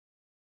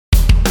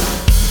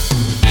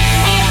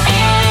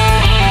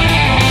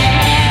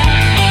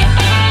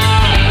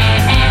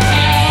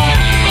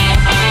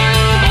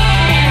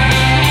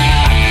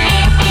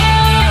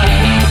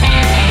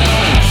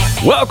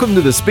Welcome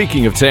to the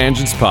Speaking of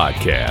Tangents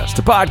podcast,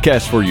 a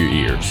podcast for your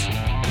ears.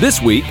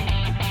 This week,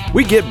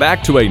 we get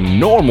back to a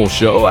normal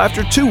show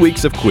after 2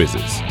 weeks of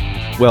quizzes.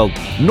 Well,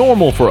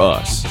 normal for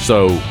us,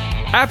 so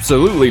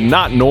absolutely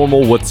not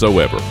normal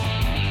whatsoever.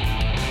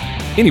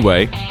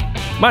 Anyway,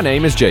 my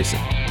name is Jason.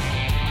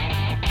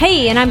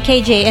 Hey, and I'm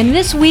KJ, and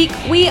this week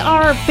we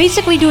are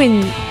basically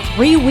doing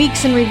 3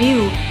 weeks in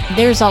review.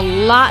 There's a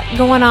lot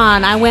going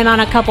on. I went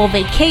on a couple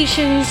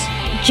vacations.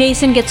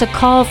 Jason gets a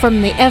call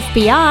from the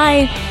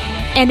FBI,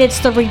 and it's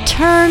the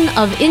return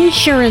of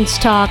insurance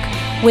talk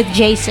with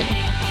Jason.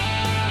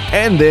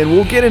 And then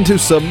we'll get into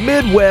some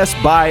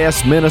Midwest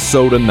bias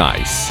Minnesota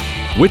nice.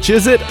 Which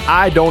is it?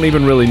 I don't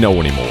even really know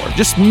anymore.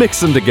 Just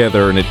mix them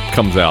together and it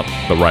comes out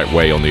the right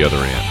way on the other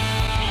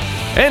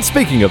end. And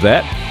speaking of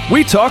that,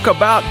 we talk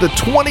about the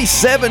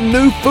 27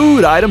 new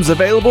food items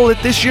available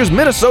at this year's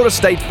Minnesota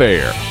State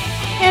Fair.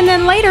 And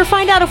then later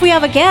find out if we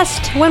have a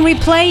guest when we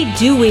play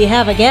Do We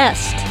Have a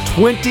Guest?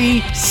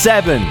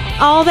 27.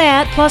 All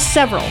that plus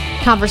several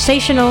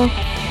conversational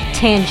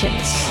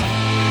tangents.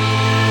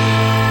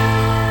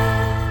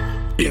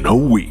 In a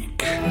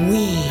week,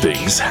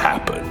 things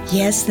happen.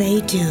 Yes,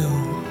 they do.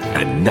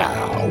 And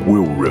now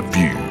we'll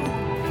review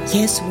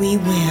Yes, we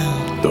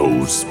will.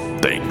 those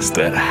things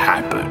that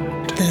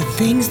happened. The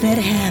things that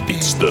happen.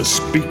 It's the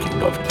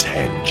Speaking of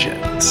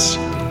Tangents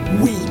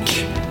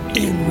Week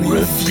in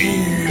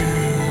Review.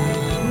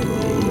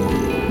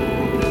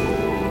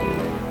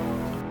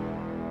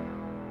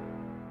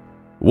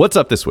 What's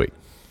up this week?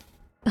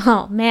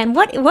 Oh man,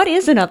 what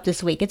isn't up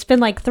this week? It's been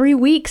like 3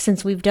 weeks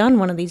since we've done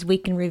one of these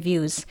week in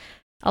reviews.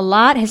 A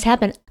lot has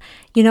happened.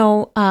 You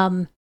know,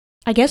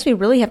 I guess we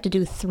really have to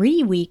do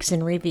 3 weeks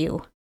in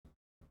review.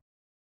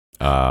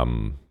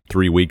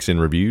 3 weeks in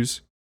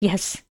reviews?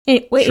 Yes.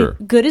 Wait, Sure.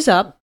 Good is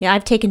up. Yeah,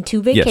 I've taken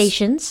 2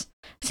 vacations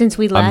since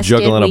we last I'm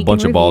juggling did a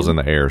bunch week of balls in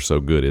review. the air, so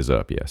good is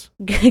up, yes.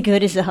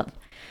 Good is up.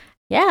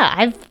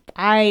 Yeah,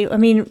 I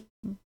mean,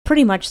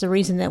 pretty much the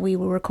reason that we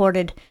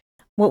recorded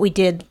what we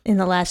did in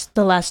the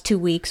last 2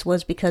 weeks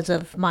was because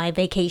of my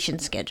vacation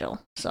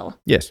schedule. So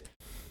Yes.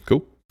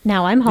 Cool.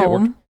 now I'm Yeah, it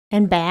home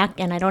and back,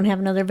 and I don't have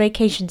another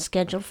vacation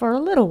scheduled for a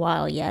little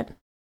while yet.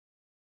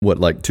 What,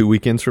 like 2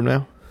 weekends from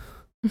now?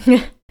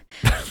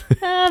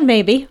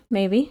 Maybe.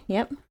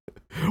 Yep.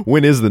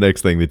 When is the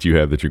next thing that you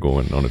have that you're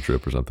going on a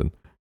trip or something?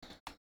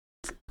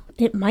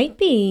 It might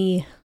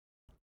be.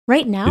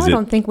 Right now, Is I it-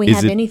 don't think we is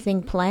have it-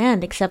 anything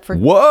planned except for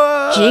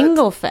What?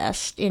 Jingle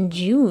Fest in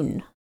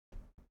June.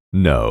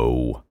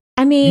 No.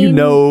 I mean, You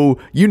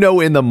know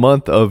in the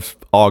month of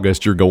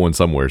August you're going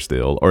somewhere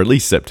still, or at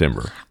least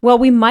September. well,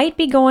 we might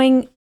be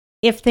going,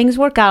 if things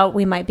work out,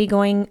 we might be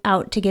going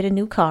out to get a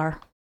new car.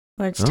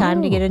 Or it's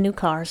time to get Oh. a new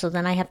car, so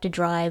then I have to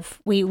drive.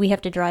 We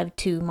have to drive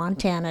to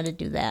Montana to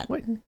do that.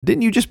 Wait,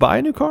 didn't you just buy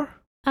a new car?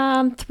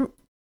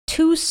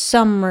 2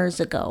 summers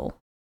ago.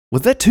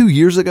 Was that 2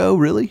 years ago,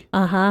 really?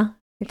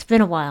 It's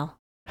been a while.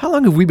 How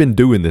long have we been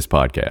doing this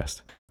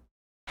podcast?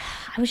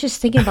 I was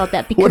just thinking about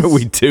that because What are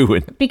we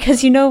doing?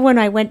 Because, you know, when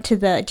I went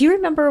to do you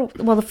remember,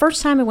 well, the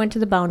first time I went to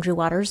the Boundary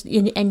Waters,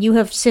 and you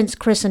have since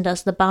christened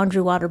us the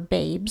Boundary Water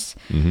Babes.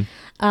 Mhm.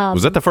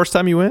 Was that the first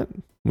time you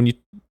went?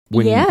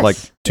 Yes, like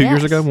 2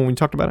 years yes. ago when we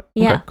talked about it?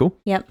 Yeah. Okay, cool.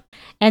 Yep.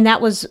 And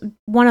that was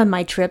one of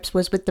my trips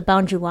was with the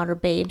Boundary Water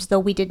Babes, though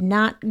we did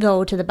not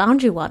go to the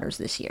Boundary Waters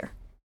this year.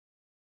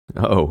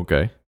 Oh,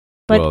 okay.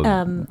 But,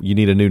 well, you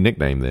need a new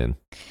nickname then.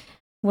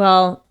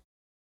 well,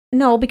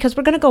 no, because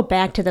we're going to go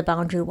back to the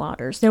Boundary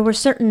Waters. There were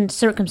certain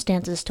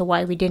circumstances to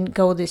why we didn't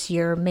go this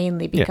year,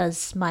 mainly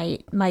because my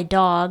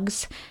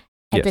dogs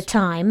at the Yes.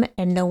 time,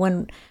 and no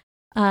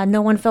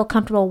one felt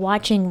comfortable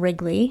watching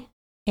Wrigley.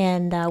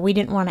 And we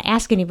didn't want to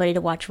ask anybody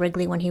to watch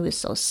Wrigley when he was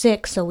so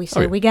sick, so we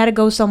said, yeah. we got to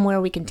go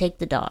somewhere we can take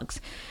the dogs.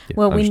 Yeah,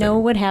 Well, we know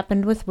understandable. what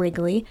happened with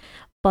Wrigley,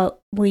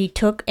 but we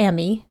took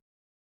Emmy,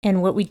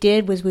 and what we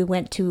did was we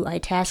went to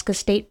Itasca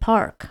State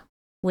Park,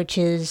 which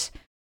is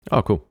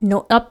Oh, cool.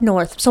 up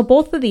north. So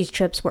both of these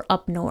trips were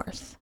up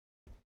north.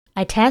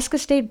 Itasca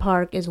State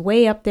Park is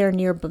way up there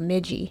near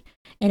Bemidji,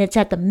 and it's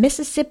at the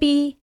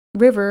Mississippi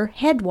River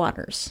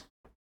headwaters.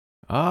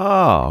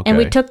 Oh, okay. And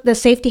we took the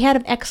Safety Hat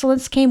of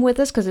Excellence came with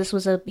us because this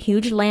was a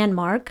huge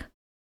landmark.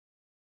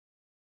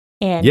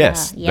 And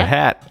Yes, yeah. the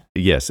hat.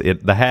 Yes,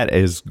 the hat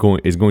is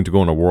going to go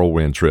on a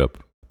whirlwind trip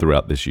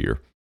throughout this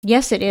year.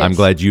 Yes, it is. I'm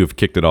glad you have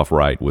kicked it off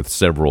right with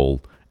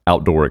several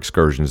outdoor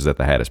excursions that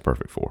the hat is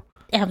perfect for.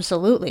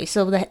 Absolutely.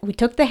 So we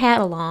took the hat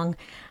along.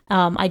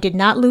 I did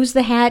not lose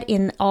the hat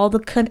in all the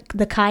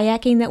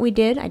kayaking that we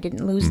did. I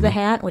didn't lose the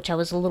hat, which I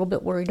was a little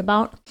bit worried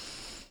about.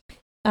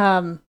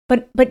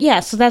 But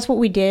yeah, so that's what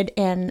we did.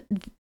 And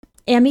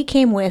Emmy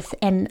came with,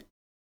 and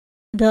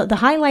the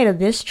highlight of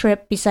this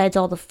trip, besides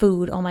all the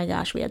food, oh my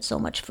gosh, we had so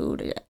much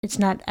food. It's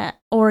not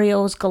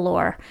Oreos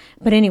galore.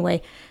 But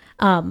anyway,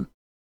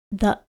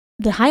 the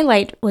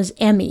highlight was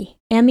Emmy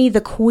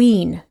the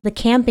queen, the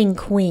camping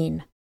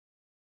queen.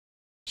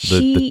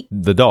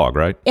 The dog,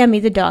 right? Emmy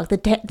the dog. The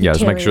Yeah,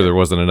 let's make sure terrier. there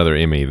wasn't another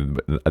Emmy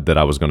that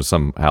I was going to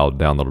somehow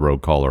down the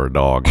road call her a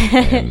dog.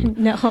 And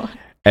No.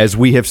 As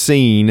we have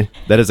seen,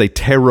 that is a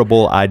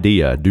terrible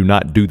idea. Do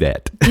not do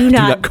that. Do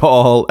not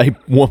call a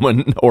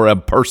woman or a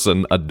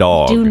person a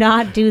dog. Do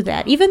not do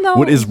that. Even though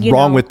what is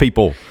wrong with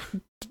people?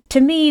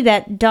 To me,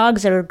 that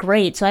dogs are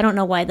great, so I don't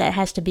know why that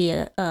has to be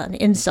an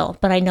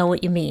insult, but I know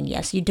what you mean.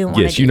 Yes, you do want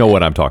to Yes, you know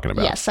what I'm talking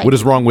about. Yes, what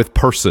is wrong with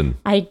person?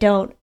 I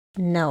don't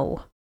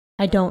know.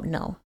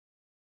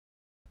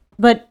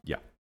 But yeah.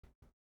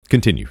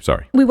 Continue.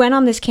 Sorry. We went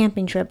on this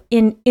camping trip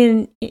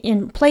in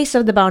place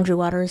of the Boundary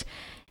Waters,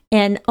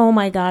 and oh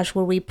my gosh,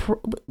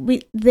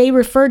 they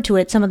referred to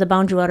it. Some of the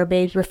Boundary Water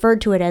babes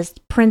referred to it as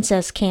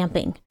princess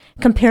camping.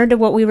 Compared to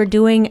what we were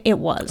doing, it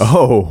was.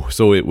 Oh,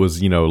 so it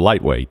was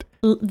lightweight.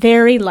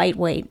 Very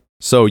lightweight.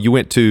 So you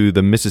went to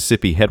the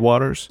Mississippi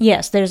headwaters?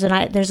 Yes, there's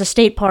a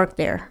state park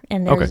there,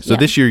 and okay. So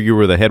this year you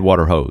were the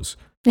headwater hose.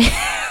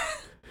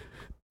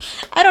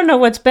 I don't know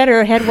what's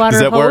better,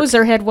 headwater hose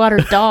or headwater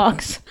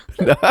dogs.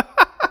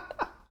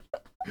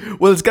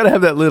 Well, it's got to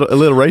have that little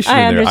alliteration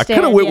in there. I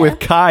could have went with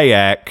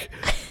kayak,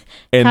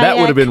 and that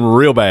would have been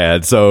real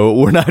bad. So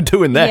we're not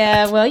doing that.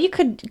 Yeah, well, you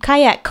could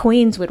kayak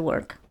queens would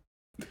work.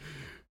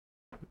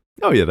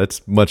 Oh yeah,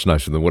 that's much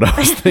nicer than what I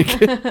was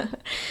thinking.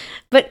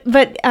 But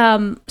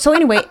so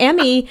anyway,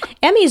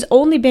 Emmy's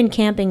only been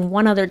camping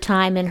one other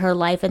time in her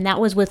life, and that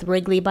was with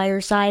Wrigley by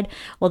her side.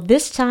 Well,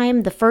 this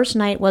time, the first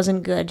night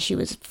wasn't good. She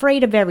was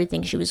afraid of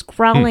everything. She was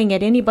growling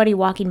at anybody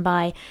walking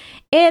by,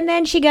 and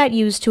then she got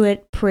used to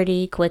it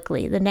pretty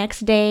quickly. The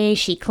next day,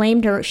 she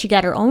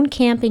got her own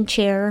camping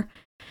chair.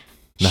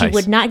 Nice. She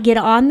would not get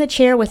on the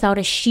chair without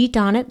a sheet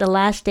on it. The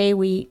last day,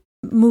 we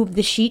moved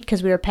the sheet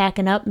because we were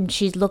packing up, and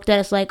she looked at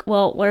us like,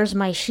 well, where's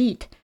my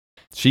sheet?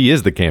 She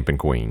is the camping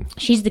queen.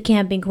 She's the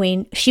camping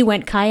queen. She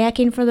went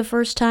kayaking for the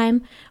first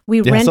time.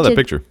 I saw that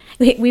picture.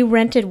 We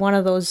rented one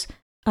of those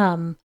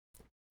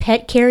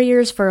pet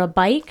carriers for a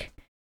bike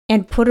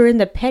and put her in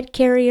the pet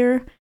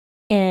carrier,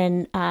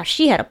 and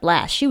she had a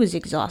blast. She was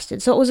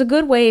exhausted. So it was a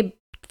good way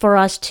for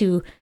us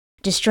to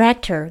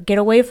distract her, get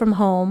away from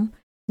home,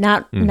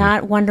 not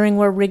wondering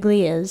where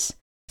Wrigley is.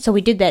 So we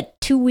did that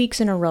 2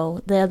 weeks in a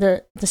row.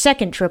 The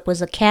second trip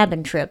was a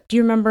cabin trip. Do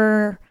you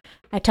remember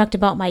I talked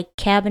about my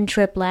cabin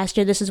trip last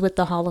year? This is with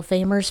the Hall of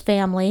Famers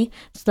family.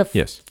 It's the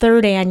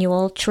third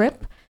annual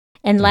trip.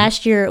 And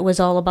last year it was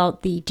all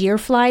about the deer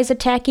flies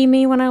attacking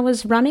me when I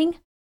was running.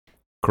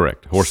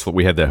 Correct.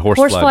 We had that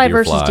horsefly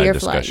versus deer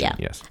fly. Yeah.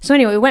 Yes. So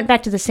anyway, we went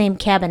back to the same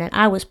cabin, and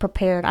I was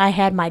prepared. I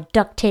had my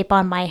duct tape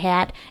on my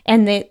hat,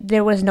 and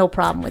there was no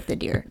problem with the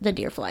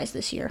deer flies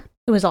this year.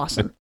 It was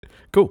awesome.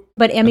 Cool.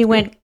 But Emmy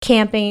went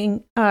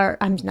camping, or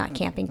I'm not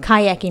camping,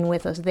 kayaking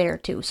with us there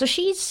too. So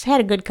she's had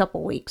a good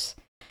couple weeks.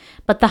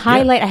 But the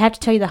highlight, I have to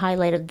tell you the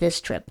highlight of this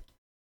trip,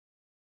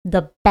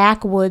 the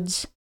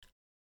Backwoods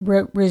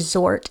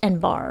Resort and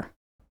Bar.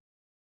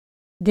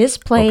 This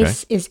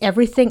place is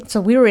everything. So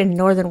we were in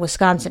northern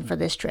Wisconsin for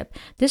this trip.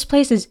 This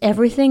place is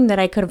everything that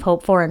I could have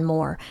hoped for and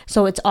more.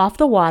 So it's off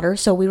the water.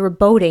 So we were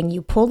boating.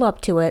 You pull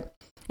up to it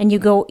and you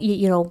go,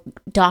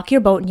 dock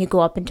your boat and you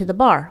go up into the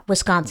bar,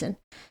 Wisconsin.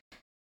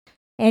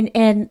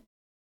 And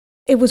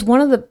it was one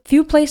of the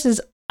few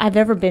places I've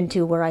ever been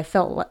to where I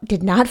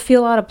did not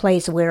feel out of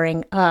place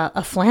wearing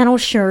a flannel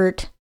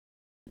shirt,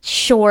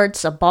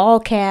 shorts, a ball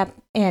cap,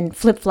 and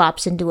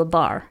flip-flops into a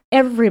bar.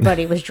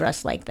 Everybody was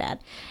dressed like that.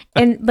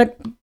 But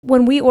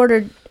when we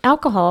ordered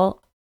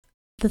alcohol,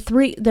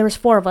 there was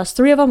 4 of us.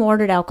 3 of them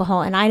ordered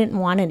alcohol, and I didn't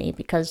want any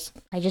because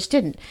I just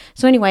didn't.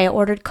 So anyway, I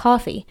ordered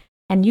coffee,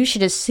 and you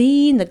should have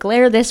seen the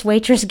glare this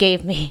waitress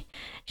gave me.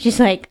 She's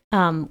like,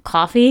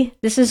 coffee?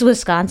 This is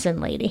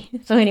Wisconsin, lady.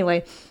 So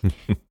anyway,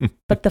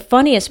 but the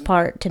funniest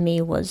part to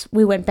me was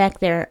we went back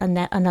there on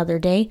that another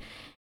day,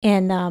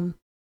 and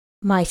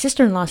my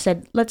sister-in-law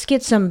said,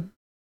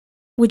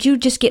 would you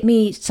just get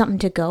me something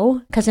to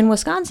go? Because in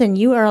Wisconsin,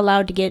 you are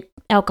allowed to get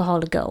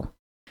alcohol to go.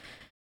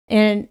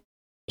 And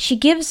she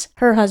gives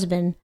her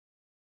husband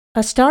a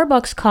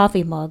Starbucks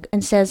coffee mug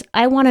and says,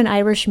 I want an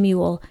Irish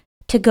mule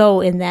to go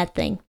in that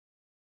thing.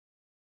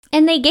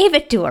 And they gave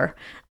it to her.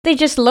 They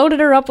just loaded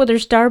her up with her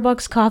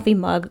Starbucks coffee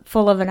mug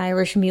full of an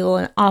Irish mule,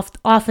 and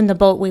off in the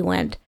boat we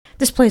went.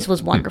 This place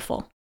was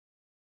wonderful.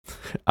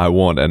 I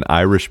want an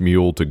Irish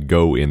mule to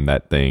go in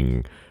that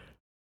thing.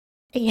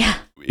 Yeah.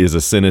 Is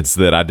a sentence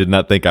that I did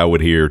not think I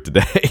would hear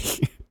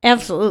today.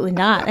 Absolutely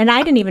not. And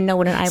I didn't even know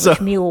what an Irish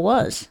mule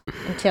was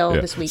until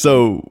this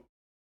weekend.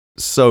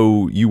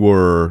 So you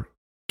were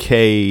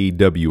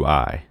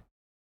KWI?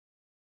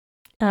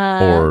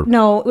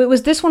 No,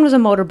 this one was a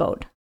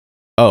motorboat.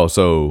 Oh,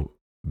 so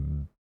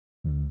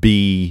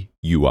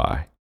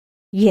BUI.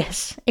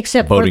 Yes,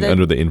 except boating for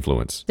under the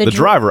influence. The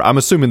driver, I'm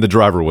assuming the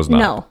driver was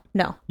not.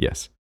 No.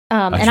 Yes.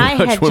 And I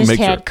had just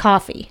had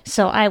coffee,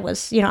 so I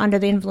was, under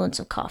the influence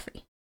of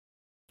coffee.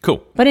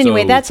 Cool. But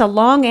anyway, that's a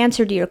long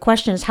answer to your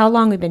question, is how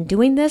long we've been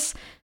doing this.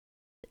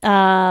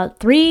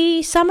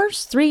 3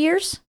 summers, 3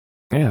 years?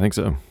 Yeah, I think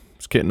so.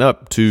 It's getting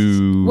up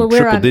to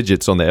triple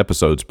digits on the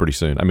episodes pretty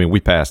soon. I mean, we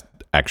passed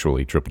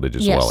actually triple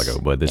digits a while ago,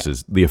 but this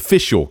is the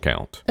official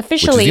count.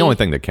 Officially. Which is the only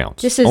thing that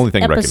counts. This is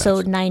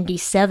episode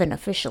 97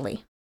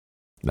 officially.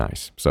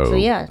 Nice. So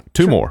yeah,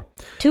 two more.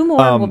 Two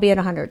more will be at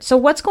 100. So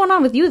what's going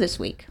on with you this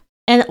week?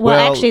 And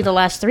well, actually the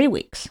last 3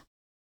 weeks.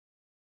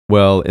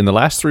 Well, in the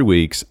last 3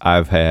 weeks,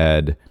 I've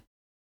had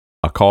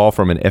a call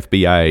from an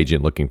FBI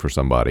agent looking for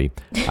somebody.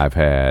 I've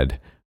had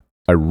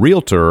a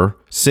realtor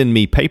send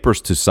me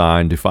papers to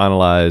sign to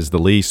finalize the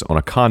lease on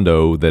a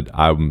condo that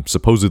I'm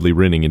supposedly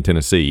renting in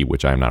Tennessee,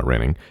 which I'm not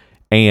renting.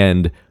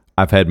 And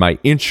I've had my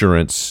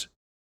insurance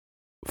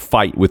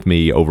fight with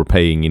me over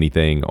paying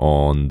anything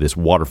on this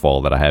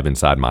waterfall that I have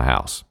inside my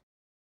house.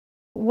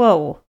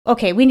 Whoa.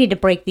 Okay, we need to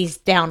break these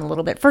down a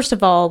little bit. First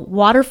of all,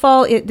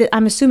 waterfall,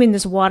 I'm assuming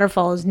this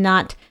waterfall is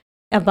not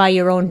by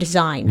your own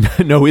design.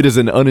 No, it is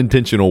an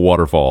unintentional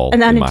waterfall in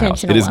my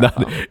house.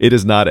 It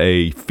is not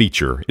a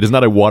feature. It is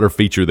not a water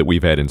feature that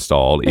we've had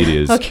installed. It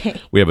is okay.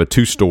 We have a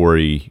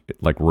 2-story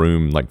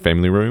room,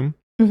 family room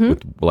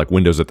with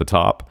windows at the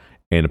top,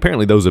 and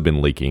apparently those have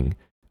been leaking.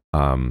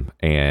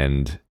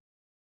 And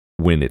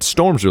when it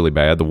storms really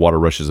bad, the water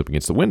rushes up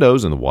against the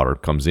windows, and the water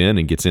comes in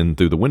and gets in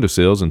through the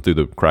windowsills and through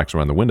the cracks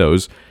around the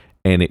windows,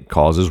 and it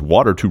causes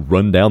water to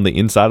run down the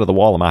inside of the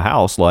wall of my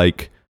house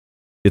like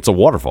it's a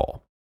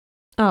waterfall.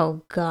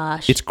 Oh,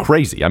 gosh. It's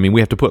crazy. I mean,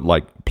 we have to put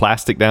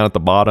plastic down at the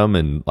bottom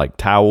and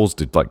towels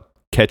to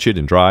catch it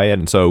and dry it.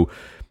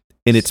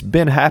 And it's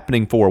been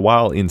happening for a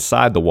while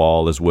inside the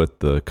wall is what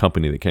the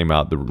company that came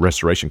out, the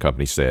restoration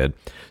company said.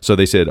 So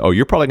they said, oh,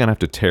 you're probably going to have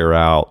to tear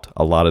out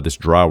a lot of this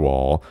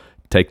drywall,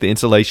 take the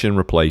insulation,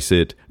 replace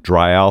it,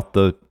 dry out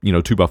the,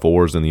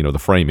 2x4s and, the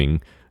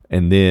framing,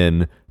 and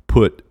then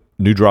put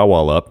new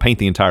drywall up, paint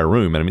the entire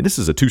room. And I mean, this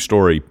is a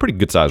 2-story, pretty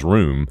good sized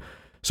room.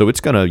 So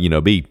it's going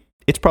to,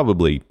 it's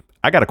probably,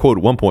 I got a quote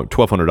at one point,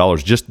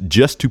 $1,200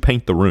 just to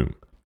paint the room.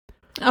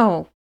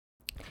 Oh.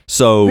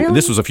 So really?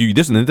 this was a few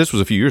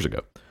years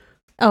ago.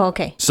 Oh,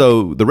 okay.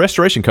 So the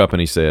restoration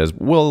company says,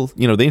 well,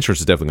 the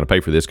insurance is definitely going to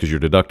pay for this because your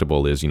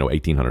deductible is,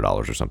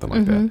 $1,800 or something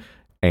like that.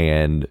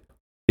 And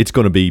it's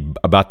going to be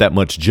about that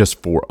much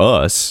just for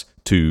us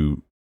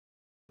to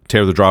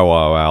tear the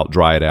drywall out,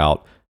 dry it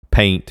out,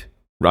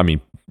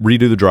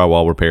 redo the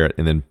drywall, repair it,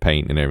 and then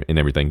paint and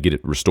everything, get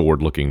it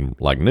restored looking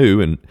like new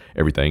and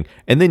everything.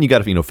 And then you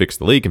got to, fix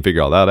the leak and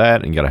figure all that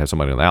out, and you got to have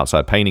somebody on the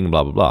outside painting,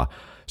 blah, blah, blah.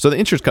 So the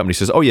insurance company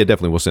says, oh, yeah,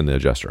 definitely, we'll send the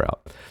adjuster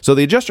out. So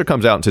the adjuster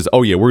comes out and says,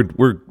 oh, yeah,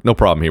 we're no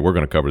problem here. We're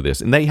going to cover this.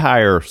 And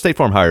State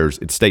Farm hires,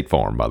 it's State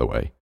Farm, by the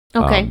way.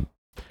 Okay.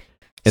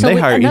 And they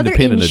hire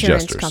independent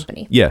adjusters.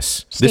 Company.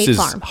 Yes. This is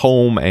Farm.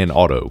 home and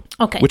auto.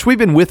 Okay. Which we've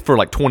been with for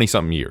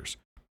 20-something years.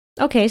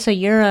 Okay, so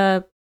you're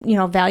a,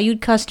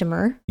 valued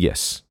customer.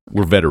 Yes.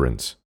 We're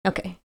veterans.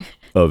 Okay.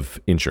 Of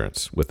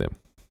insurance with them.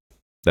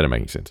 That ain't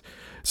making sense.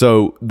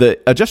 So the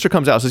adjuster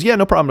comes out and says, yeah,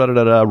 no problem,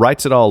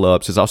 writes it all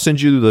up, says, I'll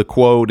send you the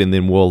quote, and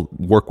then we'll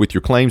work with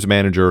your claims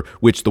manager,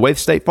 which the way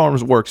State Farm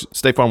works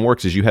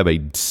is you have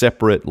a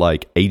separate,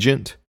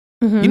 agent.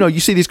 Mm-hmm. You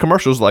see these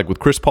commercials, with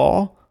Chris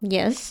Paul.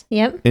 Yes,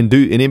 yep. And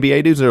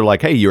NBA dudes, they're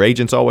like, hey, your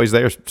agent's always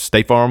there,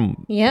 State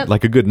Farm, yep.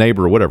 Like a good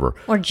neighbor or whatever.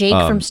 Or Jake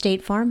from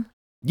State Farm.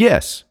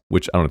 Yes,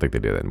 which I don't think they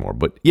do that anymore.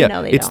 But yeah,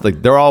 no, it's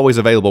don't. They're always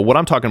available. What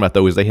I'm talking about,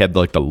 though, is they have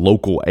the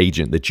local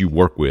agent that you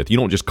work with. You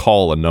don't just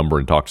call a number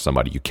and talk to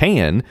somebody. You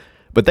can,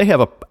 but they have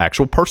an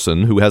actual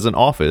person who has an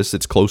office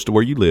that's close to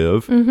where you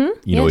live.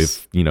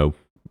 Mm-hmm.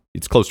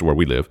 It's close to where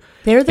we live.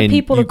 They're the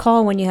people to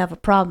call when you have a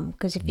problem.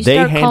 Because if you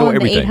start calling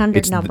the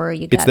 800 number,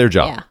 it's their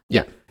job.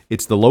 Yeah.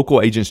 It's the local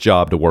agent's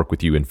job to work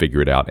with you and figure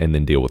it out and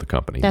then deal with the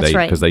company. That's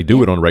right. Because they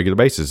do it on a regular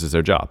basis. It's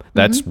their job.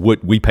 That's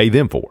what we pay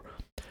them for.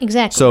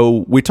 Exactly.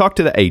 So we talk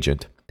to the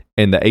agent,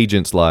 and the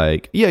agent's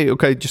like, yeah,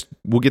 okay, just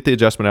we'll get the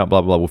adjustment out,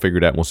 blah, blah, blah. We'll figure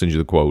it out, and we'll send you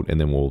the quote, and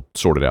then we'll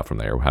sort it out from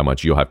there. How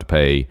much you'll have to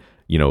pay,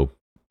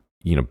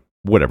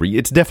 whatever.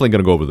 It's definitely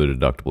going to go over the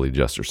deductible, the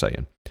adjuster's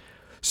saying.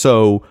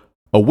 So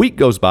a week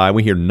goes by, and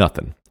we hear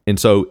nothing. And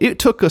so it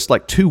took us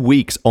 2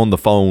 weeks on the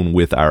phone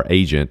with our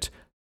agent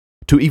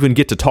to even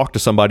get to talk to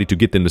somebody to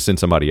get them to send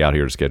somebody out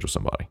here to schedule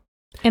somebody.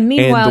 And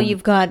meanwhile,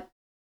 you've got,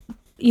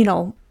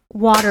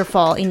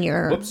 waterfall in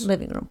your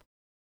living room.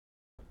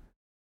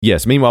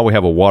 Yes. Meanwhile, we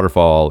have a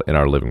waterfall in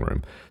our living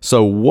room.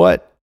 So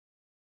what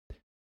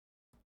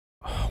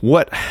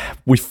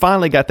we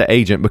finally got the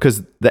agent,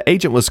 because the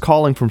agent was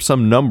calling from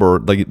some number,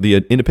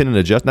 the independent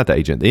adjuster, not the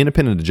agent, the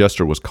independent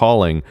adjuster was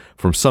calling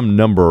from some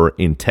number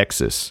in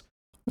Texas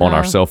on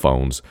our cell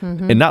phones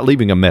and not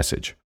leaving a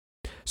message.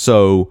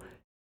 So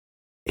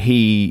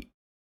he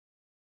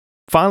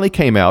finally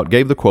came out,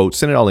 gave the quote,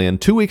 sent it all in.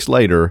 2 weeks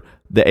later,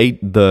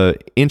 the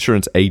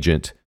insurance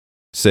agent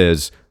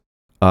says,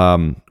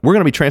 we're going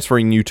to be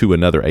transferring you to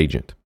another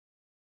agent.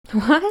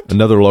 What?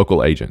 Another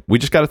local agent. We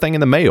just got a thing in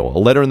the mail, a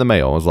letter in the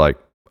mail. I was like,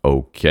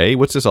 okay,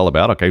 what's this all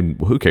about? Okay,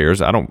 who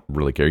cares? I don't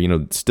really care.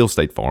 It's still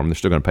State Farm. They're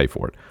still going to pay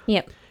for it.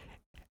 Yep.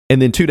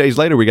 And then 2 days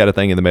later, we got a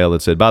thing in the mail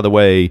that said, by the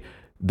way,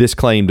 this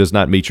claim does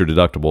not meet your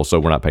deductible, so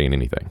we're not paying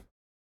anything.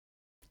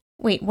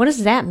 Wait, what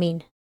does that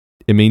mean?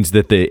 It means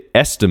that they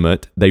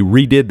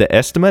redid the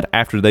estimate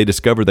after they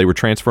discovered they were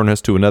transferring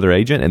us to another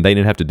agent and they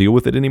didn't have to deal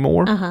with it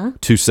anymore.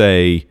 To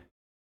say,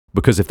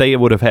 because if they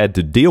would have had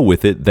to deal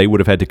with it, they would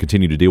have had to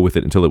continue to deal with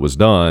it until it was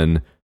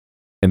done.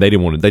 and they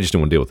just didn't want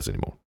to deal with us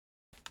anymore.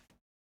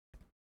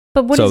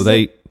 But what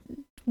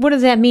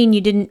does that mean?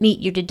 You didn't meet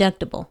your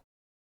deductible?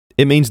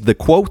 It means the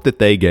quote that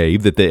they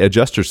gave, that the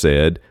adjuster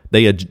said,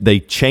 they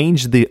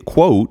changed the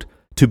quote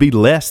to be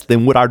less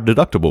than what our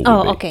deductible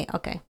would be. Oh,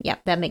 okay. Yeah,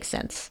 that makes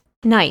sense.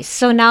 Nice.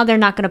 So now they're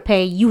not going to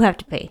pay. You have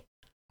to pay.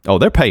 Oh,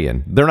 they're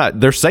paying.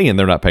 They're saying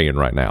they're not paying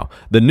right now.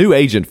 The new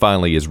agent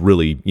finally is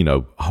really,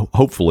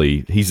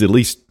 hopefully he's at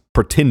least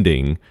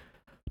pretending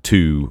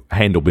to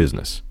handle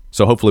business.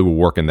 So hopefully we're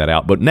working that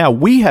out. But now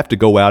we have to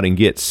go out and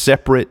get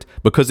separate,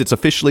 because it's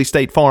officially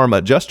State Farm.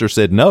 Adjuster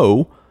said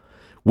no.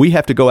 We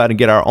have to go out and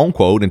get our own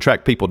quote and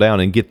track people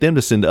down and get them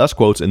to send us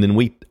quotes, and then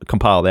we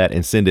compile that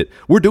and send it.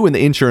 We're doing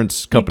the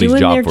insurance company's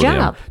job for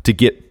them to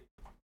get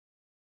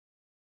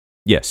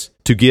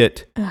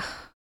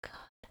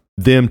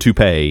them to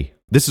pay.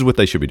 This is what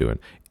they should be doing.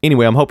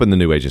 Anyway, I'm hoping the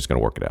new agent's going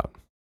to work it out.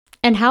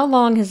 And how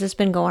long has this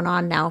been going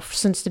on now,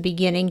 since the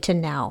beginning to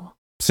now?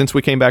 Since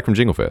we came back from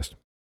Jingle Fest.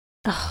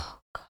 Oh,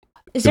 God.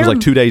 It was like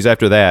 2 days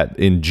after that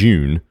in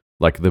June,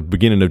 like the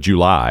beginning of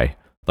July.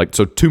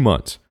 So 2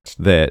 months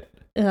that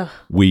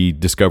we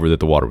discovered that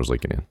the water was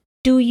leaking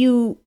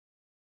in.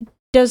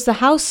 Does the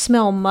house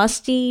smell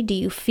musty? Do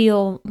you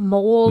feel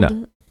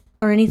mold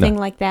or anything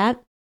like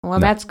that? Well,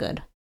 that's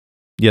good.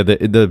 Yeah,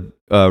 the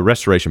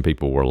restoration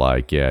people were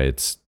like, yeah,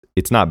 it's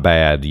not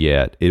bad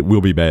yet. It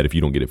will be bad if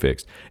you don't get it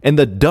fixed. And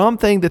the dumb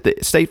thing that the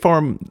State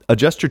Farm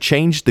adjuster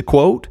changed the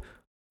quote,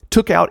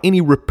 took out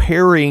any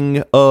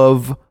repairing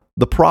of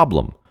the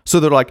problem. So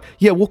they're like,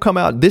 yeah, we'll come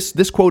out.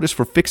 This quote is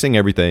for fixing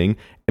everything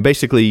and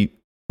basically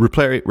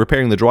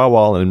repairing the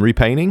drywall and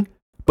repainting,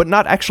 but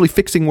not actually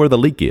fixing where the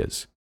leak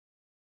is.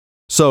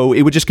 So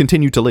it would just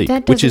continue to leak.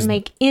 That doesn't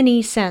make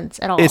any sense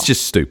at all. It's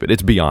just stupid.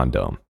 It's beyond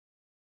dumb.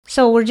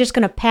 So we're just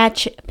going to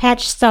patch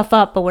stuff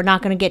up, but we're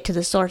not going to get to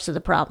the source of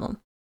the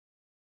problem.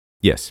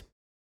 Yes.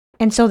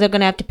 And so they're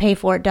going to have to pay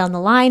for it down the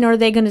line, or are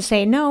they going to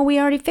say, no, we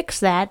already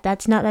fixed that.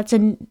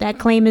 That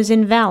claim is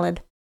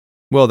invalid.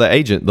 Well,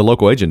 the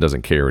local agent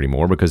doesn't care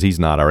anymore because he's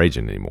not our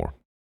agent anymore.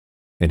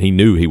 And he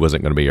knew he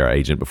wasn't going to be our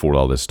agent before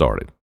all this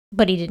started.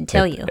 But he didn't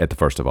tell you. At the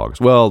 1st of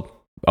August. Well,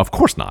 of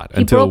course not.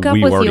 He until broke up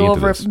we with were you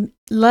over this. a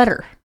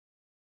letter.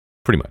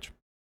 Pretty much.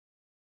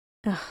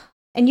 Ugh.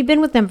 And you've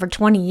been with them for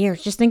 20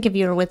 years. Just think if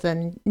you were with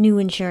a new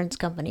insurance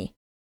company,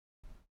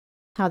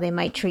 how they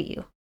might treat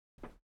you.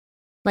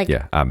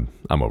 Yeah, I'm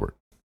over it.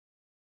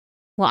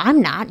 Well,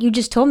 I'm not. You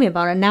just told me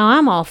about it. Now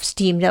I'm all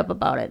steamed up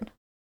about it.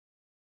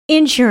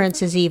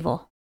 Insurance is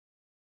evil.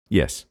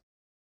 Yes.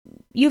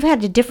 You've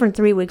had a different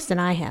 3 weeks than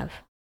I have.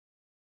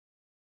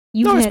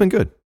 It's been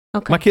good.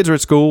 Okay. My kids are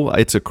at school.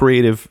 It's a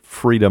creative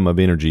freedom of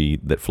energy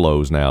that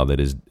flows now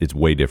it's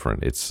way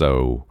different. It's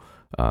so,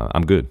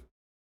 I'm good.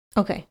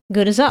 Okay.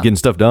 Good as up. Getting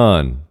stuff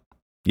done.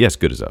 Yes,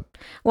 good as up.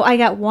 Well, I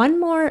got one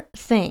more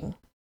thing,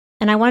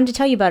 and I wanted to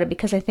tell you about it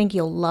because I think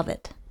you'll love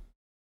it.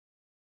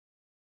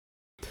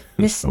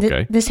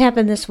 This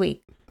happened this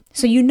week.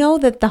 So you know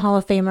that the Hall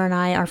of Famer and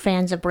I are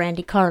fans of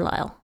Brandi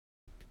Carlile,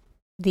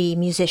 the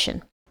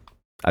musician.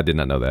 I did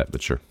not know that,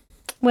 but sure.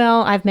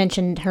 Well, I've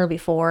mentioned her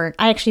before.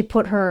 I actually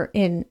put her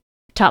in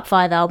top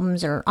 5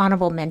 albums or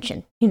honorable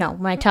mention.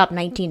 My top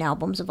 19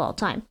 albums of all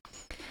time.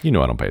 I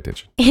don't pay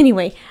attention.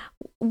 Anyway,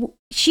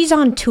 she's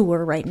on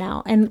tour right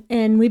now,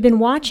 and we've been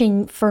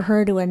watching for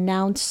her to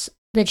announce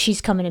that she's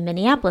coming to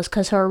Minneapolis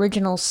because her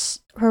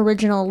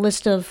original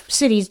list of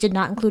cities did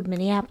not include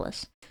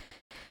Minneapolis.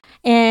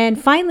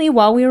 And finally,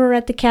 while we were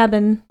at the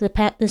cabin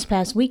this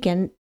past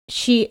weekend,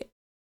 she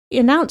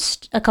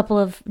announced a couple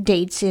of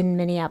dates in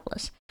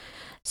Minneapolis.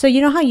 So you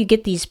know how you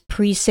get these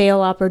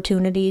pre-sale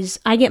opportunities?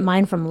 I get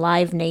mine from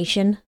Live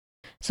Nation.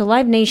 So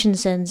Live Nation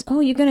sends,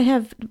 we're going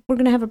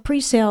to have a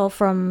pre-sale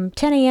from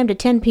 10 a.m. to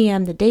 10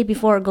 p.m. the day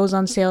before it goes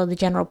on sale to the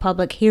general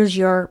public. Here's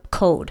your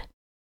code.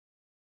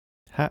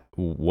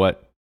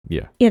 What?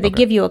 Yeah. Yeah, they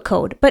give you a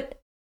code.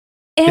 But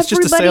it's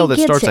just a sale that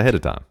starts ahead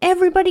of time.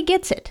 Everybody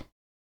gets it.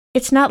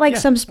 It's not like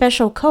some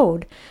special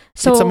code.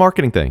 So it's a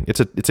marketing thing.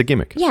 It's a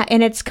gimmick. Yeah,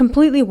 and it's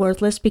completely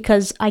worthless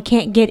because I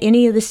can't get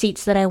any of the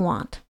seats that I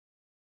want.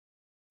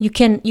 You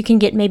can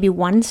get maybe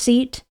one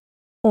seat,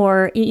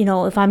 or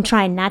if I'm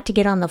trying not to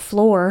get on the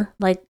floor,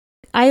 like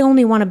I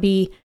only want to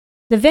be,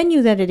 the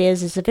venue that it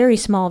is a very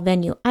small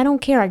venue. I don't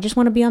care. I just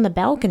want to be on the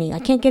balcony. I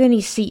can't get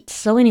any seats.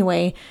 So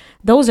anyway,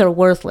 those are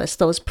worthless,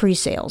 those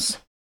pre-sales.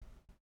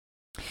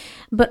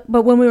 But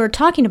when we were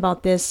talking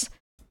about this,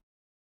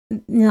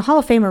 the Hall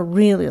of Famer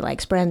really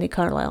likes Brandi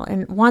Carlile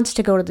and wants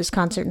to go to this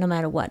concert no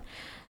matter what.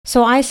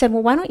 So I said,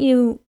 well, why don't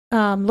you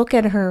look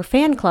at her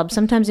fan club?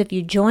 Sometimes if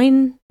you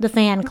join the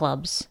fan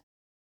clubs,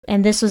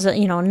 and this was a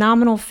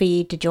nominal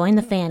fee to join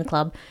the fan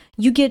club,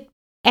 you get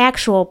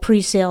actual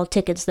pre-sale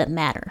tickets that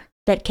matter.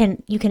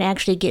 You can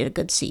actually get a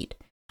good seat.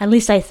 At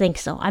least I think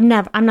so. I'm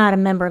not a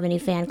member of any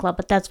fan club,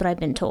 but that's what I've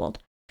been told.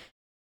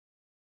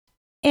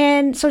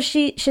 And so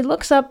she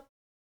looks up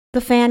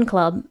the fan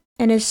club,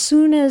 and as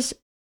soon as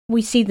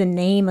we see the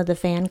name of the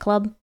fan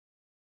club,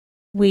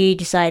 we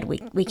decide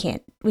we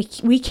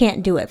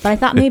can't do it. But I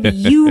thought maybe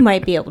you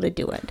might be able to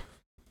do it.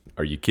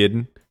 Are you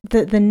kidding?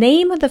 The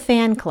name of the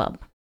fan club.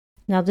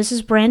 Now, this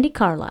is Brandy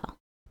Carlisle.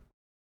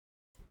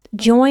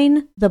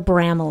 Join the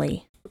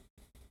Bramley.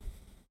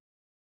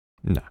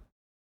 No.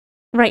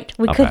 Right.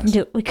 We I'll couldn't pass.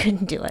 do it. We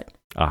couldn't do it.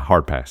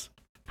 Hard pass.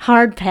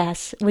 Hard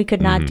pass. We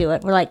could not do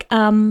it. We're like,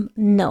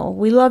 no,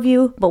 we love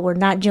you, but we're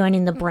not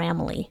joining the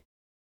Bramley.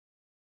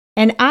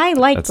 And I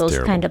like That's those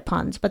terrible. kind of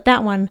puns, but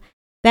that one,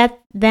 that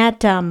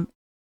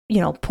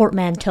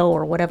portmanteau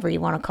or whatever you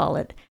want to call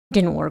it,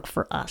 didn't work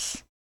for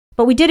us.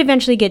 But we did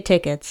eventually get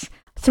tickets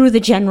through the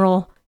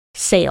general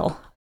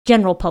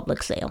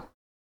public sale.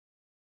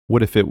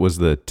 What if it was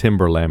the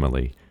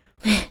Timberlamely?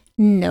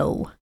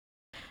 No.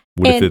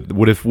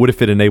 What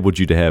if it enabled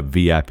you to have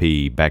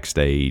VIP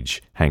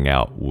backstage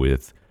hangout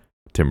with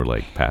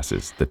Timberlake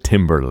passes? The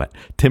Timberlamely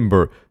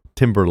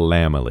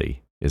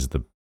is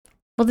the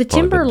probably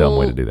the dumb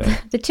way to do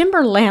that. The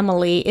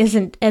Timberlamely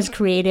isn't as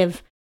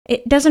creative.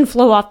 It doesn't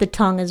flow off the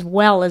tongue as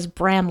well as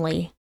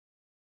Bramley.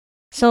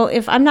 So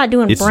if I'm not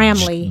doing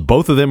Bramley,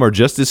 both of them are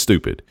just as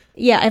stupid.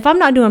 yeah, if I'm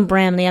not doing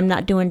Bramley, I'm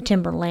not doing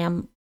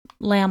Timberlamely.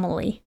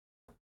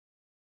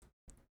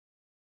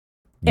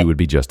 You would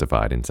be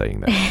justified in saying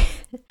that.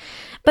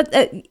 But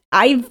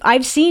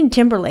I've seen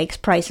Timberlake's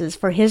prices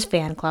for his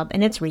fan club,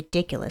 and it's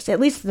ridiculous. At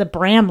least the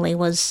Bramley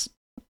was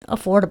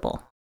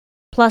affordable.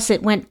 Plus,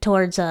 it went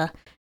towards a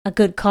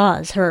good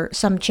cause,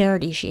 some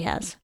charity she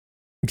has.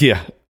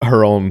 Yeah,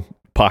 her own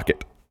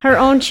pocket. Her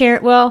own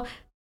charity. Well,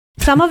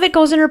 some of it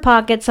goes in her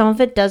pocket, some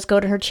of it does go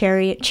to her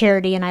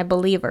charity, and I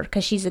believe her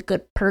because she's a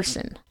good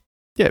person.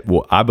 Yeah,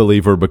 well, I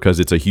believe her because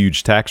it's a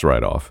huge tax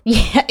write-off.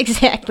 Yeah,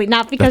 exactly.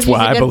 Not because That's she's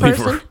why a I good believe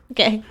person. her.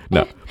 Okay.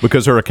 No,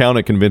 because her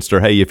accountant convinced her,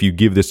 hey, if you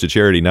give this to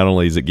charity, not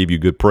only does it give you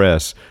good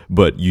press,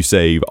 but you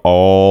save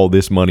all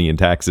this money in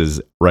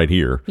taxes right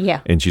here.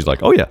 Yeah. And she's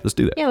like, oh, yeah, let's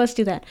do that. Yeah, let's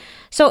do that.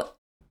 So,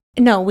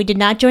 no, we did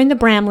not join the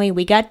Bramley.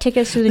 We got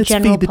tickets through the Let's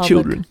general feed the public.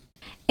 children.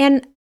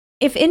 And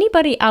if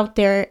anybody out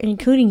there,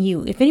 including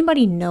you, if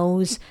anybody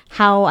knows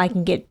how I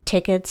can get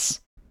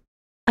tickets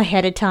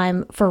ahead of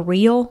time for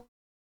real,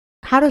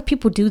 how do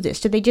people do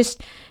this?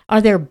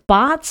 Are there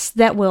bots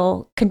that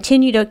will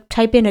continue to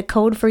type in a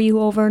code for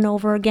you over and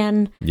over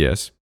again?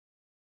 Yes.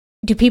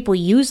 Do people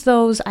use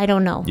those? I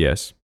don't know.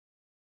 Yes.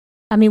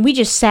 I mean, we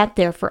just sat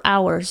there for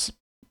hours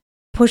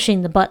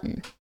pushing the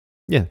button.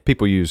 Yeah,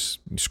 people use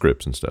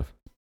scripts and stuff.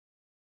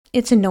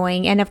 It's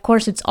annoying. And of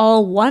course, it's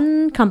all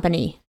one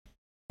company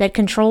that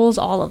controls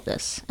all of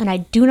this. And I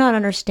do not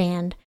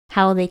understand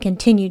how they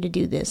continue to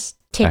do this.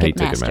 I hate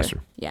Ticketmaster. Ticketmaster.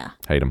 Yeah.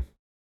 Hate them.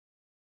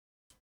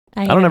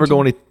 I I don't ever hate 'em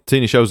go too. to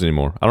any shows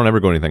anymore. I don't ever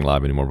go anything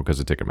live anymore because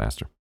of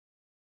Ticketmaster.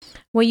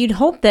 Well, you'd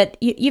hope that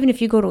even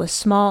if you go to a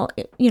small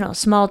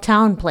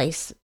town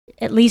place,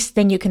 at least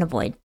then you can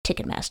avoid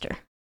Ticketmaster.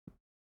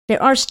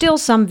 There are still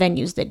some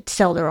venues that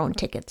sell their own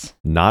tickets.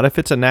 Not if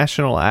it's a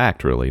national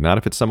act, really. Not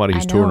if it's somebody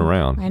who's I touring know,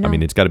 around. I know.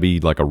 mean, it's got to be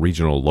like a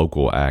regional,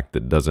 local act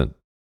that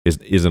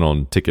isn't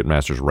on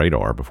Ticketmaster's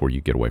radar before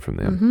you get away from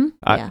them. Mm-hmm.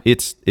 Yeah.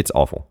 It's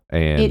awful,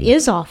 and It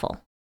is awful.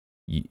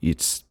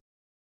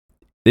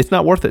 It's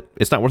not worth it.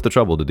 It's not worth the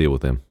trouble to deal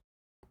with them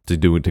to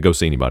go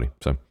see anybody.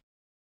 So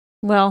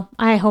Well,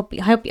 I hope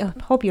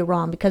you're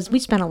wrong because we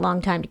spent a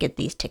long time to get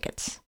these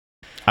tickets.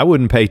 I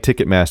wouldn't pay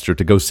Ticketmaster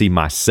to go see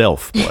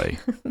myself play.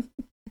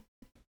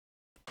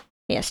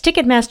 Yes,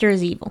 Ticketmaster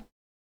is evil.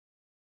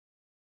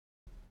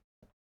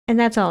 And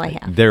that's all I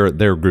have.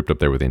 They're grouped up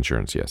there with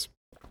insurance. Yes,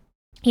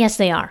 Yes,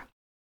 they are.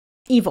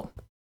 Evil.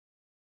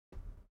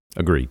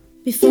 agreed.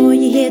 Before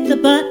you hit the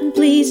button,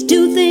 please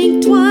do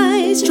think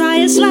twice. Try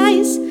a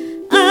slice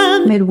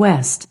of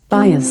Midwest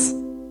Bias.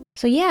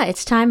 So yeah,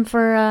 it's time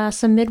for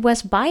some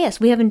Midwest Bias.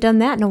 We haven't done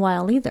that in a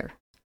while either.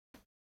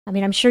 I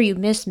mean, I'm sure you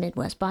missed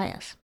Midwest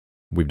Bias.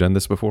 We've done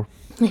this before.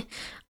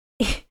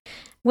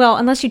 Well,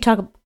 unless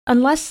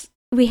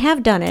we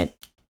have done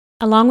it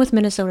along with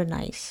Minnesota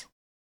Nice.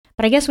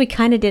 But I guess we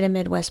kind of did a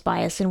Midwest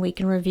Bias and we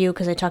can review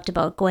because I talked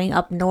about going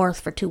up north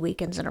for 2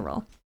 weekends in a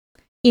row.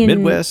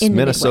 Midwest, in the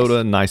Minnesota,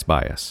 Midwest. nice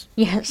bias.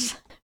 Yes.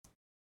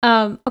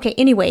 Okay,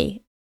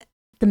 anyway,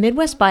 the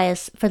Midwest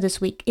Bias for this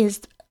week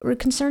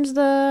concerns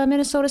the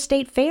Minnesota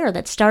State Fair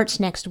that starts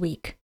next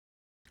week.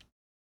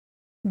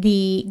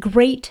 The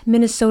Great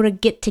Minnesota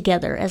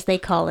Get-Together, as they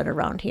call it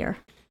around here.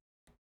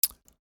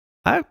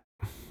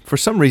 For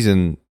some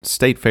reason,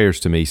 state fairs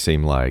to me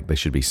seem like they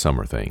should be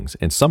summer things,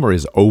 and summer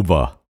is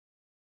over.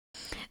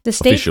 The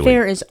State Officially.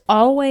 Fair is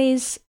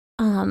always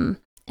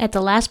at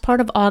the last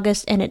part of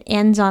August, and it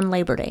ends on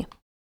Labor Day.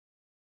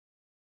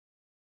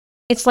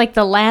 It's like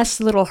the last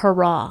little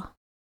hurrah,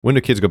 When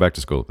do kids go back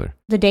to school up there?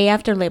 the day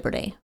after Labor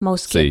Day.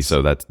 Most See, kids.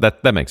 so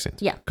that makes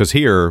sense. Yeah. Because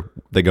here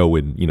they go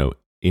in,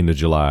 end of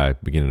July,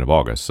 beginning of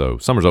August. So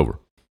summer's over.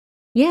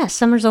 Yeah,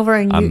 summer's over,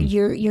 and I'm-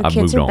 your I've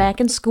kids moved are on.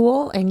 back in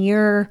school, and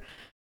you're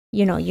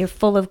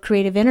full of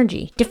creative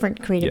energy,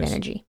 different creative Yes.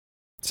 energy.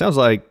 Sounds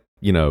like,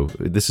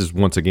 this is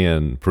once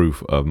again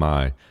proof of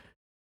my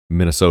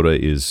Minnesota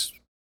is,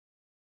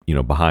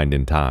 behind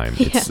in time.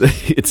 Yeah.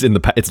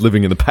 It's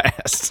living in the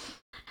past.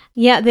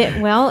 Yeah, it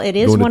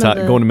is Going one of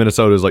the. to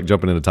Minnesota is like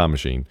jumping in a time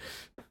machine.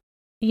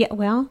 Yeah,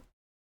 well,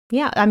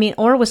 Yeah, I mean,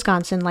 or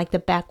Wisconsin, like the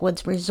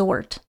Backwoods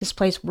Resort. This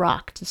place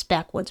rocked. This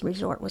Backwoods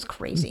Resort was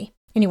crazy.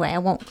 Anyway, I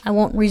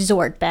won't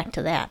resort back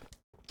to that.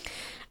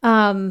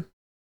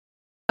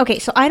 Okay,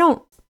 so I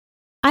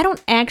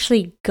don't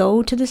actually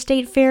go to the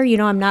state fair. You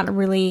know, I'm not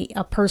really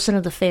a person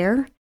of the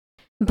fair.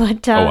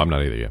 But I'm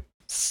not either, yeah.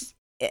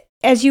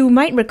 As you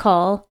might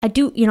recall, I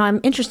do, you know,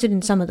 I'm interested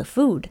in some of the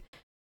food.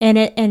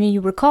 And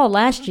you recall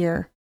last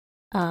year,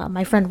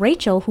 my friend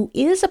Rachel, who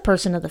is a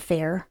person of the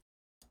fair,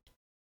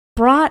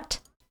 brought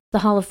the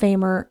Hall of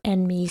Famer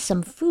and me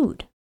some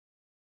food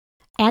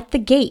at the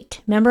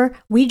gate. Remember,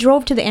 we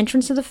drove to the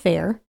entrance of the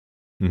fair.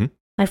 Mm-hmm.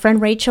 My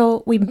friend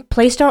Rachel, we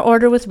placed our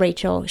order with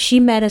Rachel. She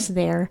met us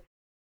there,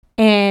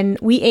 and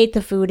we ate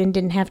the food and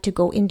didn't have to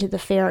go into the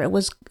fair. It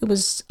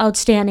was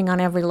outstanding on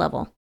every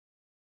level.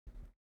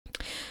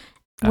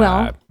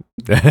 Well,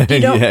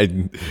 yeah,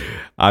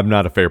 I'm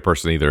not a fair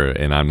person either,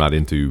 and I'm not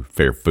into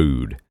fair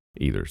food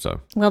either.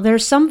 So, well,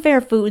 there's some fair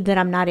food that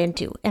I'm not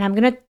into, and I'm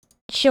gonna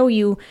show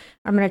you.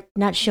 I'm gonna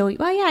not show you.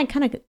 Well, yeah, I'm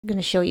kind of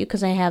gonna show you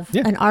because I have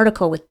an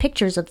article with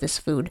pictures of this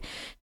food.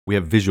 We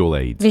have visual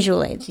aids.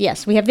 Visual aids,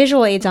 yes, we have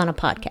visual aids on a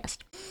podcast.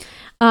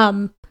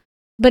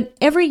 But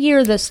every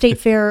year the state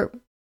fair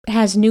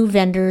has new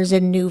vendors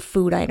and new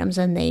food items,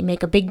 and they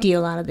make a big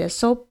deal out of this,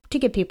 so to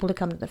get people to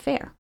come to the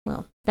fair.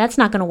 Well, that's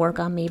not going to work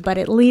on me, but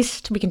at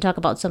least we can talk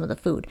about some of the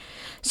food.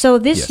 So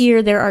this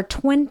year there are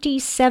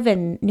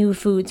 27 new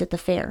foods at the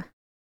fair.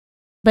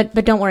 But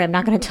don't worry, I'm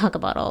not going to talk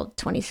about all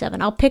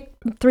 27. I'll pick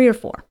 3 or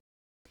 4.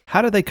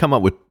 How did they come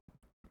up with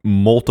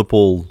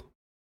multiple,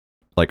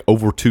 like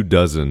over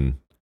 24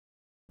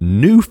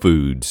 new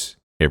foods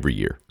every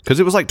year? Because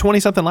it was like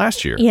 20-something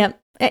last year. Yeah,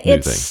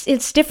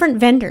 it's different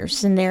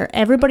vendors in there.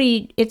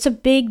 It's a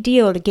big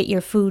deal to get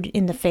your food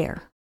in the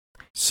fair.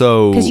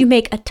 So, because you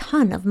make a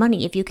ton of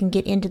money if you can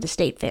get into the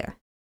state fair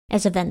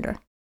as a vendor.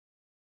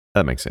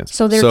 That makes sense.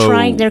 So they're just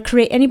trying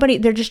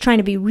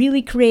to be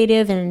really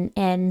creative,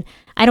 and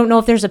I don't know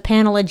if there's a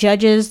panel of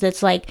judges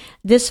that's like,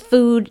 this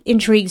food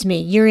intrigues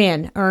me, you're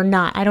in or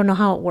not. I don't know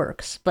how it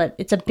works, but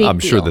it's a big I'm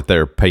deal. sure that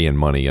they're paying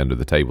money under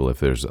the table if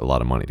there's a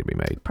lot of money to be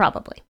made.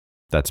 Probably.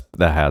 That's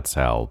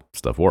how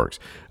stuff works.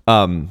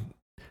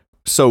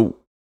 So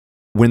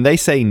when they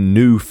say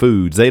new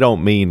foods, they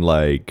don't mean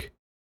like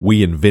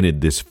we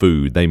invented this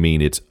food. They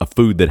mean it's a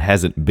food that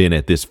hasn't been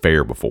at this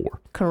fair before.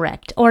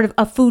 Correct. Or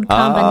a food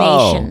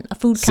combination. A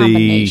food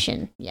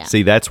combination. Yeah.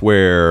 See, that's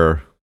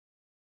where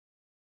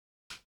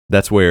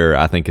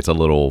I think it's a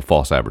little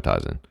false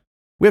advertising.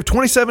 We have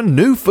 27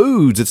 new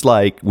foods. It's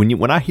like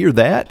when I hear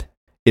that,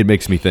 it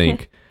makes me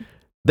think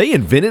they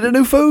invented a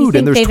new food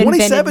and there's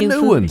 27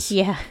 new ones.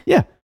 Yeah.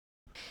 Yeah.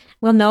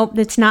 Well, no,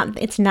 it's not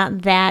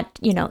that,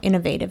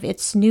 innovative.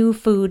 It's new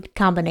food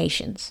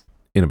combinations.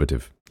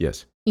 Innovative.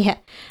 Yes. Yeah.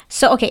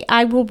 So, okay,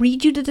 I will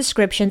read you the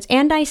descriptions,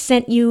 and I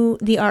sent you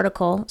the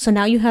article. So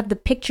now you have the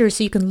pictures,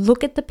 so you can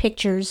look at the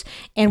pictures,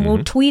 and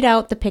we'll tweet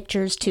out the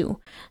pictures too.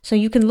 So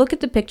you can look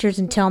at the pictures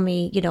and tell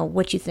me,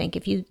 what you think,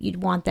 if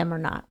you'd want them or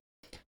not.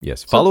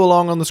 Yes. Follow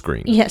along on the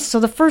screen. Yes. So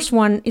the first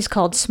one is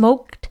called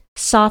Smoked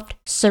Soft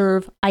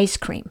Serve Ice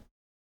Cream.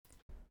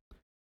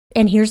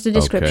 And here's the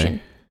description.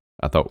 Okay.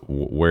 I thought,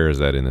 where is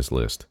that in this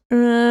list?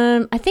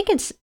 I think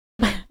it's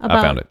I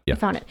found it. Yeah. I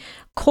found it.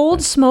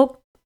 Cold smoke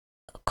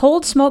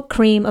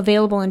cream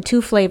available in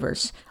 2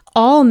 flavors,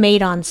 all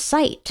made on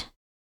site.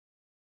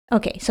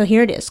 Okay, so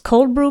here it is.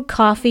 Cold brew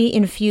coffee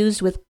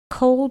infused with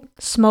cold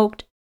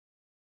smoked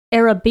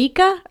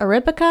Arabica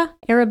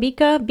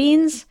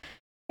beans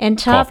and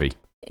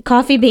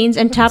coffee beans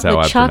and topped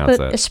with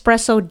chocolate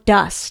espresso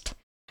dust,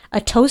 a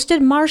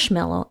toasted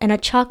marshmallow, and a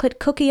chocolate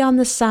cookie on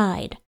the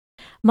side.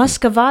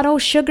 Muscovado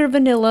sugar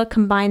vanilla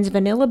combines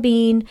vanilla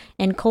bean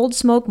and cold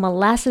smoke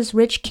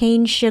molasses-rich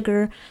cane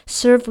sugar,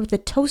 served with a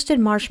toasted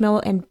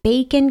marshmallow and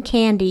bacon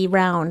candy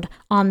round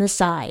on the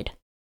side.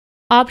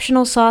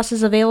 Optional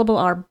sauces available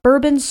are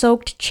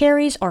bourbon-soaked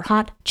cherries or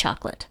hot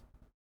chocolate.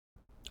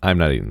 I'm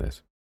not eating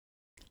this.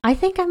 I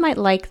think I might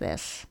like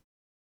this.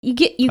 I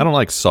don't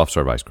like soft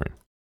serve ice cream.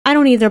 I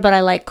don't either, but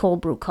I like cold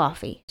brew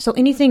coffee. So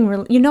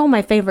anything,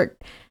 my favorite.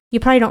 You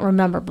probably don't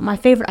remember, but my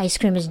favorite ice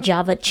cream is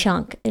Java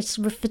Chunk.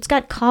 If it's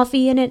got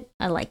coffee in it,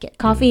 I like it.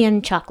 Coffee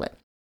and chocolate.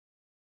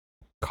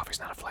 Coffee's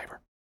not a flavor.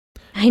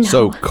 I know.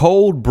 So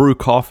cold brew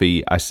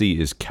coffee, I see,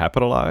 is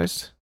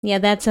capitalized. Yeah,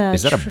 that's a...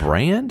 Is that a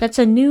brand? That's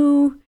a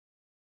new...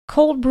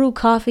 Cold brew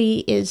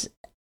coffee is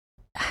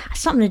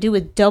something to do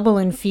with double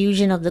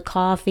infusion of the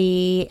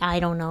coffee.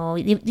 I don't know.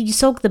 You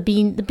soak the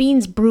bean. The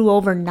beans brew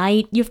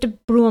overnight. You have to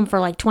brew them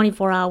for like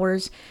 24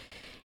 hours.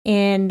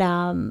 And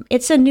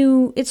it's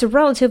a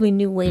relatively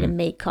new way to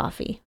make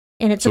coffee.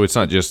 And it's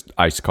not just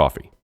iced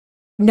coffee.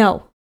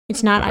 No,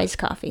 it's not iced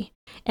coffee.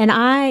 And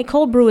iced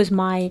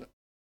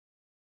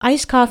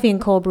coffee and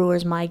cold brew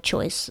is my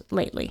choice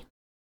lately.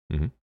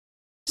 Mm-hmm.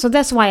 So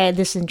that's why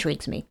this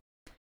intrigues me.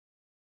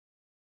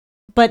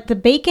 But the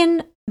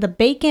bacon,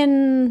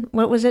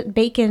 what was it?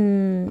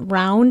 Bacon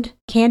round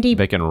candy.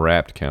 Bacon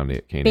wrapped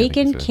candy.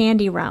 Bacon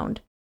candy round.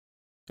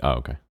 Oh,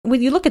 okay.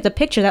 When you look at the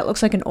picture, that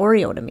looks like an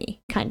Oreo to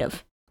me, kind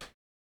of.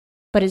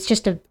 but it's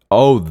just a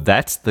Oh,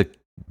 that's the...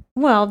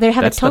 well. They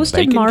have a That's the toasted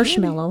bacon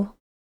marshmallow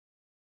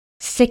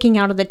sticking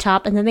out of the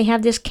top, and then they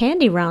have this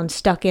candy round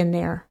stuck in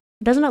there.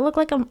 Doesn't it look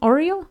like an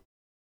Oreo?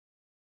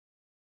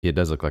 It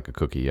does look like a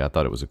cookie. Yeah, I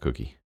thought it was a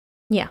cookie.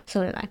 Yeah,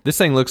 so did I. This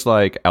thing looks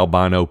like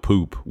albino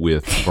poop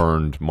with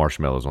burned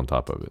marshmallows on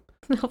top of it.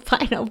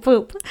 Albino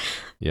poop.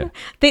 Yeah.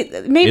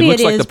 Maybe it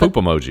looks like is, the poop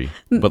emoji,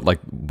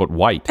 but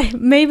white.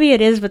 Maybe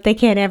it is, but they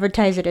can't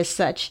advertise it as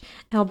such.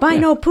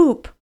 Albino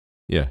poop.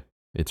 Yeah.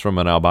 It's from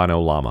an albino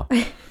llama.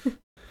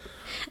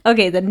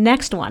 Okay, the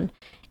next one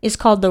is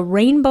called the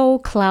Rainbow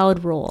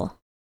Cloud Roll.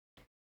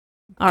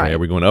 All Okay, right. are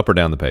we going up or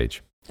down the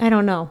page? I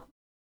don't know.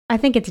 I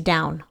think it's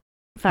down.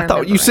 If I I thought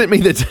remember you right. sent me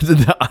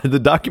the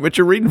document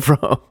you're reading from.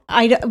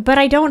 But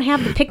I don't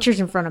have the pictures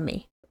in front of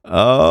me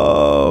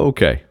Oh,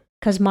 okay.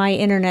 because my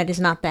internet is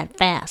not that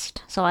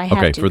fast. So I have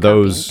Okay, to for copy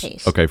those and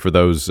paste. okay, for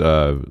those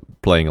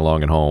playing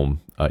along at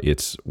home,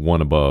 it's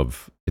one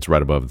above. It's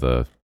right above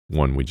the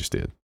one we just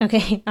did.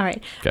 Okay, all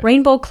right. Okay.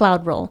 Rainbow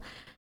Cloud Roll.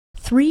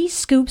 3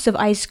 scoops of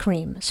ice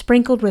cream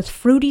sprinkled with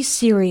fruity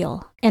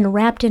cereal and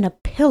wrapped in a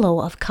pillow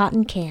of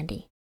cotton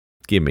candy.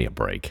 Give me a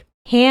break.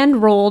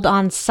 Hand rolled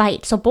on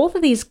site. So both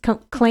of these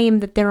claim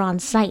that they're on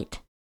site.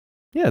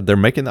 Yeah, they're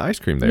making the ice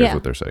cream there, is Yeah.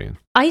 what they're saying.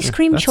 Ice Yeah,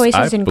 cream I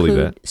choices believe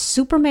include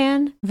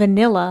Superman,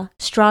 vanilla,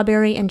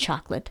 strawberry, and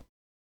chocolate.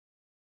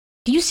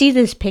 Do you see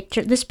this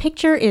picture? This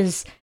picture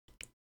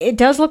it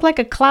does look like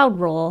a cloud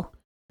roll.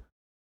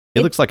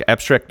 It looks like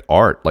abstract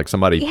art, like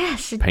somebody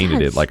Yes, it painted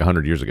does. it like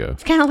 100 years ago.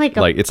 It's kind of like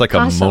It's like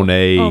Picasso. a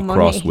Monet, Oh, Monet.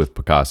 crossed with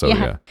Picasso.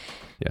 Yeah.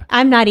 Yeah.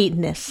 I'm not eating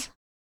this.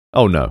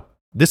 Oh no,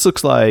 this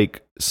looks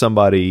like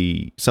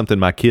something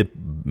my kid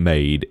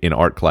made in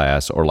art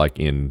class or like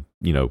in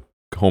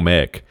home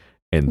ec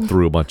and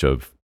threw a bunch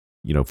of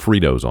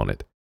Fritos on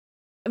it.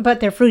 But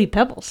they're Fruity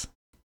Pebbles.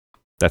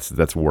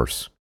 That's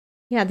worse.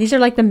 Yeah, these are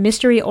like the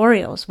mystery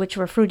Oreos, which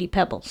were Fruity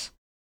Pebbles.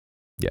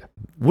 Yeah.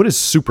 What is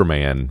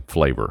Superman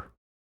flavor?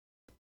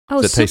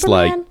 Oh, Does it taste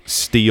Superman? like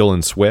steel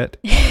and sweat?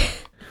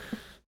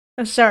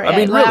 I'm sorry, I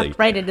mean, laughed really.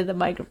 right into the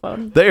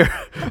microphone.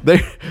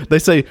 They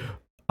say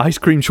ice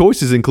cream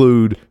choices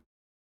include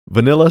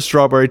vanilla,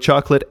 strawberry,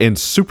 chocolate, and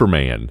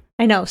Superman.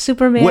 I know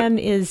Superman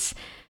is,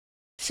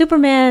 if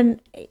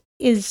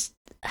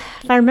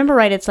I remember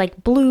right, it's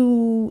like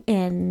blue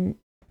and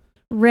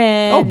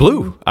red. Oh,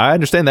 blue. I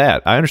understand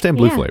that. I understand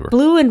blue Yeah, flavor.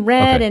 blue and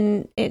red, Okay.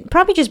 and it,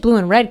 probably just blue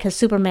and red because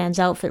Superman's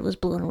outfit was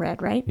blue and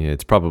red, right? Yeah,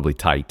 it's probably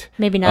tight.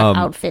 Maybe not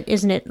outfit,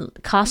 isn't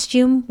it?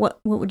 Costume? What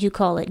would you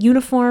call it?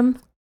 Uniform?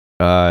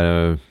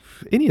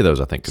 Any of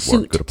those I think could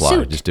work, could apply.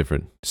 Suit. Just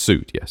different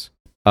suit, yes.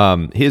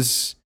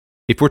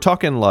 If we're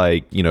talking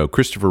like,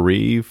 Christopher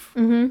Reeve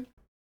Mm-hmm.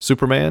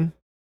 Superman,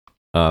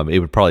 it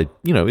would probably,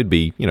 it'd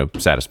be,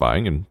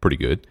 satisfying and pretty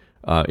good.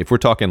 If we're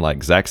talking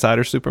like Zack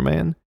Snyder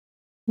Superman,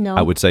 No.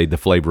 I would say the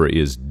flavor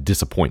is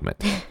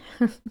disappointment.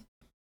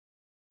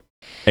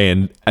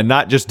 and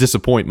not just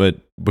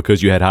disappointment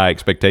because you had high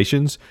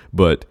expectations,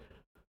 but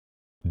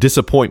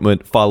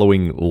disappointment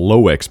following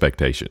low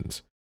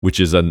expectations, which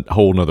is a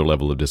whole nother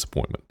level of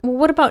disappointment. Well,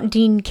 what about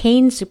Dean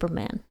Cain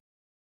Superman?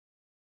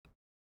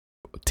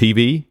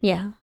 TV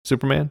Yeah.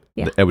 Superman?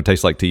 Yeah. It would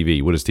taste like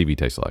TV. What does TV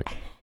taste like?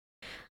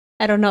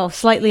 I don't know.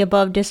 Slightly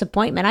above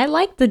disappointment. I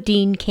like the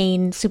Dean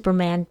Cain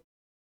Superman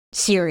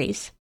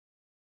series.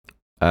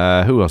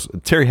 Who else?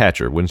 Terry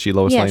Hatcher. Wasn't she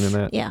Lois Yes, Lane in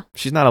that? yeah.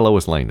 She's not a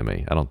Lois Lane to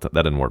me. That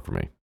didn't work for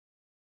me.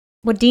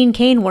 Well, Dean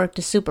Cain worked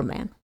as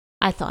Superman,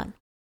 I thought.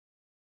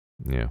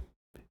 Yeah.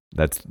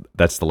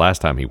 That's the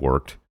last time he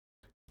worked.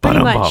 Pretty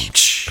Ba-dum-bum.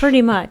 much.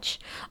 Pretty much.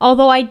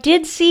 Although I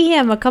did see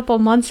him a couple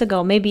months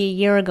ago, maybe a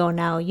year ago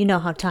now. You know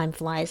how time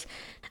flies.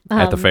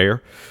 At the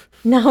fair?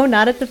 No,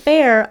 not at the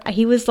fair.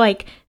 He was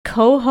like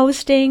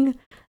co-hosting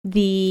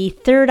the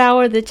third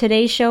hour of the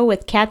Today Show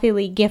with Kathy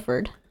Lee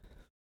Gifford.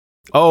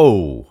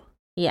 Oh.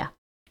 Yeah.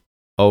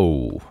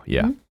 Oh,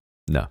 yeah. Mm-hmm.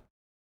 No.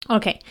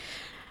 Okay.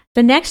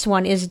 The next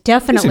one is He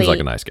definitely... seems like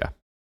a nice guy.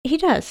 He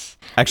does.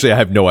 Actually, I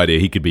have no idea.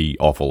 He could be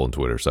awful on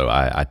Twitter, so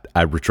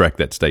I retract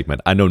that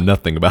statement. I know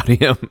nothing about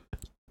him.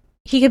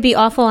 He could be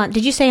awful on...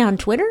 Did you say on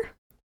Twitter?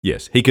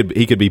 Yes, he could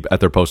be out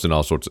there posting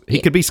all sorts. He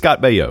could be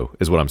Scott Baio,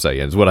 is what I'm saying.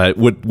 Is what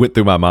went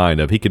through my mind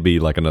of he could be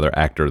like another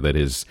actor that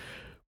has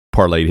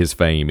parlayed his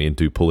fame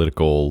into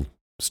political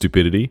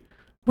stupidity.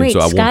 Wait, and so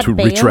I Scott want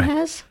to Baio retract.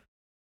 has?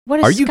 What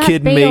does Are you Scott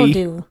kidding Baio me?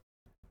 do?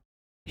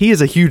 He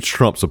is a huge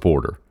Trump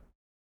supporter.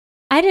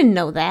 I didn't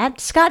know that.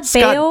 Scott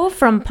Scott- Baio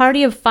from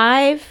Party of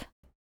Five?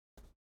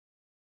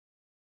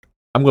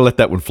 I'm going to let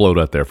that one float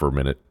out there for a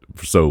minute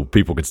so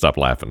people can stop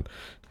laughing.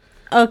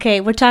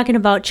 Okay, we're talking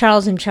about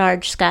Charles in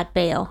Charge, Scott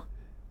Baio.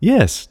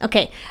 Yes.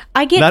 Okay,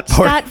 I get Not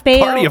Scott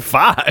Baio. Party of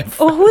Five.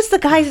 Oh, who's the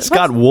guy?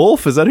 Scott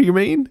Wolf, is that who you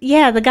mean?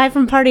 Yeah, the guy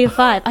from Party of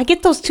Five. I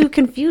get those two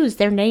confused.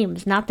 Their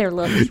names, not their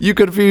looks. You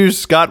confused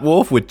Scott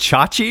Wolf with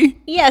Chachi?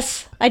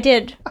 Yes, I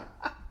did.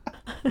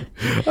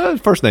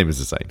 First name is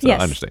the same, so Yes,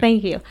 I understand.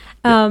 thank you.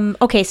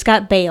 Okay,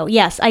 Scott Baio.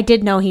 Yes, I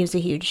did know he was a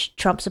huge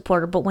Trump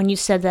supporter, but when you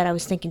said that, I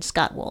was thinking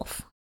Scott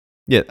Wolf.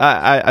 Yeah,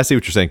 I see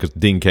what you're saying because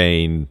Dean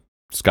Cain,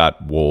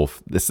 Scott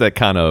Wolf, it's that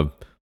kind of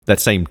that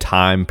same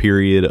time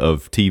period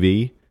of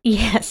TV.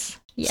 Yes.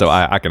 So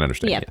I can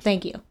understand. Yeah, yes.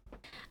 thank you.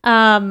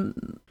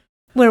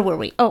 Where were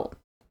we? Oh,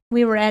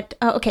 we were at,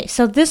 okay,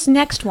 so this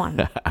next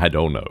one. I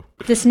don't know.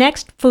 This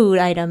next food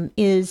item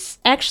is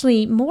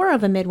actually more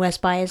of a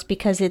Midwest bias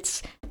because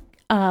it's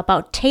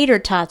about tater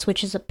tots,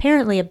 which is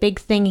apparently a big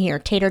thing here.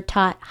 Tater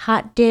tot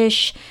hot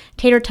dish.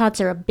 Tater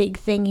tots are a big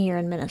thing here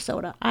in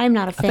Minnesota. I'm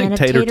not a fan of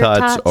tater tots.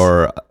 Tater tots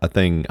are a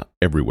thing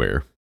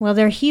everywhere. Well,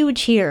 they're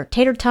huge here.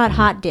 Tater tot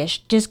hot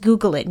dish. Just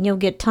Google it and you'll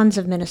get tons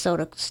of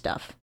Minnesota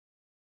stuff.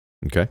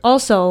 Okay.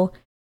 Also,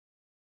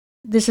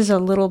 this is a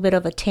little bit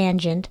of a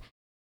tangent.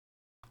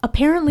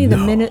 Apparently,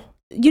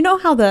 you know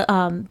how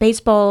the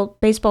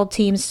baseball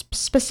teams,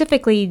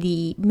 specifically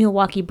the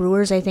Milwaukee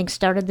Brewers, I think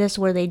started this,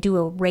 where they do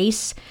a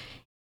race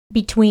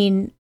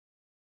between,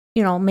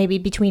 maybe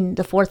between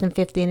the 4th and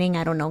 5th inning.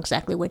 I don't know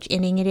exactly which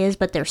inning it is,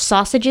 but they're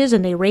sausages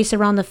and they race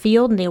around the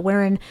field and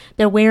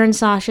they're wearing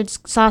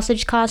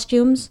sausage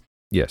costumes.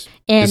 Yes.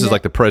 And this is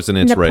like the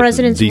president's race.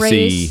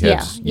 DC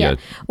has, yeah.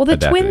 Well, the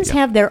Twins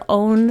have their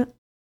own.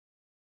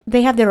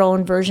 They have their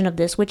own version of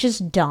this, which is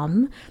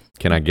dumb.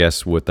 Can I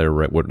guess what they're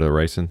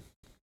racing?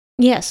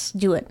 Yes,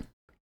 do it.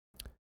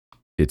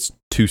 It's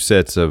 2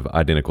 sets of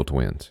identical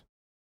twins.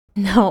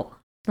 No.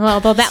 Well,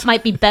 although that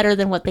might be better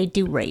than what they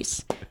do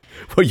race.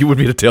 Well, you want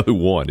me to tell who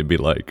won? It'd be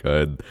like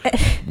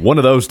one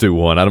of those two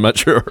won. I'm not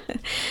sure.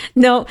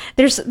 No,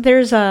 there's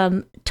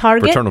Target,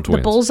 Fraternal twins.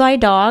 The bullseye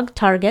dog,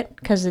 Target,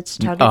 because it's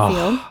Target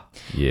Field.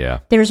 Yeah.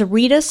 There's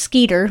Rita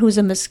Skeeter, who's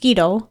a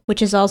mosquito,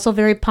 which is also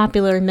very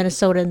popular in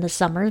Minnesota in the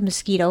summer.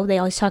 Mosquito. They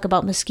always talk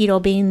about mosquito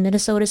being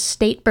Minnesota's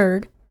state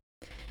bird.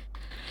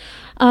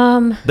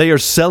 They are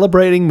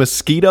celebrating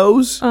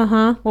mosquitoes?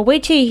 Uh-huh. Well,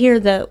 wait till you hear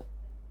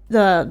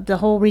the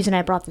whole reason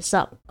I brought this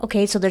up.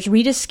 Okay, so there's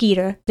Rita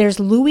Skeeter. There's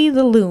Louie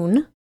the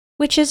Loon,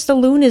 the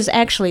loon is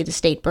actually the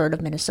state bird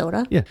of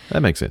Minnesota. Yeah,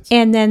 that makes sense.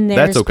 And then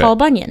there's Paul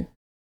Bunyan.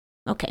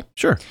 Okay.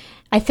 Sure.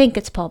 I think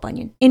it's Paul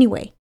Bunyan.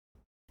 Anyway,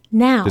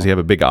 now. Does he have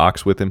a big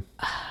ox with him?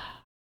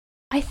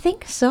 I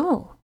think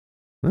so.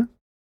 Huh?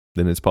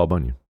 Then it's Paul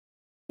Bunyan.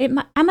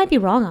 I might be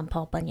wrong on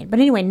Paul Bunyan. But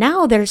anyway,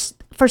 now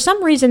for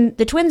some reason,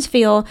 the Twins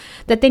feel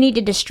that they need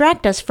to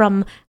distract us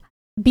from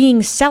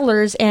being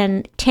sellers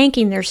and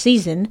tanking their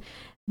season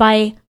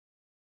by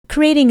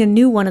creating a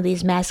new one of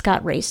these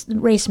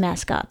race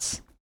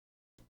mascots.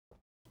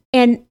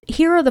 And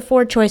here are the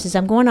 4 choices.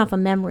 I'm going off of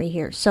memory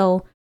here.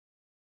 So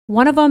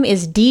one of them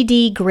is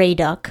DD Gray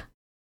Duck.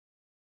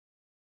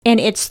 And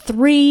it's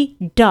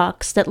 3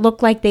 ducks that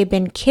look like they've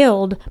been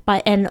killed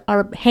and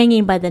are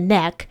hanging by the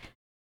neck.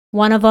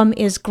 One of them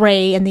is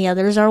gray and the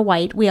others are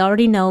white. We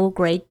already know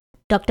gray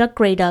duck,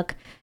 gray duck,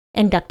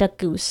 and duck,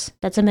 goose.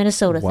 That's a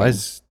Minnesota thing.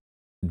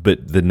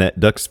 But the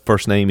duck's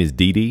first name is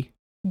Dee?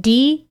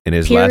 D. And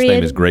his last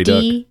name is Gray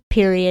Duck? D.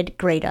 Period,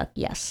 Gray Duck,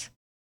 yes.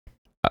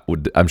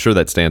 I'm sure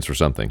that stands for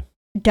something.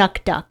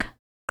 Duck,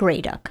 Gray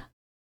Duck.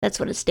 That's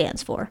what it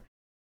stands for.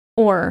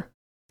 Or...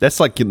 That's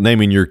like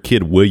naming your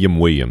kid William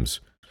Williams.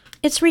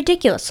 It's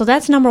ridiculous. So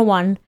that's number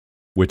 1.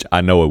 Which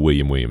I know a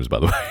William Williams, by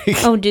the way.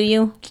 Oh, do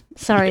you?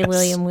 Sorry, Yes.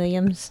 William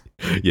Williams.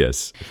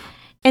 Yes.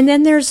 And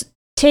then there's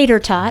Tater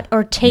Tot,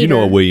 or Tater. You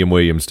know a William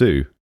Williams,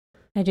 too.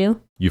 I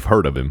do? You've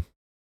heard of him.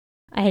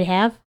 I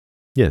have?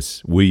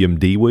 Yes. William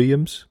D.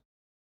 Williams?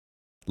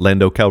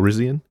 Lando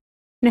Calrissian?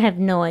 I have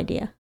no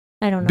idea.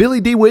 I don't know.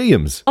 Billy D.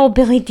 Williams. Oh,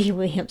 Billy D.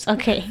 Williams.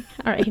 Okay.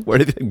 All right. Where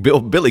do you think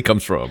Billy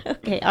comes from?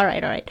 Okay. All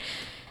right.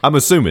 I'm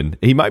assuming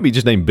he might be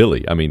just named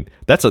Billy. I mean,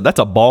 that's a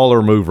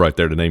baller move right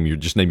there to name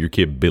your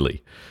kid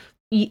Billy.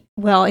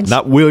 Well,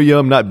 not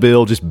William, not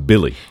Bill, just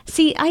Billy.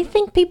 See, I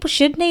think people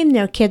should name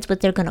their kids what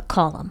they're going to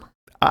call them.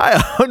 I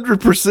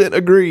 100%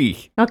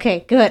 agree.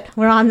 Okay, good.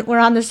 We're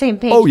on the same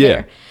page. Oh yeah.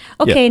 There.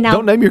 Okay, yeah. now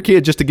Don't name your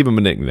kid just to give him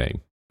a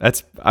nickname. You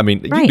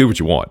can do what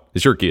you want.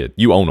 It's your kid.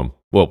 You own them.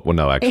 Well,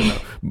 no, actually,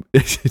 no.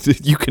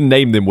 You can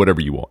name them whatever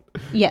you want.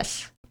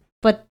 Yes,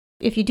 but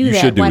if you do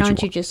that, why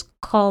don't you just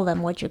call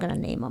them what you're going to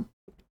name them?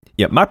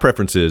 Yeah, my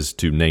preference is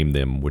to name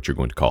them what you're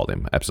going to call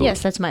them. Absolutely.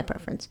 Yes, that's my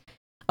preference.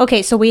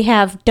 Okay, so we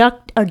have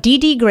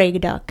DD Gray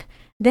Duck.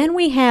 Then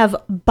we have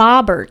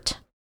Bobbert.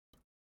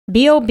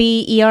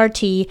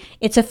 Bobert.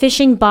 It's a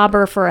fishing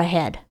bobber for a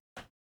head.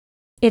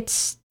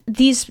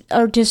 These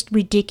are just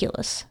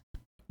ridiculous.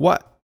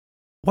 What?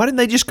 Why didn't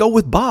they just go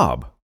with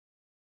Bob?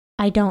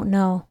 I don't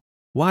know.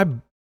 Why?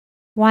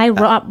 Why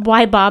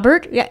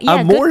Bobbert? Yeah,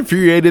 I'm more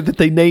infuriated that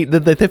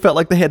they felt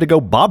like they had to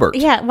go Bobbert.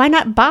 Yeah, why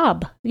not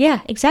Bob?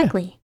 Yeah,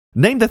 exactly. Yeah.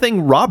 Name the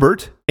thing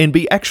Robert and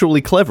be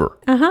actually clever.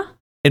 Uh-huh.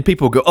 And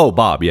people go, oh,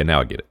 Bob. Yeah, now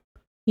I get it.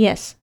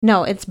 Yes.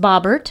 No, it's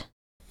Bobbert.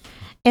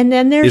 And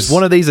then there's... Is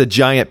one of these a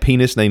giant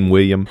penis named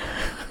William?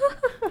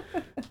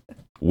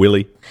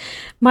 Willie?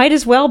 Might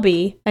as well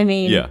be. I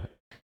mean... Yeah.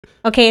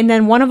 Okay, and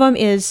then one of them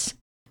is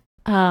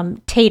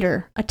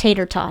Tater, a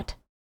tater tot.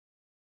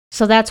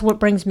 So that's what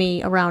brings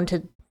me around to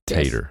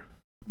this. Tater.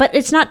 But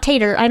it's not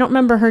Tater. I don't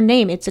remember her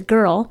name. It's a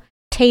girl.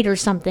 Tater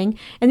something.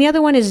 And the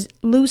other one is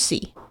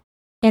Lucy.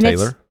 And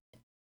Taylor?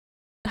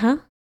 Huh?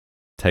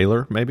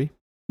 Taylor, maybe?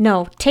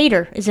 No,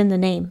 Tater is in the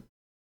name.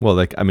 Well,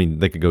 they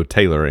could go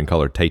Taylor and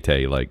call her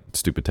Tay-Tay like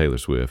stupid Taylor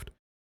Swift.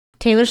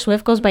 Taylor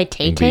Swift goes by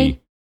Tay-Tay?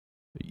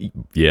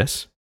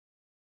 Yes.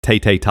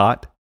 Tay-Tay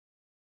Tot.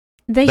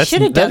 They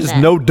should have done that. That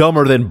is no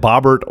dumber than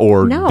Bobbert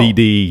or No.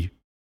 DD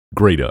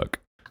Grey Duck.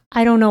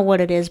 I don't know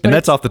what it is, but And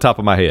that's off the top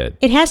of my head.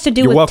 it has to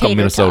do You're with welcome, tater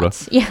Minnesota.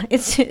 tots. Yeah,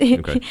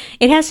 Okay.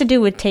 it has to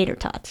do with tater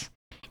tots.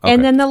 Okay.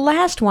 And then the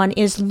last one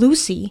is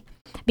Lucy,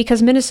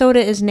 because Minnesota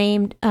is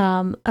named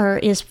or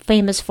is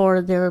famous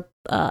for their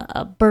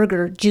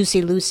burger,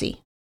 Juicy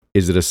Lucy.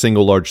 Is it a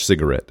single large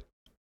cigarette?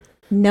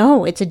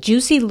 No, it's a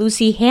Juicy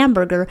Lucy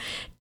hamburger.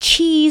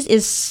 Cheese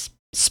is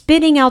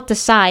spitting out the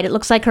side. It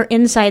looks like her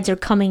insides are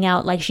coming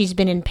out like she's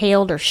been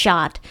impaled or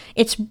shot.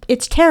 It's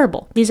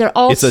terrible. These are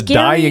all It's a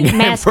scary dying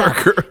mascots.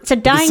 hamburger. It's a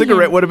dying The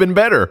cigarette would have been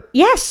better.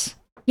 Yes.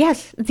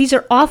 These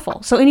are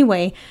awful. So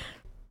anyway,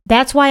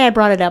 that's why I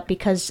brought it up,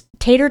 because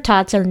tater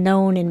tots are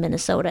known in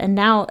Minnesota, and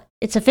now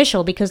it's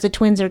official because the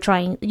Twins are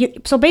trying.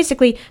 So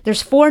basically,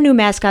 there's 4 new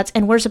mascots,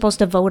 and we're supposed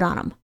to vote on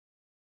them.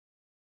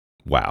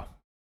 Wow.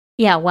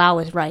 Yeah, wow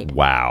is right.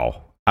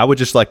 Wow. I would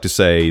just like to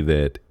say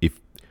that if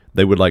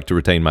they would like to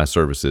retain my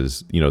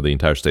services, the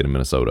entire state of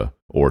Minnesota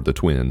or the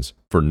Twins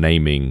for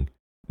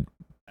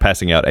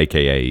passing out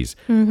AKAs,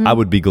 I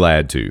would be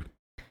glad to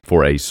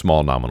for a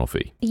small nominal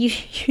fee. You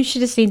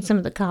should have seen some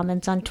of the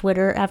comments on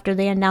Twitter after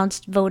they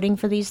announced voting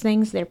for these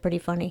things. They're pretty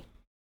funny.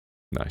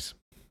 Nice.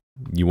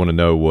 You want to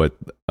know what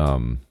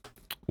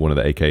one of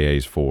the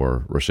AKAs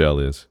for Rochelle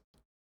is?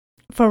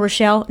 For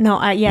Rochelle?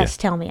 No, yes,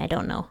 Yeah. tell me. I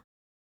don't know.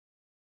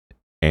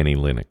 Annie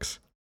Lennox.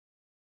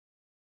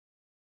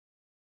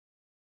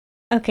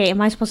 Okay,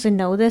 am I supposed to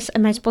know this?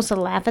 Am I supposed to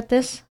laugh at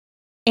this?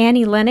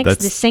 Annie Lennox,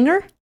 the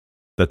singer?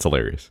 That's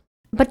hilarious.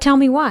 But tell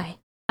me why.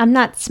 I'm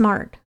not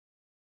smart.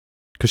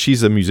 Because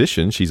she's a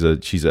musician. She's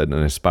an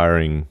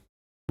aspiring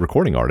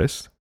recording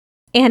artist.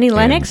 Annie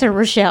Lennox or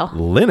Rochelle?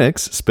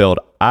 Linux, spelled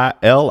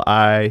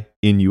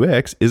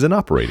Linux, is an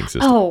operating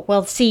system. Oh,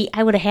 well, see,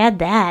 I would have had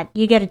that.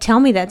 You got to tell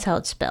me that's how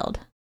it's spelled.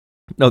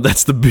 No,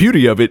 that's the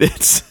beauty of it.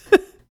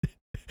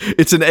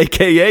 It's an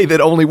AKA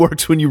that only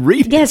works when you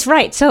read it. Yes,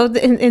 right. So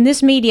in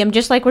this medium,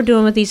 just like we're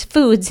doing with these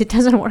foods, it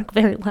doesn't work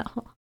very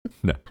well.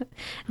 No.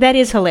 That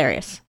is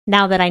hilarious,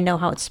 now that I know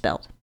how it's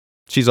spelled.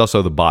 She's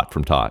also the bot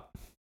from Tot.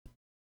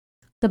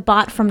 The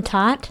bot from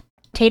Tot?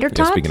 Tater Yeah,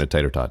 Tot? speaking of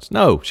tater tots.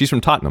 No, she's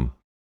from Tottenham.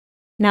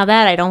 Now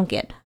that I don't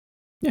get.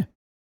 Yeah.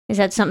 Is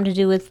that something to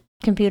do with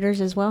computers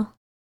as well?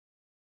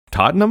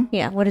 Tottenham?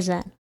 Yeah, what is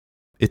that?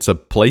 It's a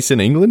place in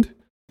England?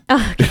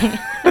 Oh, okay.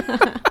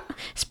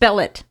 Spell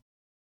it.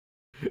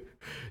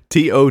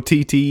 Tottenham,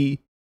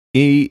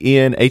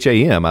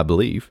 I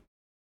believe.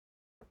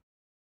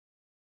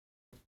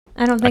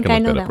 I don't think I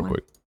know that real one.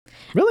 quick.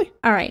 Really?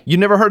 All right. You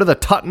never heard of the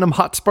Tottenham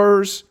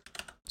Hotspurs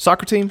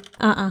soccer team?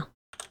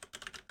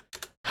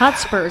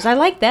 Hotspurs. I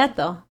like that,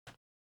 though.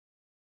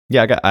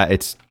 Yeah,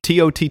 it's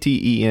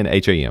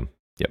Tottenham.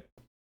 Yep.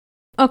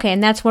 Okay,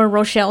 and that's where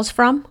Rochelle's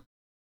from?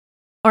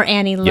 Or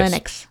Annie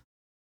Lennox?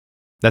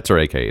 That's her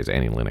AKA is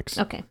Annie Lennox.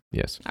 Okay.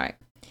 Yes. All right.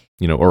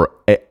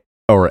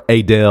 Or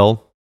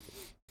Adele.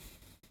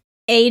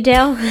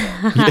 Adele?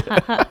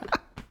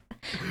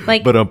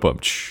 Like, But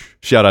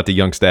shout out to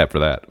Young Stat for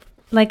that.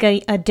 like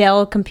a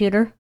Adele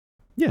computer?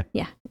 Yeah.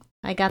 Yeah.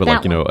 I got But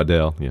that one.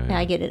 Adele. Yeah, Yeah.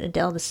 I get it.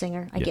 Adele, the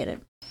singer. I Yeah. get it.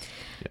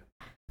 Yeah.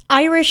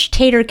 Irish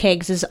tater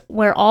kegs is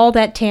where all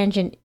that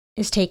tangent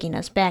is taking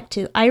us back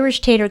to. Irish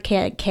tater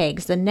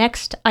kegs, the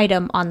next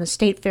item on the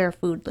State Fair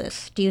food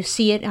list. Do you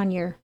see it on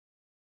your...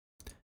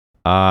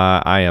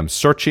 I am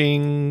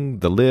searching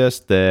the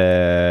list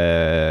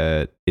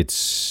that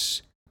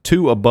it's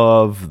 2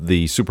 above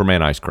the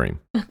Superman ice cream.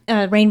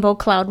 Rainbow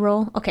cloud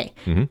roll? Okay.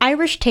 Mhm.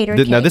 Irish tater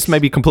kegs. Now, this may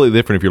be completely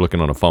different if you're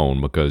looking on a phone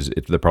because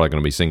they're probably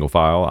going to be single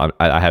file.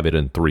 I have it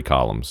in 3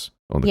 columns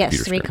on the Yes,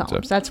 computer 3 screen.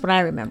 columns. That's what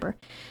I remember.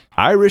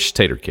 Irish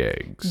tater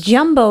kegs.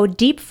 Jumbo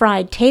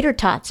deep-fried tater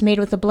tots made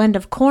with a blend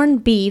of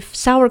corned beef,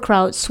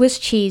 sauerkraut, Swiss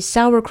cheese,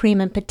 sour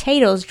cream, and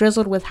potatoes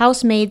drizzled with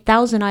house-made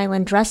Thousand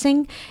Island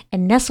dressing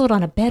and nestled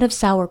on a bed of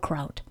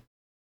sauerkraut.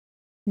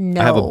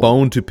 No. I have a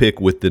bone to pick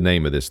with the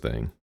name of this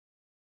thing.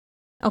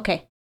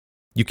 Okay.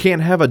 You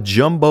can't have a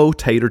jumbo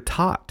tater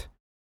tot.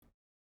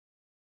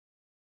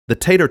 The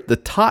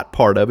tot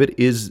part of it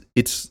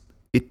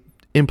it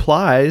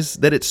implies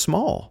that it's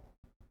small.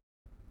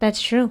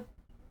 That's true.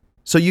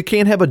 So you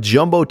can't have a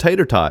jumbo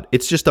tater tot.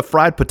 It's just a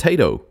fried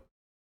potato.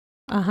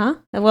 Uh-huh.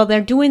 Well, they're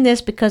doing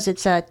this because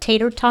it's a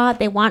tater tot.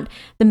 They want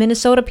the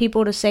Minnesota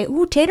people to say,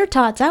 ooh, tater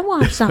tots, I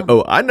want some.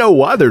 Oh, I know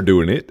why they're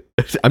doing it.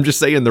 I'm just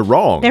saying they're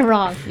wrong. They're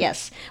wrong,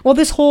 yes. Well,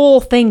 this whole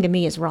thing to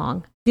me is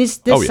wrong.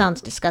 This Oh, yeah. sounds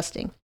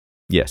disgusting.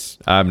 Yes,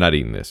 I'm not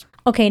eating this.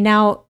 Okay,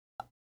 now,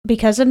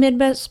 because of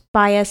Midwest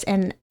bias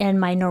and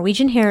my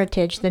Norwegian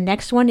heritage, the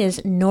next one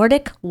is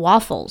Nordic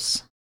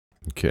waffles.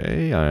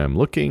 Okay, I am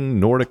looking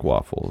Nordic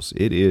waffles.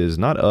 It is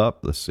not up.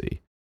 Let's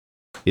see.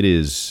 It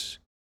is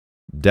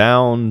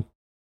down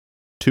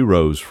 2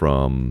 rows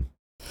from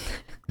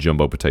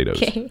jumbo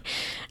potatoes. Okay.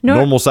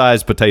 Normal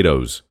sized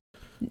potatoes.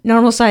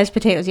 Normal sized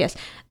potatoes, yes.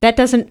 That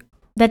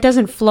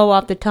doesn't flow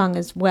off the tongue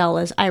as well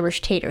as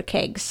Irish tater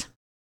kegs.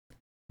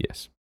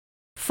 Yes.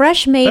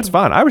 Fresh made That's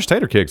fine. Irish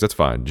tater cakes, that's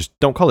fine. Just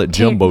don't call it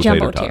jumbo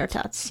tater tater tots.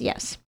 tots.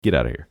 Yes. Get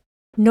out of here.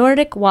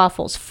 Nordic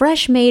waffles,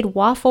 fresh made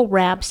waffle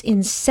wraps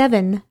in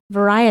 7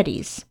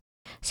 varieties.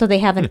 So they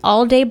have an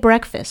all-day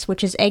breakfast,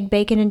 which is egg,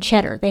 bacon, and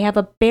cheddar. They have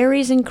a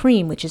berries and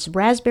cream, which is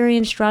raspberry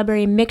and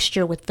strawberry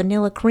mixture with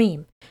vanilla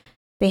cream.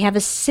 They have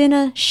a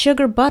cinnamon,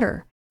 sugar, and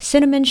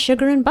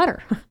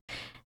butter.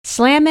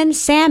 Slammin'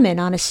 salmon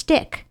on a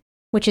stick,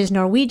 which is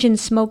Norwegian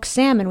smoked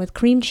salmon with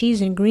cream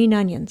cheese and green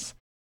onions.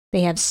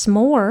 They have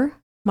s'more,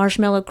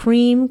 marshmallow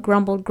cream,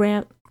 crumbled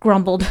graham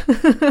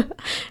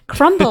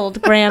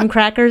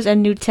crackers,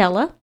 and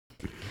Nutella.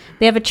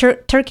 They have a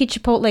turkey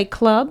chipotle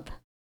club.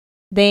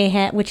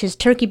 Which is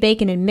turkey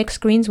bacon and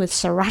mixed greens with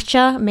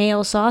sriracha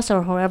mayo sauce,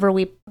 or however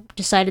we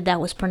decided that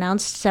was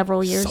pronounced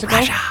several years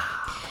ago.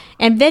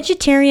 And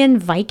vegetarian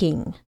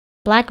Viking,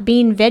 black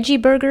bean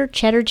veggie burger,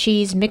 cheddar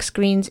cheese, mixed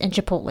greens, and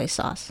chipotle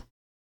sauce.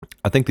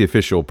 I think the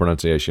official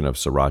pronunciation of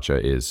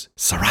sriracha is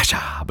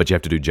sriracha, but you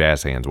have to do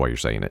jazz hands while you're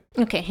saying it.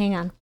 Okay, hang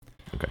on.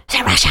 Okay.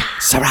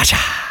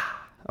 Sriracha.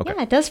 Okay.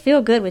 Yeah, it does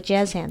feel good with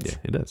jazz hands. Yeah,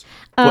 it does.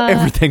 Well,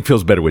 everything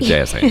feels better with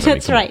jazz hands.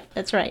 That's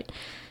right.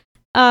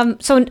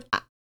 So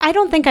I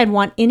don't think I'd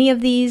want any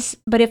of these,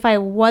 but if I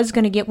was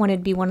going to get one,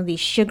 it'd be one of these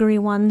sugary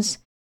ones.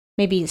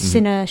 Maybe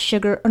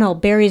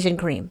berries and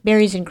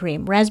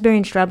cream. Raspberry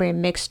and strawberry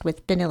mixed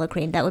with vanilla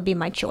cream. That would be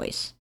my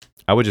choice.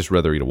 I would just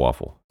rather eat a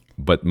waffle.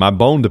 But my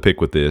bone to pick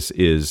with this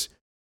is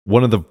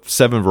one of the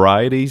 7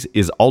 varieties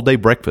is all-day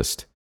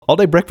breakfast.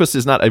 All-day breakfast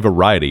is not a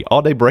variety.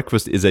 All-day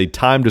breakfast is a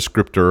time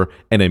descriptor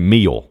and a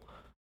meal.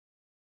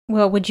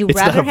 Well, would you It's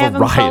rather not a have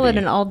them call it variety.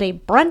 an all-day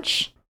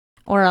brunch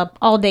or a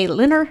all-day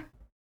dinner?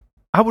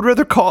 I would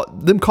rather call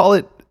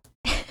it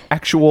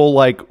actual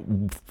like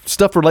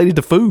stuff related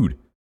to food.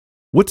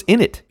 What's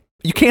in it?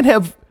 You can't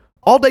have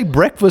all-day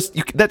breakfast.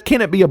 That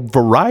cannot be a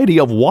variety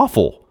of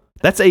waffle.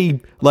 That's a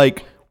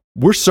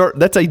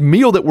that's a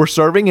meal that we're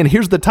serving, and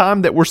here's the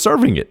time that we're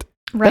serving it.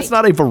 Right. That's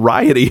not a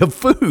variety of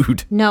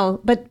food.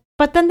 No,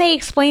 but then they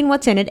explain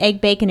what's in it: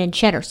 egg, bacon, and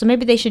cheddar. So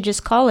maybe they should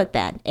just call it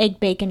that: egg,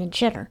 bacon, and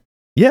cheddar.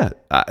 Yeah,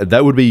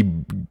 that would be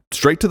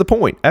straight to the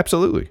point.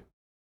 Absolutely.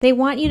 They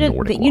want you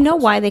to, you know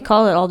why they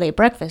call it all-day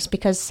breakfast,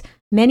 because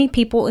many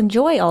people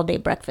enjoy all-day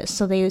breakfast.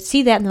 So they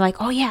see that and they're like,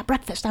 oh yeah,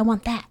 breakfast, I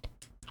want that.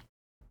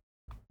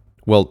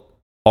 Well,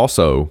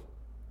 also,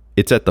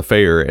 it's at the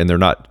fair and they're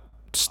not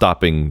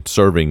stopping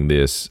serving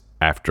this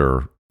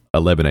after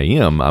 11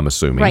 a.m., I'm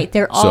assuming. Right,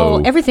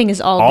 everything is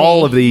all day.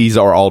 All of these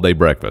are all-day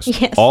breakfast.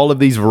 Yes. All of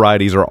these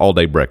varieties are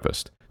all-day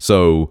breakfast.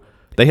 So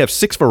they have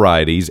 6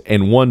 varieties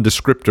and 1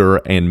 descriptor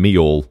and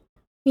meal.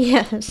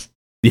 Yes.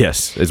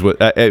 Yes, is what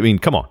I mean.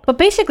 Come on. But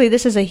basically,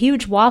 this is a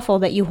huge waffle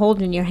that you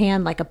hold in your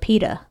hand like a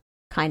pita,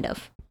 kind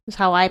of. Is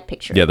how I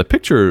picture it. Yeah, the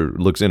picture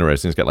looks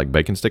interesting. It's got like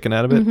bacon sticking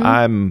out of it.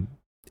 Mm-hmm.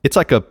 It's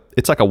like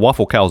a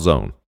waffle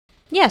calzone.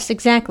 Yes,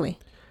 exactly.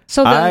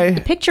 So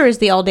the picture is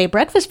the all-day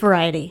breakfast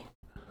variety.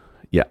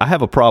 Yeah, I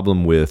have a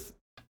problem with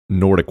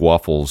Nordic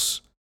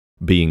Waffles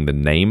being the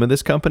name of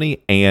this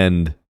company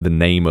and the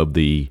name of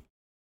the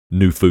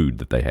new food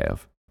that they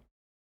have.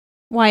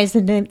 Why is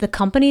the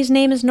company's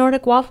name is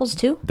Nordic Waffles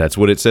too? That's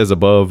what it says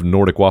above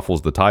Nordic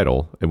Waffles, the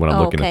title, and when I'm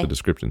looking at the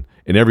description.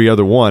 And every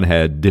other one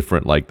had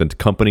different, like the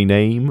company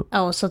name.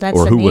 Oh, so that's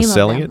or the who name was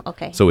selling of it. them.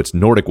 Okay. So it's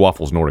Nordic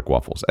Waffles, Nordic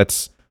Waffles.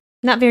 That's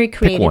not very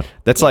creative. Pick one.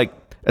 That's like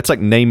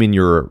naming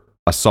a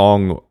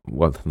song.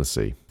 Well, let's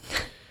see.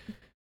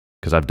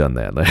 Because I've done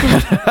that.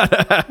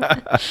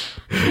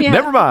 Yeah,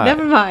 Never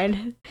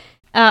mind.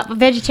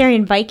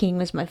 Vegetarian Viking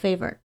was my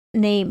favorite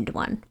named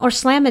one. Or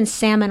Slammin'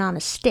 Salmon on a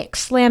Stick.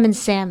 Slammin'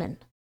 Salmon.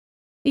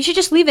 You should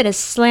just leave it as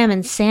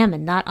Slammin'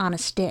 Salmon, not on a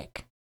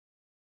stick.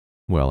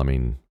 Well, I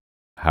mean,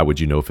 how would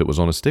you know if it was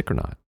on a stick or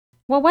not?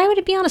 Well, why would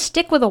it be on a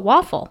stick with a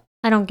waffle?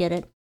 I don't get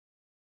it.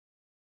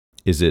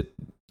 Is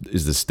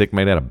the stick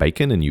made out of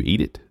bacon and you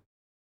eat it?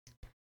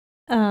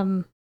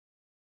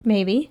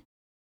 Maybe.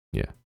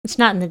 Yeah. It's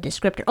not in the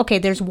descriptor. Okay,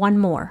 there's one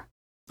more.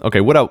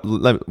 Okay, what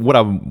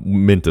I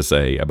meant to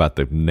say about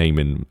the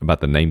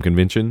name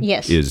convention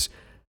is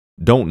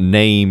don't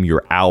name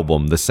your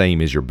album the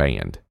same as your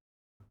band.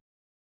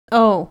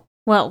 Oh,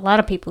 well, a lot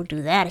of people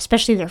do that,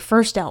 especially their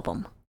first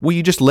album. Well,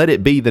 you just let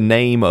it be the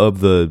name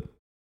of the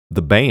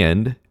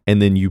band,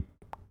 and then you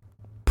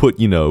put,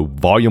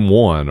 Volume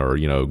 1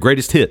 or,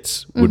 Greatest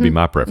Hits would be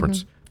my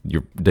preference. Mm-hmm.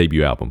 Your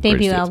debut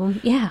album.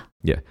 Yeah.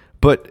 Yeah.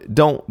 But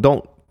don't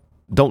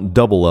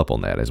double up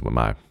on that is what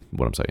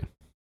I'm saying.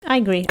 I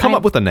agree. Come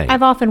up with a name.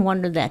 I've often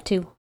wondered that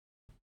too.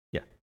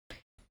 Yeah.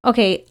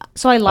 Okay,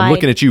 so I lied. I'm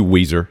looking at you,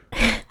 Weezer.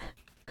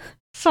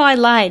 So I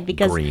lied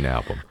because Green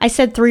Album. I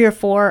said 3 or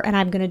 4, and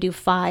I'm going to do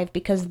 5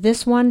 because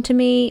this one to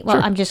me, well,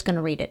 sure. I'm just going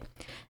to read it.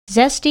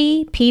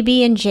 Zesty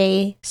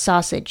PB&J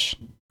sausage.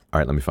 All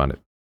right, let me find it.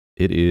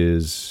 It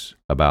is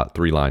about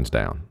 3 lines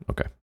down.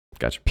 Okay,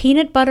 gotcha.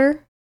 Peanut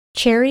butter,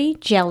 cherry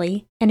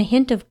jelly, and a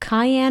hint of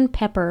cayenne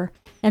pepper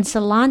and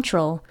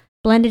cilantro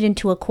blended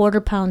into a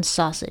 1/4 pound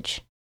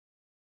sausage.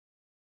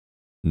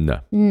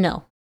 No.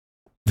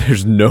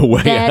 There's no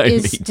way that I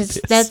is need just,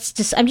 this. that's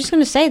just I'm just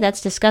going to say that's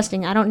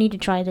disgusting. I don't need to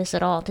try this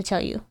at all to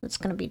tell you it's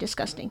going to be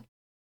disgusting.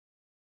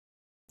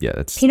 Yeah,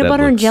 that's Peanut that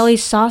butter and looks- jelly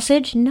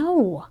sausage?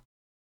 No.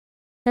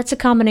 That's a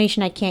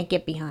combination I can't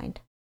get behind.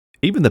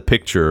 Even the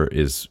picture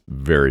is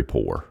very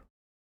poor.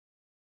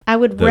 I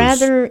would Those-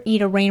 rather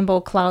eat a rainbow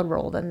cloud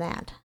roll than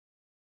that.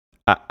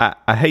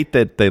 I hate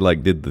that they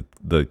like did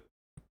the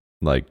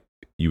like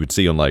you would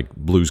see on like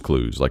Blue's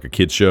Clues, like a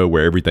kids show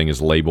where everything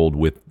is labeled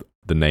with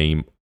the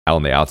name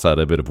on the outside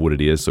of it of what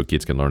it is, so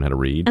kids can learn how to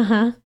read.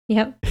 Uh-huh.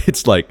 Yep.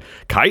 It's like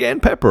cayenne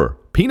pepper,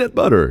 peanut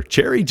butter,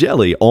 cherry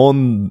jelly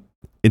on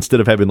instead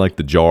of having like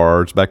the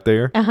jars back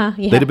there. Uh-huh.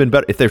 Yeah. They'd have been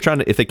better if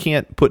if they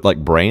can't put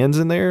like brands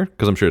in there,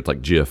 because I'm sure it's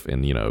like Jif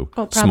and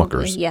probably,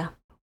 Smuckers. yeah.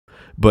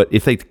 But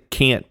if they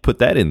can't put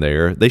that in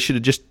there, they should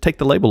have just take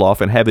the label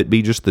off and have it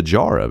be just the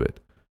jar of it.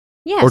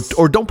 Yes.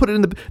 Or don't put it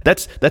in the.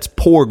 That's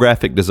poor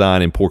graphic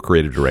design and poor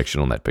creative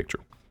direction on that picture.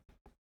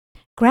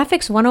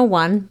 Graphics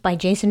 101 by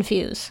Jason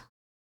Fuse.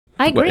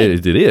 I agree. Well,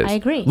 it is. I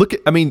agree.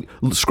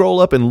 Scroll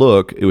up and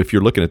look if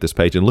you're looking at this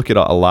page and look at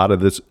a lot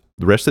of this.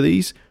 The rest of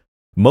these,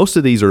 most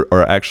of these are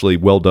actually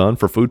well done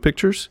for food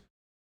pictures.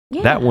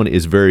 Yeah. That one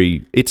is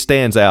it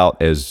stands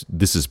out as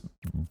this is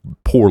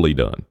poorly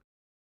done.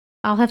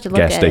 I'll have to look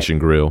Gas at Station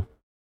Grill.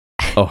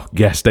 Oh,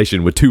 gas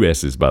station with 2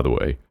 S's, by the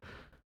way. it.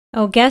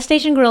 Oh, Gas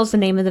Station Grill is the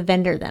name of the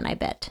vendor then, I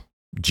bet.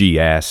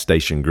 Gas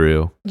Station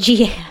Grill.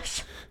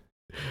 GS.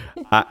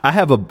 I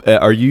have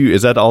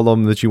is that all of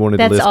them that you wanted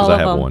to That's list? all Because of I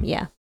have them. one.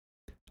 Yeah.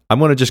 I'm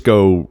going to just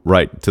go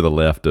right to the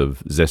left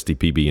of Zesty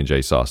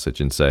PB&J sausage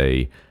and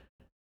say,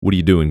 what are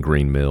you doing,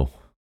 Green Mill?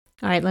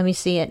 All right, let me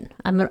see it.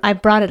 I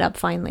brought it up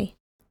finally.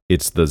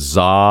 It's the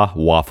ZA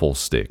waffle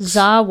sticks.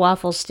 ZA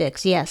waffle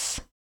sticks, yes.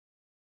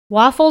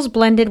 Waffles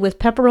blended with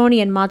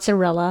pepperoni and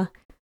mozzarella,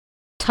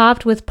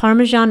 topped with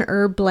Parmesan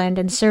herb blend,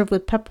 and served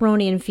with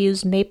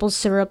pepperoni-infused maple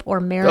syrup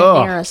or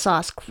marinara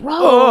sauce.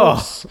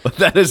 Gross! Oh,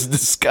 that is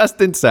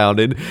disgusting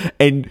sounding.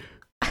 And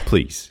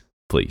please.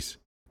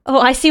 Oh,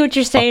 I see what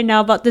you're saying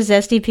now about the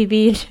Zesty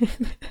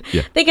PB.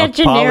 Yeah. They got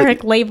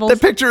generic labels. The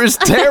picture is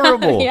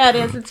terrible. Yeah, it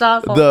is. It's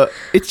awful.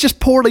 It's just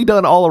poorly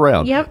done all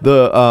around. Yep.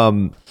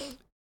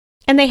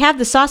 And they have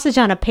the sausage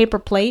on a paper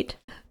plate.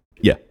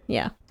 Yeah.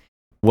 Yeah,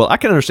 Well, I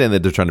can understand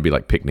that they're trying to be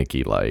like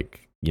picnicky,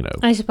 like,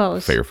 I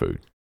suppose. fair food.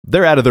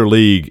 They're out of their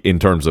league in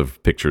terms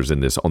of pictures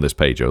on this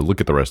page. Oh, look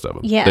at the rest of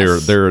them.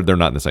 Yes. They're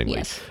not in the same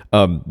Yes.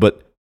 league.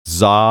 But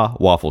ZA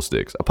waffle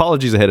sticks.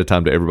 Apologies ahead of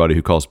time to everybody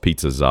who calls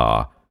pizza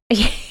ZA.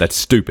 That's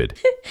stupid.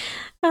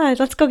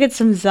 Let's go get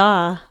some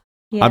ZA.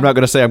 Yeah. I'm not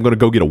going to say I'm going to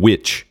go get a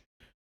witch.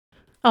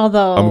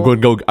 Although I'm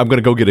going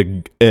to go get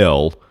a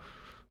L.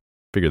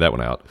 Figure that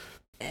one out.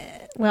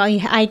 well,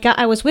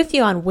 I was with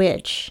you on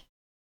which.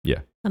 Yeah.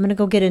 I'm gonna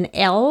go get an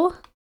L.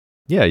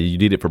 Yeah, you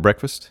eat it for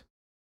breakfast.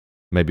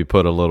 Maybe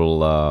put a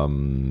little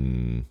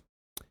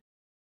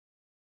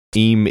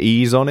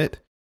ease on it.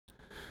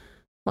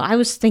 Well, I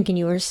was thinking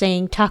you were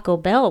saying Taco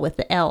Bell with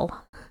the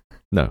L.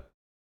 No.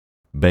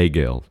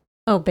 Bagel.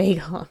 Oh,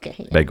 bagel. Okay.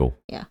 Yeah. Bagel.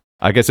 Yeah.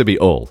 I guess it'd be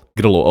ul.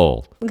 Get a little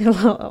ul. Get a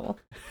little.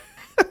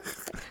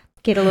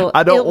 Get a little.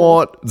 I don't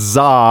want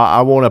za.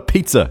 I want a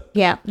pizza.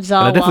 Yeah, za.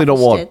 And I definitely don't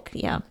waffle want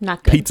stick. Yeah,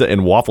 not good. Pizza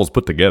and waffles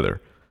put together.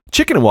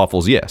 Chicken and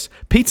waffles, yes.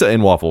 Pizza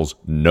and waffles,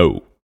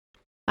 no.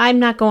 I'm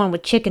not going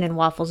with chicken and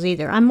waffles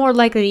either. I'm more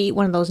likely to eat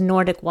one of those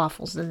Nordic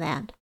waffles than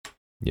that.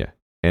 Yeah.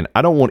 And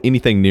I don't want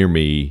anything near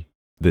me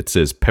that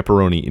says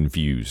pepperoni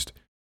infused.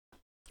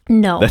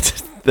 No.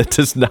 That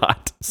does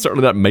not.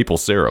 Certainly not maple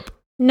syrup.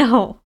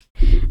 No.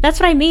 That's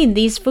what I mean.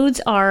 These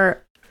foods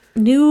are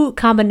new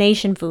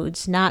combination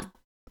foods, not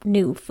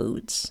new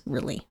foods,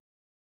 really.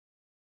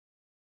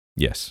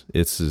 Yes.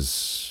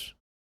 It's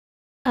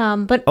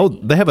But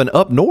they have an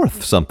up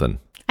north something.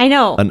 I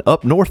know. An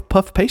up north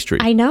puff pastry.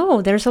 I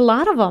know. There's a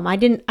lot of them.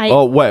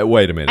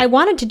 Wait a minute. I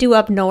wanted to do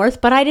up north,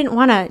 but I didn't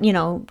want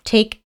to,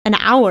 take an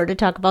hour to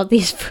talk about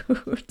these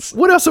foods.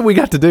 What else have we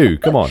got to do?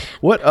 Come on.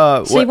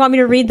 So you want me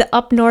to read the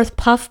up north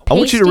puff pastry? I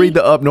want you to read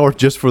the up north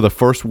just for the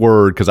first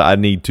word because I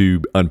need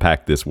to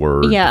unpack this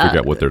word to figure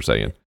out what they're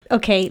saying.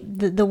 Okay,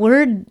 the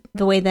word,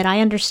 the way that I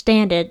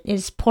understand it,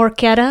 is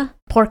porchetta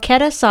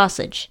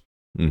sausage,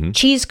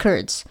 cheese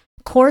curds,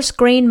 coarse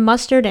grain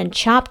mustard and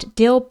chopped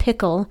dill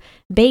pickle,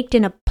 baked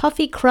in a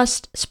puffy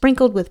crust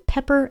sprinkled with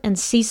pepper and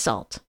sea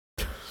salt.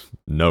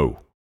 No.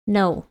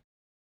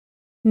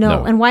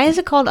 And why is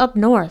it called up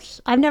north?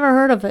 I've never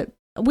heard of it.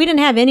 We didn't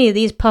have any of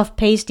these puff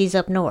pasties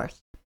up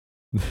north.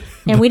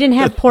 And we didn't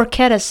have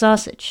porchetta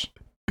sausage.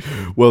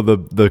 Well,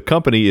 the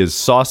company is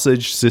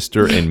Sausage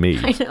Sister and Me.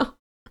 I know.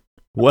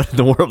 What in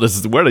the world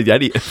is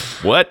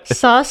what?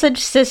 Sausage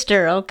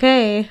Sister,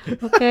 okay.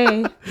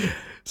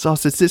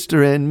 Sausage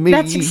Sister and Me.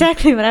 That's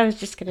exactly what I was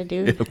just going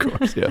to do. Of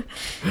course, yeah.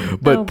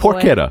 But Oh, boy.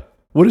 porchetta.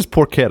 What is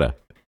porchetta?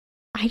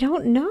 I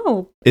don't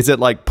know. Is it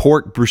like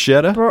pork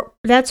bruschetta?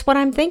 That's what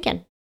I'm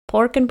thinking.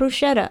 Pork and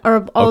bruschetta.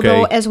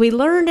 Although, Okay. as we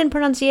learned in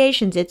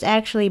pronunciations, it's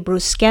actually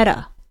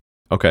bruschetta.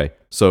 Okay,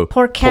 so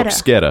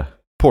Porchetta.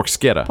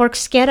 Porchetta.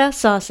 Porchetta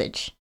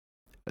sausage.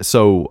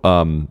 So,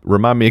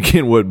 remind me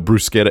again what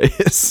bruschetta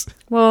is.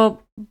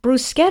 Well,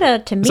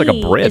 bruschetta to It's me like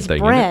a bread is thing,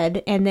 isn't it?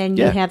 bread, and then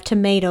you Yeah. have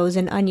tomatoes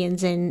and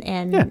onions and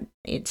Yeah.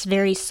 It's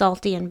very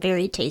salty and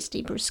very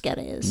tasty,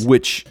 bruschetta is.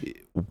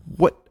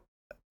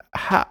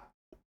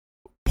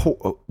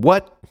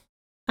 What?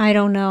 I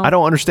don't know. I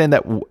don't understand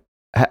that.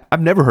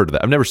 I've never heard of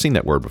that. I've never seen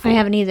that word before. I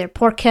haven't either.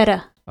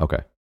 Porchetta. Okay.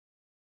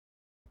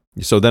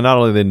 So they're not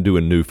only then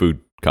doing new food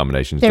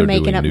combinations, they're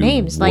doing making up new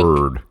names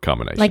word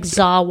combinations. Like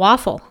Zaw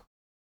Waffle.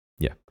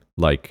 Yeah.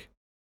 Like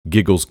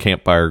Giggles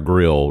Campfire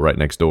Grill right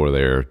next door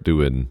there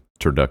doing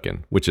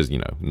turducken, which is,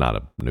 not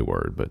a new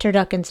word, but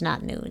Turducken's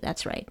not new.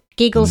 That's right.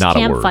 Giggles Not a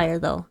Campfire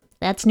though.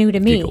 That's new to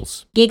me.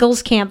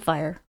 Giggles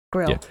Campfire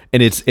Grill. Yeah.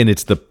 And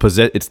it's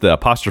the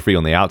apostrophe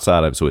on the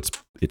outside of it, so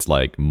it's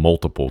like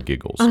multiple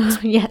giggles.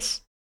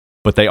 Yes.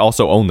 But they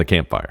also own the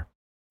campfire.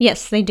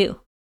 Yes, they do.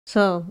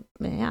 So,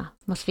 yeah,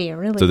 must be a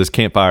really... So this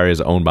campfire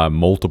is owned by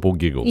multiple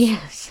giggles.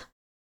 Yes.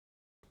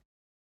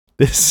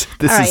 This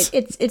All right,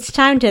 it's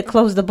time to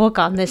close the book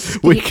on this.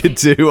 We could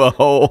do a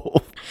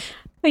whole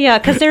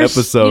because there's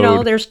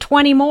episode. There's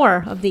 20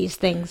 more of these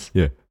things.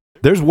 Yeah.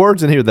 There's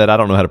words in here that I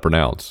don't know how to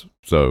pronounce.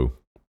 So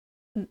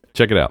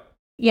check it out.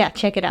 Yeah,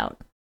 check it out.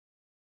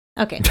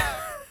 Okay.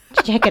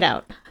 Check it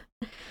out.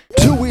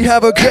 Do we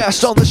have a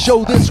guest on the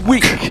show this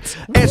week?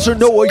 Answer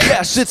no or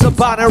yes, it's a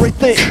binary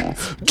thing.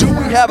 Do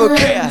we have a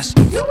guest?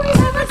 Do we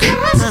have a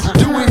guest?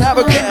 Do we have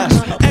a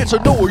guest? Answer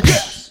no or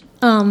yes.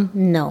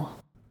 No.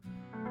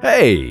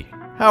 Hey,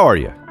 how are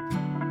you?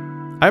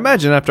 I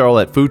imagine after all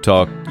that food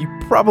talk, you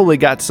probably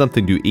got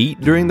something to eat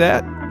during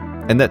that,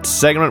 and that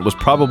segment was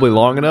probably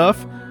long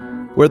enough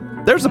where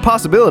there's a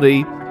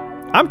possibility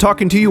I'm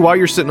talking to you while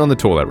you're sitting on the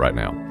toilet right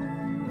now.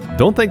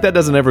 Don't think that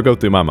doesn't ever go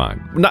through my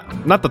mind.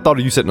 Not the thought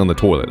of you sitting on the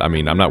toilet. I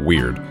mean, I'm not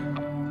weird.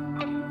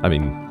 I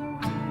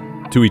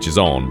mean, to each his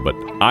own, but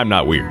I'm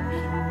not weird.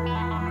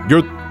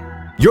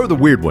 You're the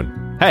weird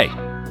one. Hey,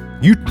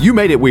 you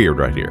made it weird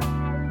right here.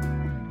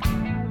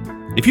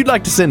 If you'd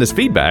like to send us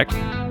feedback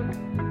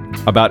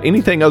about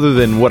anything other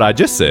than what I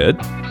just said,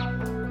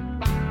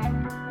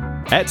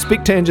 at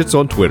Speak Tangents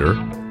on Twitter,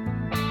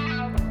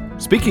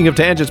 Speaking of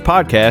Tangents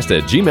Podcast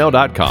at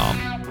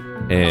gmail.com.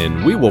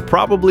 And we will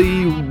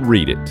probably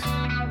read it.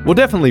 We'll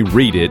definitely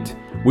read it.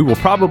 We will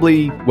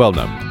definitely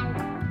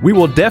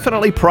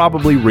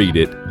probably read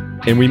it.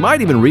 And we might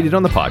even read it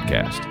on the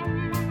podcast.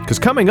 Because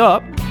coming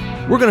up,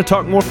 we're going to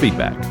talk more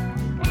feedback.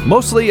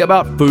 Mostly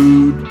about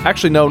food.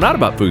 Actually, no, not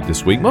about food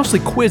this week. Mostly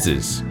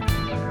quizzes.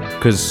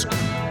 Because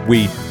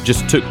we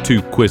just took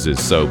 2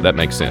 quizzes, so that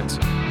makes sense.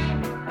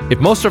 If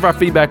most of our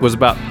feedback was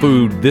about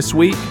food this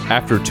week,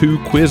 after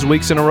 2 quiz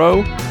weeks in a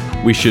row,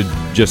 we should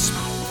just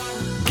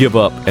give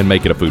up and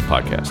make it a food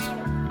podcast.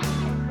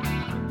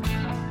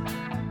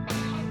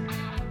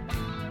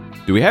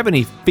 Do we have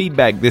any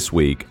feedback this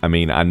week? I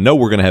mean, I know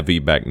we're going to have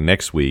feedback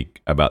next week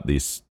about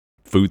these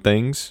food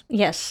things.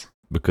 Yes.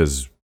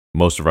 Because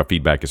most of our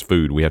feedback is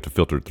food. We have to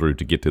filter through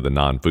to get to the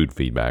non-food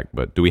feedback.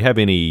 But do we have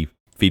any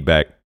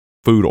feedback,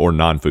 food or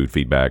non-food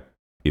feedback,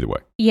 either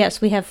way? Yes,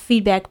 we have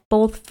feedback,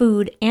 both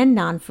food and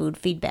non-food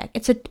feedback.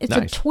 It's nice.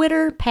 A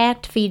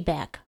Twitter-packed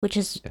feedback, which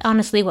is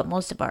honestly what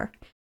most of our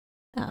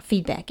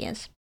feedback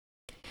is.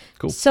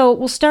 Cool. So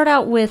we'll start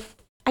out with,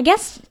 I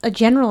guess, a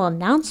general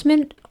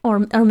announcement or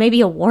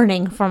maybe a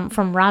warning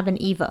from Robin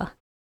Eva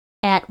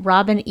at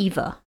Robin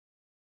Eva.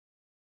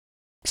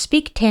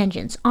 Speak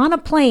Tangents. On a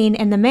plane,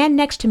 and the man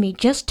next to me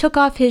just took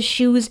off his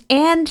shoes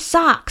and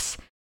socks.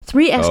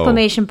 3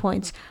 exclamation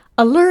points.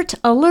 Alert,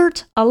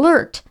 alert,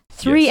 alert.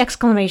 3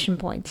 exclamation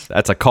points.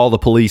 That's a call the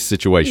police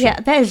situation.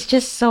 Yeah, that is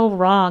just so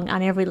wrong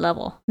on every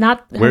level.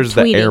 Not Where's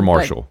tweeting, the air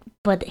marshal?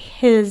 But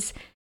his...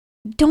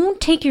 Don't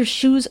take your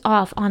shoes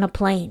off on a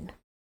plane.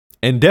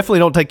 And definitely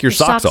don't take your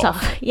socks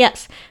off.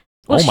 Yes.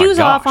 Well, oh shoes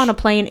gosh. off on a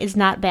plane is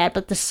not bad,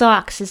 but the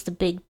socks is the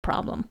big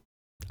problem.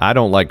 I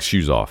don't like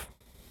shoes off.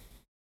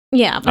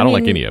 Yeah. I don't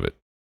like any of it.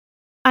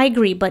 I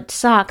agree, but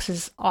socks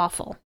is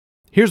awful.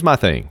 Here's my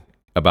thing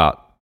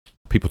about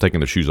people taking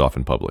their shoes off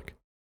in public.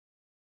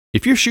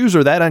 If your shoes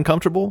are that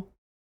uncomfortable,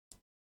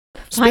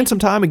 spend some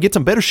time and get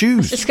some better shoes. I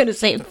was just going to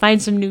say,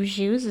 find some new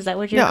shoes. Is that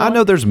what you're Yeah, going? I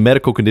know there's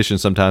medical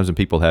conditions sometimes and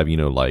people have,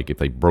 like if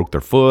they broke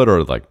their foot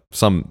or like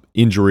some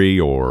injury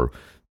or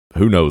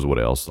who knows what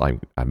else, like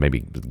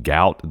maybe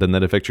gout, doesn't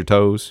that affect your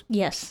toes?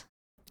 Yes.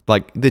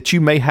 Like that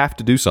you may have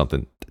to do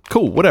something.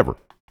 Cool, whatever.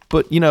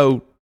 But,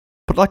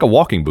 put like a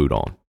walking boot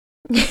on.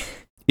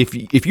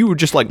 If you were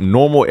just like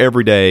normal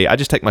every day, I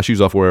just take my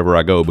shoes off wherever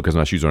I go because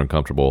my shoes are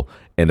uncomfortable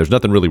and there's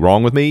nothing really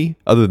wrong with me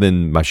other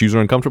than my shoes are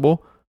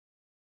uncomfortable.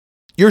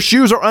 Your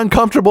shoes are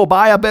uncomfortable.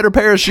 Buy a better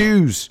pair of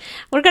shoes.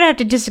 We're going to have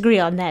to disagree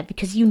on that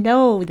because you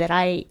know that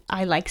I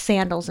like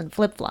sandals and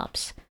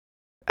flip-flops.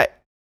 I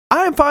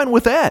am fine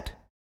with that.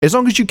 As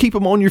long as you keep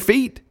them on your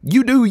feet,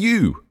 you do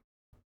you.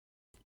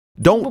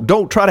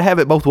 Don't try to have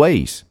it both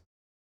ways.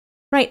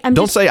 Right.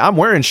 Don't say I'm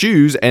wearing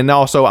shoes and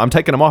also I'm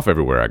taking them off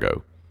everywhere I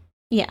go.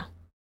 Yeah.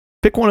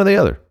 Pick one or the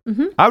other.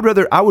 Mm-hmm. I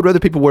would rather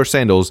people wear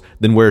sandals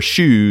than wear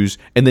shoes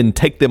and then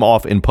take them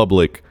off in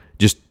public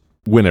just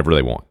whenever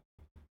they want.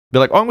 Be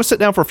like, I'm going to sit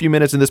down for a few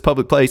minutes in this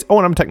public place. Oh,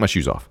 and I'm going to take my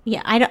shoes off.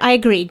 Yeah, I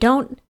agree.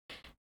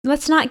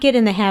 Let's not get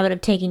in the habit of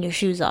taking your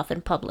shoes off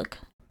in public,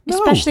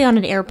 especially on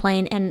an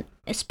airplane. And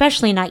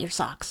especially not your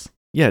socks.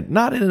 Yeah,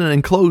 not in an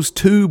enclosed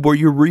tube where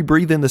you're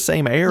rebreathing the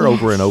same air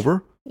over and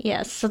over.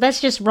 Yes, so that's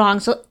just wrong.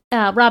 So,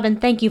 Robin,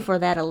 thank you for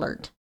that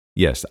alert.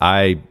 Yes,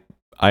 I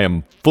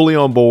am fully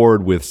on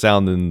board with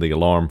sounding the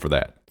alarm for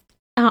that.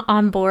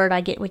 On board,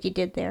 I get what you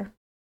did there.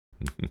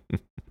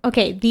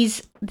 Okay,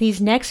 these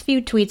next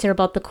few tweets are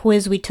about the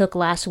quiz we took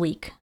last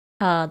week.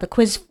 The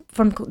quiz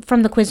from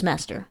the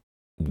Quizmaster,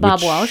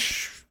 Bob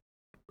Walsh.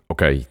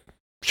 Okay,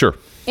 sure.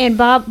 And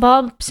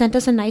Bob sent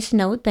us a nice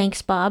note.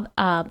 Thanks, Bob.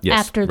 Yes,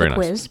 after the very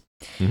quiz.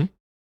 Nice.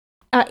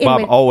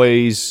 Bob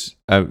always,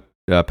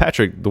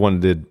 Patrick, the one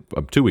did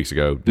 2 weeks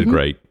ago, did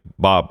great.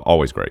 Bob,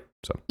 always great.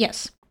 So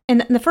yes.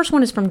 And the first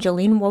one is from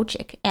Jolene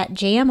Wojcik at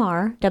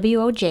JMRWOJCIK.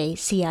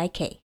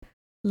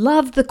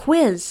 Loved the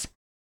quiz.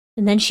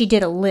 And then she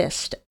did a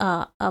list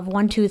of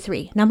 1, 2,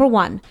 3. Number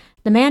 1,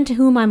 the man to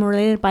whom I'm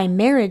related by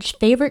marriage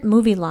favorite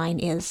movie line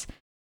is,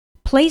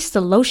 place the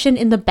lotion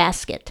in the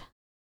basket.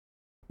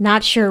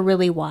 Not sure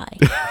really why.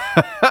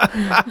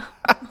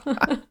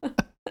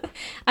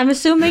 I'm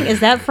assuming, is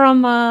that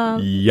from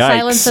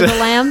Silence of the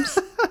Lambs?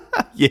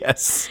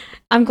 Yes.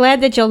 I'm glad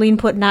that Jolene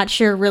put not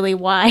sure really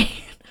why.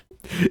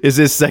 Is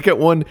his second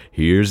one,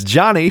 here's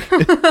Johnny?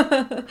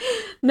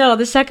 No,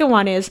 the second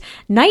one is,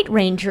 Night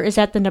Ranger is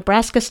at the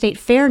Nebraska State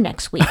Fair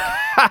next week.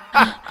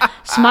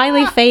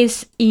 Smiley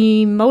face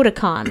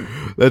emoticon.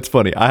 That's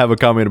funny. I have a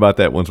comment about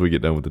that once we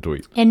get done with the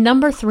tweet. And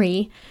number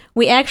 3,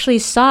 we actually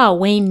saw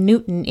Wayne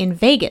Newton in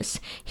Vegas.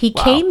 He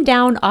came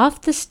down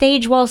off the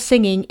stage while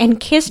singing and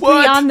kissed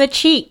me on the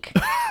cheek.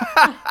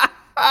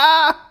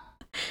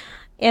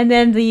 And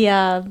then the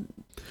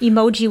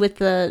emoji with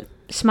the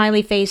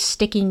smiley face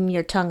sticking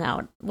your tongue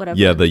out, whatever.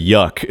 Yeah, the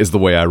yuck is the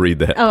way I read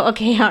that. Oh,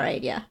 okay, all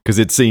right, yeah. Because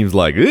it seems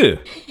like, ugh.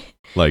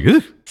 Like,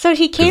 ugh. So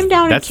he came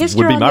down and kissed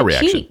her on the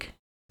cheek.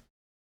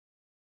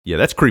 Yeah,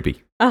 that's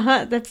creepy.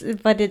 But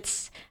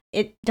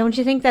don't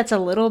you think that's a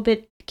little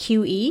bit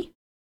QE?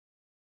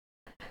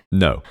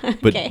 No.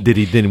 But did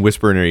he then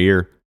whisper in her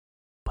ear,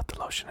 put the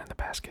lotion in the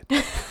basket?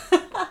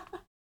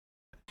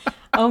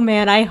 Oh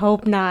man, I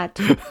hope not.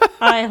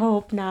 I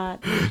hope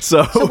not.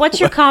 So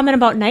what's your comment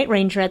about Night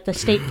Ranger at the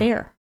state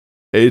fair?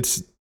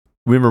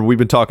 Remember, we've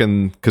been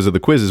talking, because of the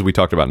quizzes, we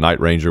talked about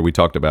Night Ranger, we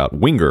talked about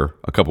Winger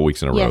a couple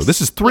weeks in a row.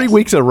 This is 3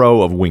 weeks in a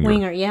row of Winger.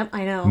 Winger, yep,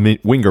 I know.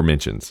 Winger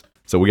mentions.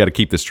 So we got to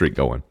keep this streak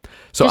going.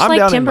 So Just I'm like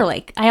down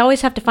Timberlake. I always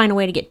have to find a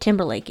way to get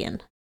Timberlake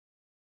in.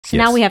 So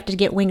now we have to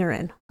get Winger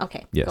in.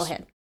 Okay, go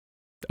ahead.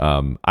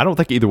 I don't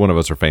think either one of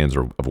us are fans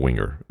of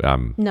Winger.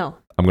 No.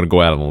 I'm going to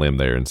go out on a limb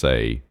there and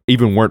say,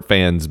 even weren't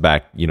fans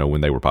back, when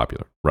they were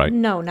popular, right?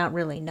 No, not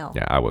really, no.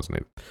 Yeah, I wasn't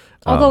either.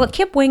 Although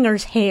Kip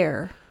Winger's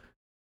hair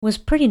was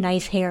pretty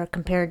nice hair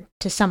compared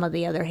to some of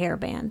the other hair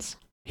bands.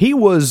 He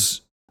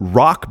was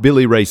rock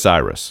Billy Ray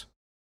Cyrus.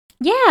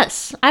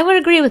 Yes, I would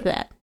agree with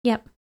that.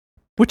 Yep.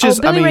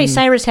 Billy Ray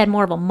Cyrus had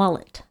more of a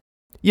mullet.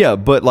 Yeah,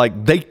 but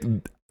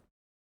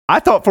I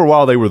thought for a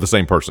while they were the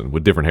same person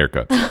with different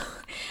haircuts.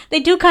 They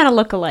do kind of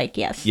look alike,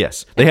 yes.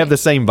 Yes, they have the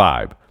same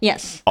vibe.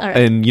 Yes, all right.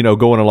 And,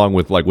 going along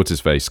with, what's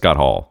his face? Scott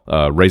Hall,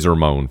 Razor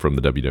Ramon from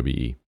the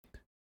WWE.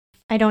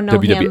 I don't know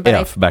WWF him, but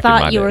I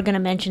thought you were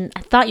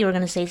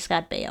going to say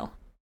Scott Baio.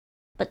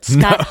 But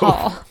Scott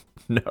Hall.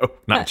 No,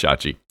 not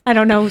Chachi. I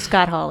don't know who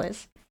Scott Hall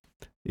is.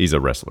 He's a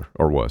wrestler,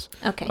 or was.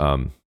 Okay.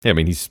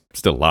 He's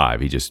still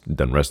alive. He just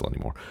doesn't wrestle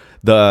anymore.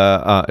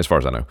 As far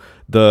as I know.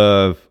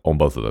 On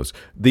both of those.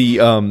 The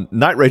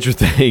Night Ranger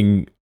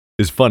thing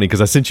is funny because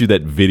I sent you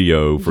that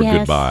video for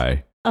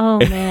Goodbye. Oh,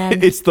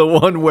 man. It's the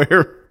one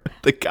where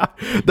the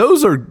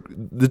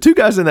 2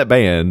 guys in that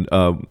band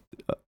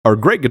are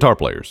great guitar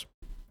players.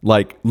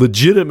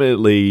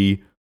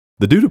 Legitimately,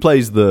 the dude who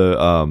plays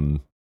the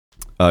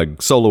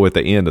solo at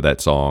the end of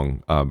that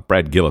song,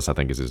 Brad Gillis, I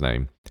think is his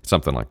name.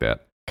 Something like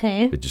that.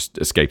 Okay. It just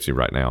escapes me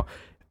right now.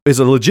 Is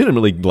a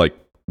legitimately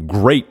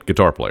great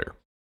guitar player.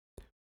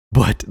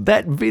 But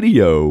that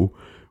video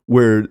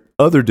where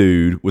other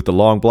dude with the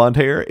long blonde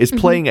hair is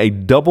playing a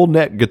double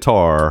neck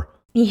guitar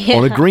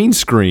on a green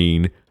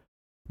screen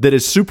that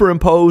is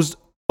superimposed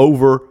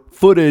over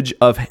footage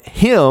of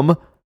him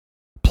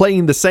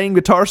playing the same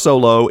guitar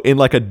solo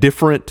in a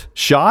different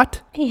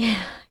shot.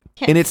 Yeah.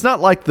 And it's not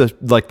like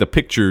the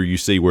picture you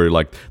see where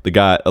the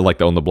guy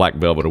on the black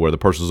velvet, or where the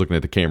person's looking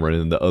at the camera,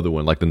 and then the other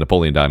one the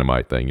Napoleon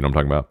Dynamite thing. You know what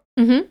I'm talking about?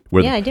 Mm-hmm.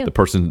 Where I do. The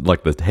person the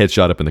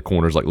headshot up in the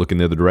corners looking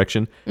the other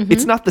direction. Mm-hmm.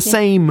 It's not the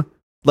same.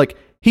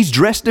 He's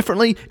dressed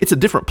differently. It's a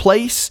different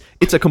place.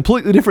 It's a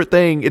completely different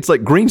thing. It's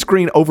green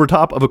screen over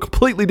top of a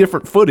completely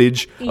different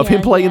footage of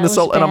him playing the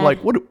solo. And I'm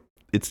like, what?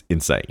 It's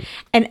insane.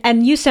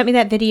 And you sent me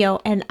that video,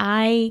 and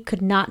I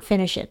could not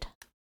finish it.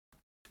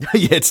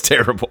 Yeah, it's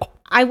terrible.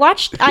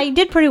 I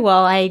did pretty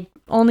well. I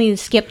only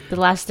skipped the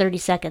last 30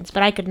 seconds,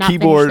 but I could not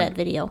finish that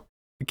video.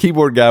 The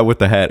keyboard guy with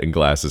the hat and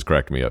glasses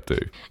cracked me up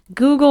too.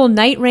 Google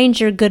Night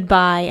Ranger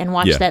Goodbye and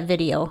watch that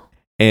video.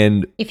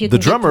 And the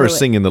drummer is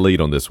singing the lead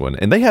on this one.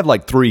 And they have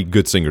 3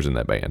 good singers in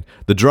that band.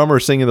 The drummer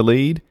is singing the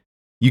lead.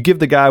 You give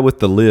the guy with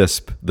the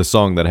lisp the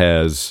song that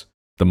has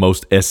the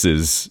most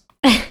S's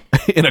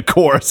in a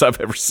chorus I've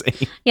ever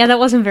seen. Yeah, that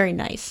wasn't very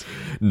nice.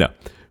 No.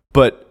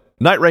 But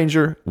Night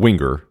Ranger,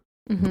 Winger.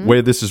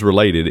 Where this is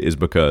related is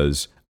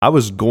because I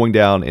was going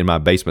down in my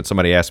basement.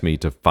 Somebody asked me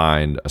to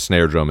find a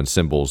snare drum and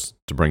cymbals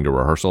to bring to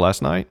rehearsal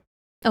last night.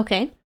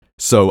 Okay.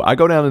 So I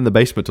go down in the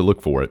basement to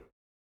look for it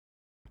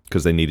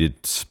because they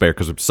needed spare.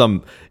 Because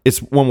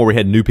it's one where we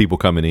had new people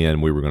coming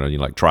in. We were going to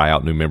like try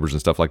out new members and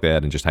stuff like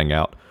that and just hang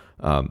out.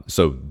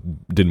 So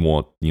didn't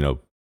want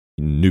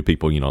new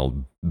people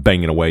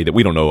banging away that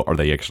we don't know are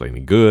they actually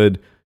any good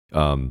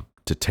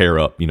to tear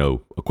up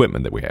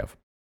equipment that we have.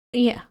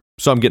 Yeah.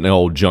 So I'm getting an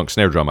old junk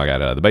snare drum I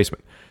got out of the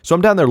basement. So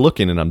I'm down there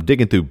looking, and I'm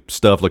digging through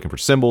stuff looking for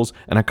cymbals,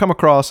 and I come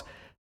across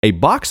a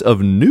box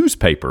of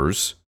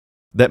newspapers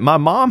that my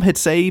mom had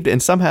saved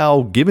and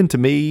somehow given to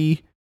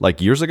me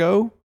like years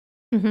ago.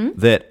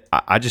 That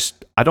I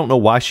don't know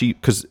why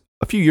because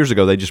a few years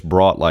ago they just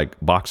brought like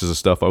boxes of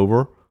stuff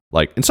over,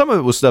 like, and some of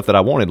it was stuff that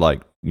I wanted,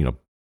 like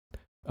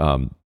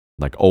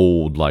like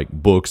old like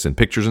books and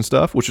pictures and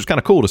stuff, which was kind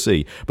of cool to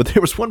see. But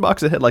there was one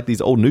box that had like these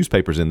old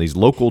newspapers in these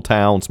small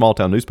town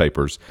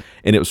newspapers,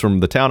 and it was from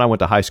the town I went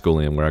to high school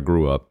in, where I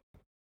grew up.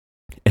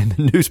 And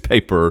the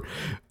newspaper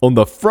on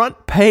the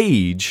front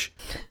page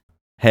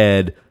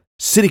had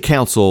 "City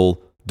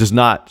Council does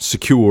not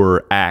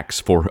secure acts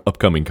for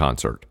upcoming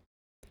concert."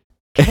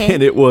 Okay.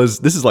 And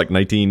this is like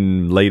late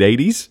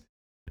 80s,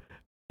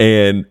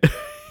 and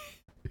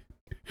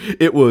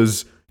it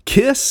was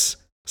Kiss,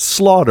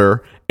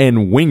 Slaughter,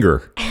 and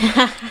Winger.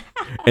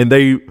 And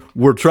they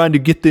were trying to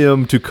get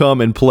them to come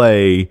and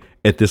play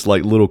at this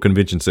like little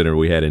convention center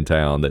we had in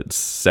town that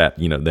sat,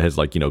 that has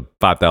like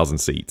 5,000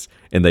 seats,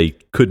 and they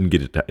couldn't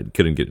get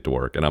it to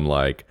work. And I'm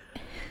like,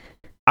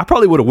 I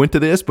probably would have went to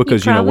this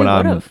because when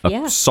I'm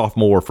a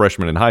sophomore or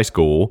freshman in high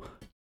school,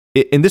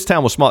 and this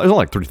town was small. There's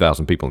only like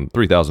 3,000 people,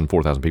 4,000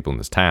 people in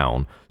this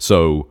town.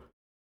 So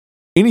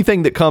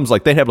anything that comes,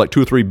 like they have like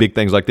 2 or 3 big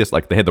things like this.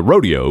 Like they had the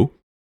rodeo,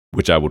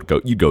 which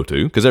you'd go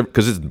to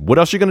because what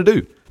else are you going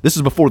to do? This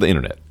is before the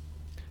internet.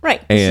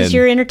 Right. This is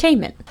your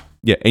entertainment.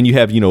 Yeah. And you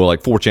have,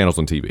 like 4 channels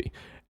on TV.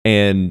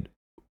 And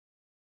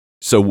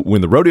so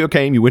when the rodeo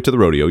came, you went to the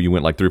rodeo. You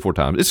went like 3 or 4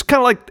 times. It's kind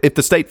of like if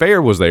the state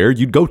fair was there,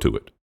 you'd go to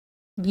it.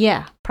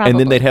 Yeah, probably. And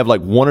then they'd have like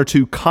 1 or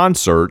 2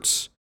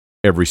 concerts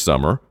every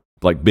summer,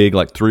 like big,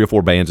 like 3 or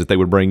 4 bands that they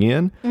would bring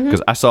in.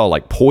 Because I saw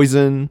like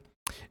Poison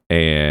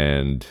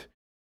and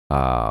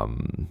a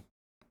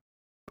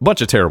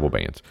bunch of terrible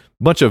bands,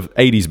 a bunch of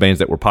 80s bands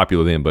that were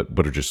popular then, but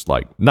are just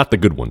like not the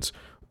good ones.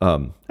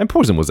 And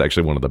Poison was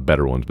actually one of the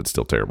better ones, but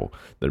still terrible.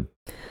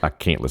 I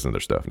can't listen to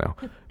their stuff now.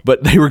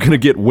 But they were going to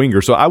get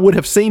Winger, so I would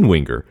have seen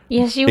Winger.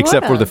 Yes, you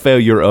except would for the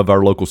failure of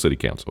our local city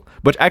council,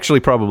 but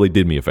actually probably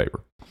did me a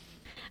favor.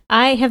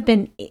 I have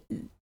been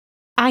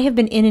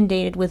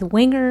inundated with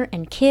Winger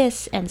and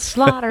Kiss and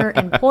Slaughter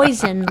and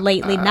Poison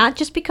lately, not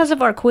just because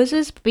of our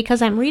quizzes, but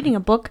because I'm reading a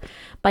book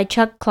by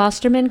Chuck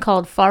Klosterman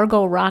called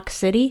Fargo Rock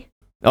City.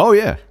 Oh,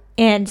 yeah.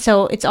 And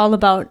so it's all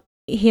about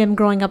him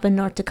growing up in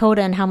North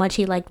Dakota and how much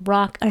he liked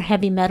rock or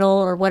heavy metal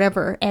or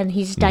whatever. And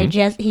he's not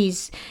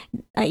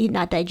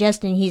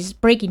digesting, he's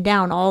breaking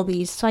down all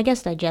these, so I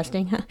guess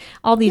digesting,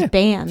 all these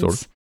bands. Sort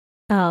of.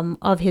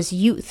 Of his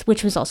youth,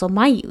 which was also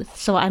my youth.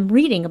 So I'm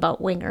reading about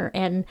Winger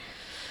and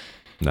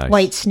Nice.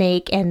 White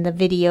Snake and the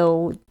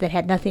video that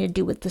had nothing to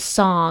do with the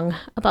song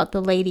about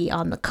the lady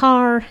on the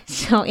car.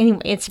 So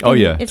anyway, it's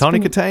been, Tawny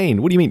Katane.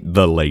 What do you mean,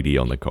 the lady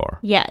on the car?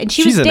 Yeah, and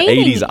she's an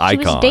 80s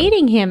icon. She was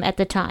dating him at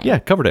the time. Yeah,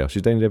 Coverdale.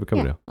 She's dating David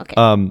Coverdale.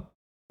 Yeah,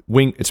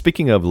 okay.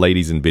 Speaking of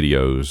ladies in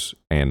videos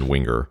and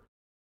Winger,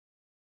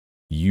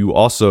 you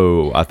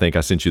also, I think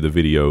I sent you the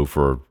video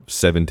for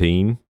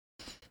 17.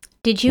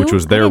 Did you? Which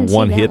was their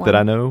one hit that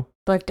I know.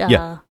 But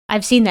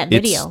I've seen that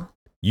video.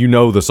 You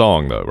know the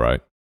song though,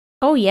 right?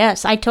 Oh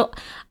yes, I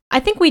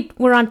think we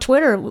were on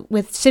Twitter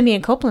with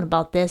Simeon Copeland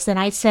about this, and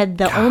I said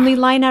the only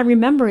line I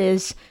remember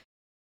is,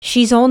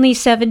 "She's only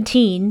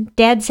 17.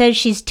 Dad says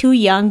she's too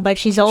young, but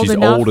she's old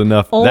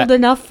enough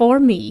for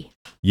me."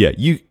 Yeah,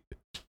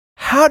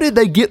 How did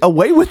they get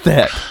away with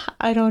that?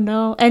 I don't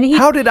know. And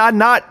how did I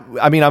not?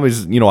 I mean, I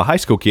was a high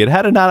school kid.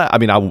 How did I? I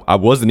mean, I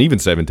wasn't even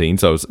 17,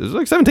 so it was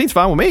like 17's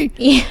fine with me.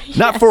 Yes.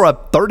 Not for a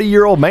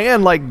 30-year-old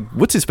man like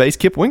what's his face,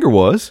 Kip Winger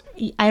was.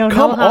 I don't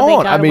know how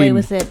they got away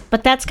with it,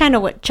 but that's kind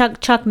of what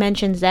Chuck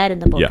mentions that in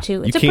the book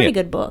too. It's a pretty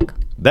good book.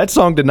 That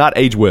song did not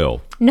age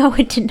well. No,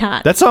 it did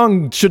not. That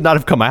song should not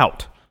have come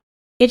out.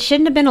 It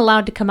shouldn't have been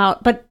allowed to come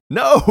out. But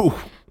no,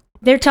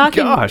 they're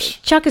talking. Gosh.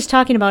 Chuck is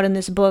talking about in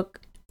this book.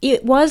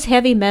 It was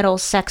heavy metal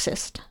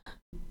sexist.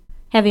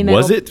 Heavy metal.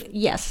 Was it?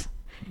 Yes.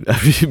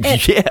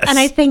 Yes. And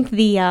I think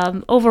the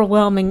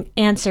overwhelming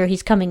answer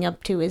he's coming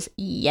up to is,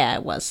 yeah,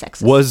 it was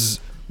sexist.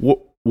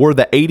 Were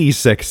the 80s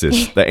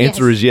sexist? The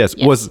answer is yes.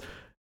 Was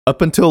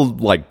up until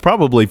like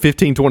probably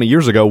 15, 20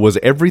 years ago, was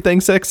everything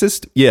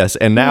sexist? Yes.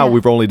 And now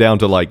we're only down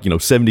to like,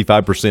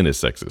 75%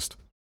 is sexist.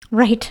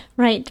 Right.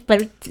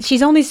 But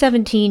she's only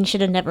 17,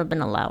 should have never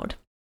been allowed.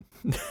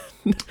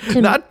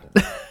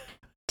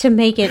 To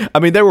make it. I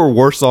mean, there were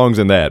worse songs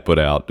than that put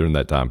out during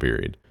that time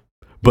period.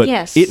 But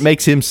it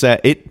makes him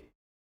sad. It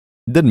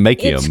doesn't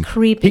make him. It's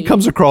creepy. He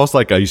comes across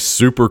like a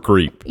super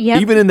creep. Yep.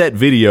 Even in that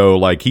video,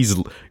 like he's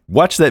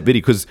watch that video,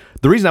 because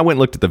the reason I went and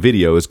looked at the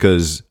video is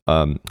because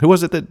who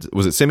was it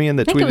Simeon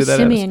that I think tweeted it was that?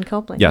 Simeon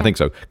Copeland. Yeah, I think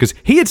so. Because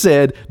he had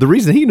said the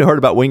reason he heard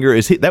about Winger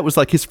is that was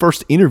like his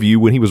first interview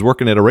when he was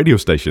working at a radio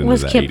station.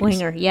 Was in the Kip 80s.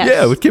 Winger, yes.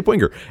 Yeah, with Kip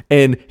Winger.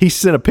 And he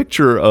sent a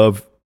picture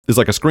of, it's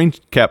like a screen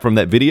cap from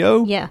that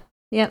video. Yeah.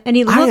 Yeah. And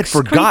he I had looks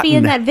creepy forgotten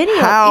in that video.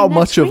 how in that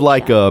much of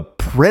like screenshot. a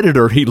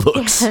predator he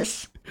looks.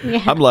 Yes.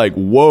 Yeah. I'm like,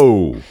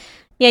 whoa.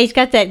 Yeah, he's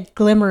got that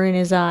glimmer in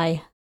his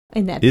eye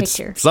in that It's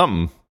picture.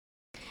 something.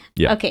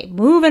 Yeah. Okay,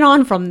 moving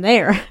on from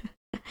there.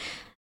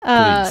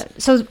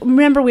 So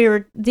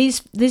remember,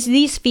 these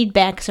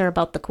feedbacks are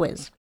about the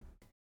quiz.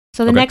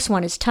 So the Okay. next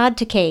one is Todd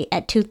Takei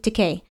at Tooth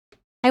Decay.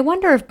 I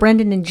wonder if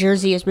Brendan in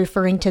Jersey is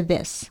referring to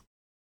this.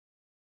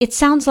 It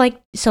sounds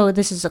like, so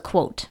this is a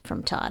quote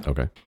from Todd.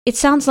 Okay. It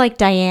sounds like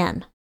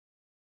Diane.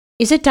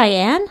 Is it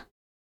Diane?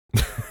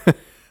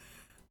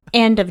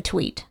 End of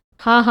tweet.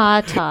 Ha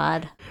ha,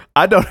 Todd.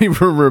 I don't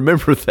even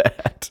remember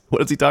that.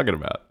 What is he talking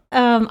about?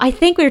 I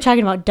think we were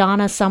talking about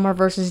Donna Summer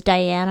versus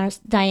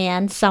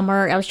Diane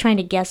Summer. I was trying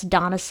to guess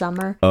Donna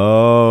Summer.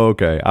 Oh,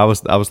 okay. I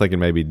was thinking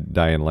maybe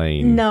Diane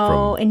Lane.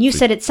 No, and you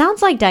said it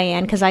sounds like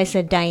Diane because I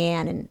said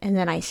Diane, and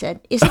then I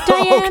said, "Is it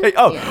Oh, Diane?" okay.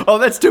 Oh, Yeah. oh,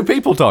 that's two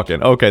people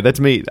talking. Okay, that's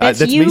me. That's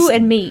you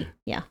and me.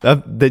 Yeah.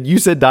 That you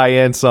said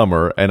Diane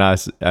Summer, and I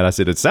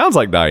said it sounds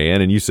like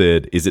Diane, and you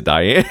said, "Is it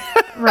Diane?"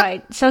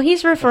 Right. So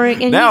he's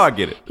referring. And Now he's- I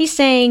get it. He's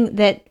saying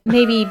that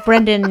maybe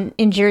Brendan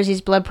in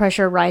Jersey's blood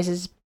pressure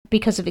rises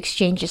because of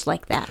exchanges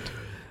like that.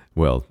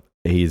 Well,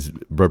 his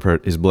blood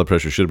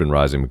pressure should have been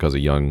rising because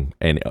of young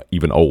and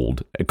even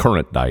old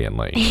current Diane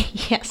Lane.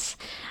 Yes.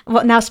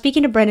 Well, now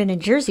speaking of Brendan in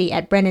Jersey,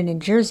 at Brendan in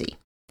Jersey,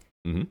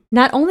 Mhm.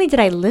 not only did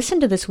I listen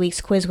to this week's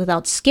quiz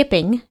without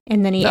skipping,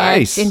 and then he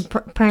Nice. adds in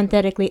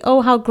parenthetically,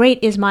 "Oh, how great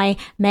is my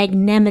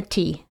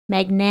magnanimity,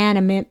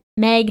 magnanimity,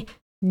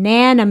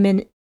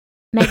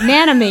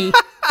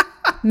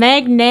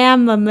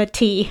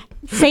 magnanimity."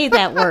 Say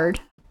that word.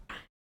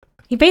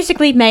 He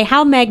basically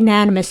how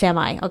magnanimous am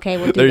I? Okay,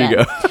 we'll do There you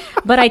that. go.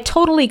 But I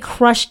totally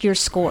crushed your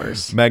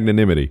scores.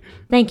 Magnanimity.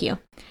 Thank you.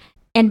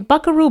 And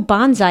Buckaroo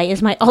Banzai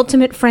is my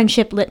ultimate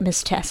friendship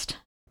litmus test.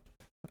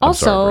 I'm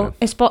sorry,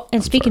 Also,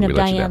 and speaking sorry of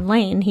we let you Diane down.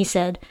 Lane, he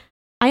said,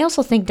 I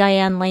also think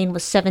Diane Lane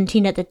was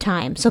 17 at the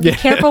time, so be Yeah.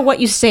 careful what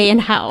you say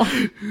and how.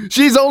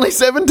 She's only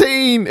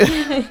 17.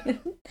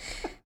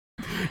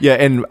 Yeah,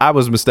 and I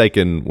was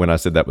mistaken when I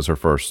said that was her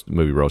first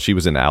movie role. She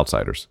was in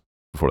Outsiders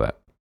before that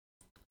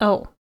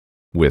Oh,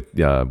 with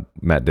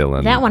Matt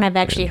Dillon. that one I've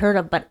actually and heard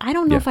of, but I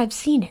don't know Yeah. if I've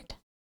seen it.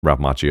 Ralph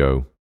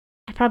Macchio.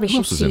 I probably Who should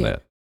else was see in it.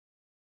 that?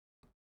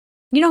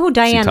 You know who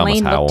Diane Thomas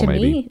Lane Howell, looked to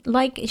maybe. me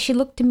like? She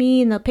looked to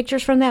me in the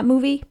pictures from that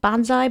movie,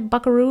 Banzai,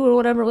 Buckaroo, or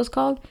whatever it was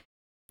called.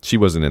 She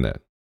wasn't in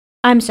that.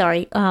 I'm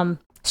sorry,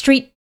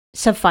 Streets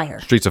of Fire.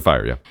 Streets of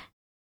Fire, yeah.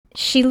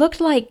 She looked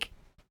like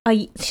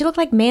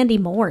Mandy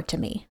Moore to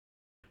me.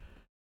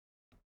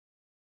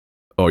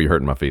 Oh, you're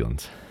hurting my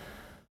feelings.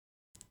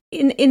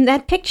 In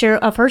that picture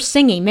of her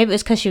singing, maybe it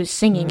was because she was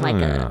singing like a.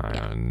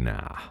 Yeah.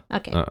 Nah.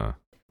 Okay.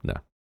 No.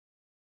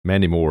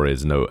 Mandy Moore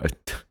is no.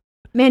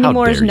 Mandy how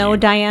Moore is dare no you.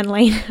 Diane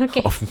Lane.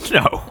 Okay. Oh,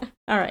 no.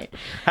 All right.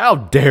 How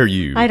dare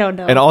you? I don't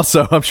know. And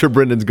also, I'm sure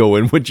Brendan's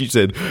going when you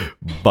said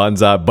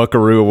Bonsai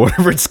Buckaroo or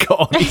whatever it's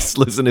called. He's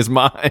losing his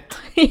mind.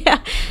 Yeah.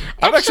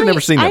 I've actually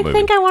never seen that I movie.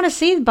 think I want to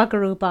see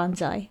Buckaroo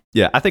Banzai.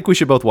 Yeah, I think we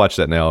should both watch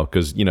that now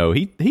because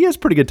he has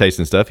pretty good taste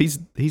in stuff. He's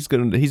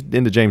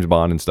into James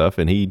Bond and stuff,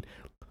 and he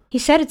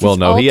said it's well his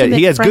no he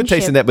ultimate has good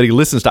taste in friendship. that, but he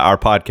listens to our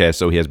podcast,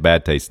 so he has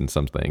bad taste in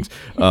some things.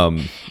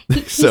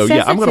 He So says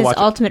yeah, I'm it's gonna his watch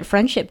it. ultimate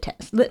friendship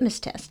test, litmus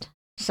test.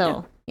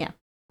 So yeah,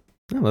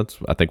 Yeah,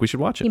 I think we should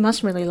watch he it,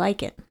 must really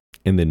like it.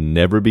 and then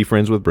never be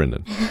friends with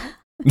Brendan.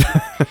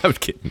 I'm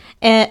kidding.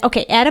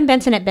 Okay, Adam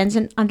Benson at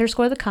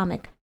Benson_the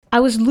comic. I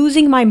was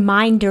losing my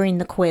mind during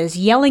the quiz,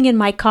 yelling in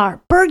my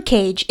car,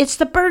 "Birdcage! It's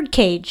the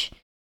Birdcage!"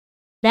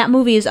 That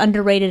movie is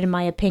underrated in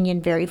my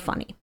opinion. Very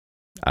funny.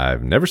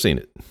 I've never seen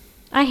it.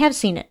 I have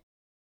seen it.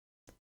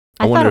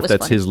 I thought wonder it if was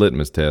that's funny. his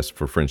litmus test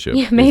for friendship.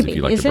 Yeah, is maybe. if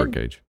you like Is the it?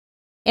 Birdcage.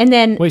 And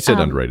then Well, he said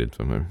underrated.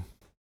 So maybe.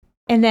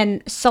 And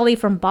then Sully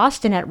from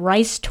Boston at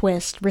Rice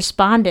Twist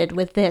responded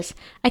with this: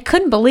 I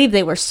couldn't believe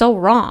they were so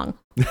wrong.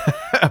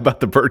 About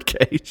the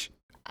Birdcage.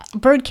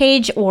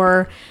 Birdcage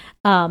or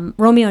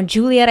Romeo and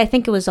Juliet. I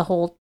think it was a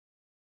whole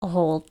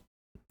Well,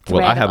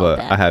 thread I have about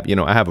that.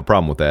 I have a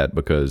problem with that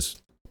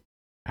because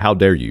how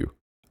dare you?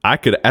 I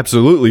could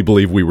absolutely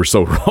believe we were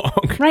so wrong.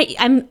 Right.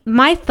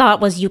 My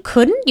thought was you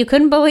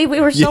couldn't believe we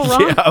were so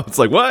wrong. Yeah, I was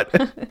like, what?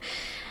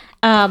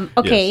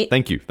 Okay. Yes,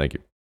 thank you.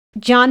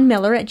 John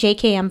Miller at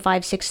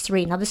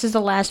JKM563. Now this is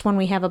the last one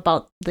we have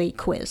about the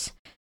quiz.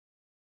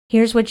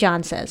 Here's what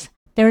John says.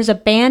 There is a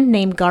band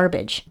named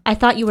Garbage. I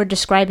thought you were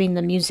describing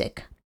the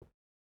music.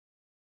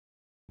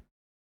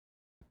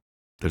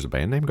 There's a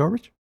band named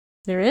Garbage?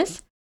 There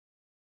is?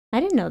 I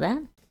didn't know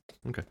that.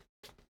 Okay.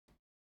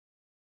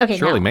 Okay,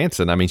 Shirley now,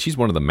 Manson. I mean, she's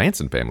one of the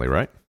Manson family,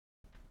 right?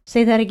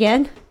 say that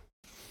again.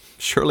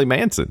 Shirley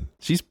Manson.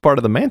 She's part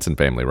of the Manson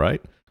family,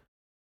 right?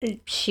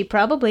 She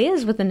probably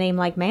is with a name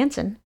like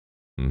Manson.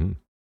 Mm-hmm.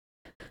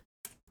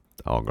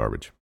 All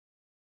garbage.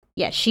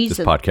 Yeah, she's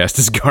This podcast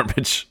is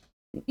garbage.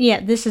 Yeah,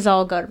 this is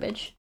all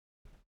garbage.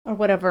 Or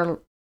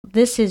whatever.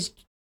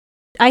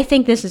 I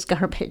think this is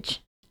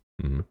garbage.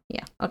 Mm-hmm.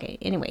 Yeah, okay,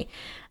 anyway.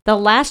 The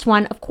last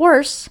one, of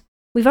course,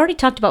 we've already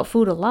talked about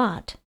food a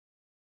lot,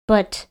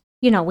 but,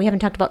 we haven't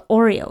talked about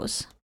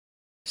Oreos.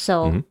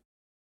 So,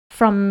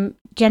 from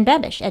Jen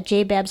Babish at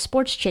JBab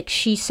Sports Chick,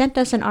 she sent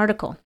us an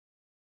article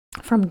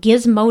from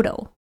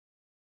Gizmodo.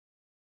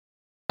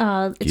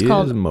 It's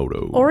called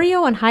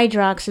Oreo and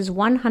Hydrox's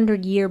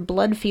 100-year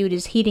blood feud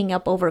is heating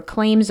up over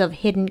claims of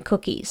hidden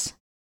cookies.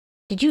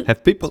 Did you...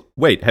 Have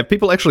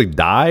people actually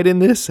died in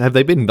this? Have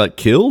they been,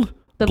 killed?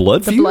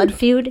 Blood feud? The blood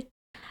feud?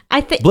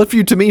 I think... Blood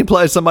feud to me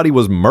implies somebody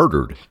was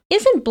murdered.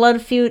 Isn't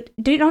blood feud...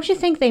 Don't you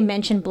think they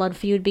mentioned blood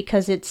feud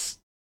because it's...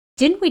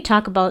 Didn't we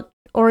talk about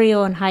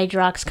Oreo and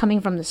Hydrox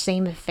coming from the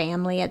same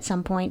family at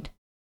some point?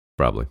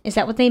 Probably. Is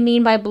that what they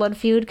mean by blood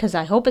feud? Because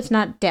I hope it's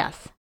not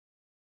death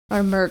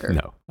or murder.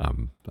 No,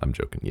 I'm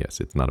joking. Yes,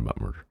 it's not about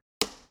murder.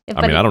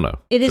 But I don't know.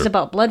 It is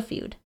about blood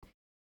feud.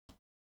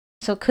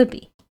 So it could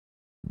be.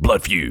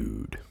 Blood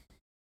feud.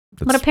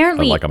 But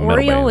apparently like a metal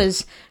Oreo band.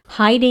 is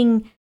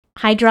hiding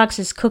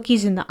Hydrox's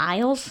cookies in the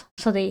aisles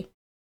so they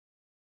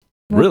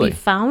won't Really? be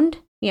found.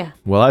 Yeah.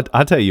 Well,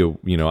 I tell you,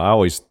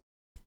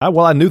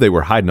 I knew they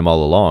were hiding them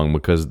all along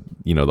because,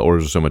 the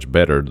Oreos are so much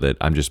better that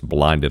I'm just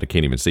blinded. I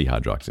can't even see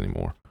Hydrox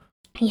anymore.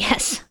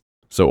 Yes.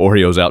 So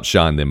Oreos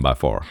outshine them by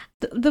far.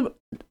 The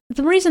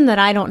reason that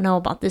I don't know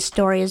about this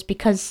story is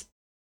because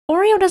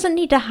Oreo doesn't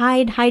need to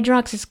hide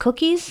Hydrox's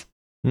cookies.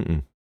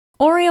 Mm-mm.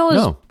 Oreo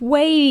is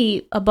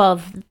way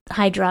above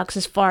Hydrox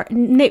as far...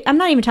 I'm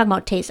not even talking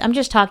about taste. I'm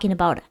just talking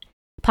about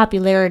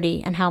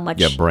popularity and how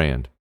much... Yeah,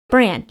 brand.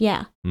 Brand,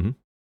 yeah. Mm-hmm.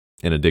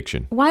 And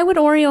addiction. Why would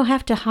Oreo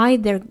have to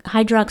hide their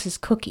Hydrox's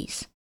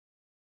cookies?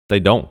 They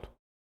don't.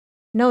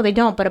 No, they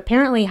don't. But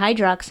apparently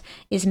Hydrox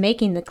is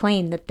making the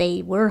claim that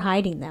they were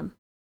hiding them.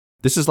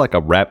 This is like a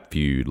rap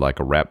feud, like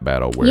a rap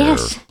battle where...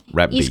 Yes.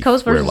 Rap East beef,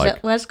 Coast versus where,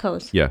 West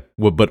Coast. Yeah.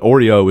 Well, but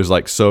Oreo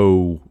is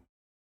so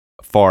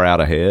far out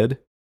ahead,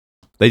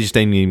 they just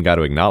ain't even got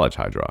to acknowledge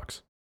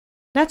Hydrox.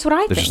 That's what I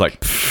think. They're just like,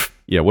 pfft,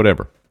 yeah,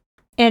 whatever.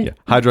 And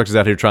Hydrox is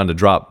out here trying to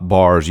drop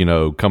bars,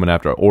 coming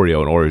after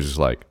Oreo, and Oreo's just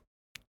like,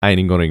 I ain't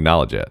even going to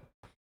acknowledge that.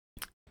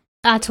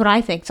 That's what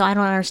I think. So I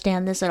don't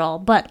understand this at all.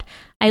 But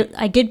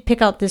I did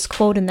pick out this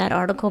quote in that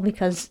article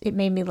because it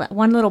made me laugh.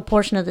 One little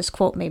portion of this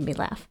quote made me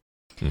laugh.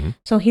 Mm-hmm.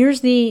 So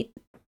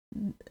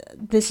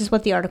this is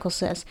what the article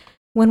says.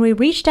 When we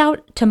reached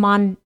out to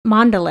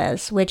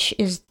Mondelez, which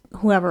is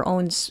whoever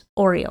owns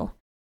Oreo,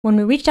 when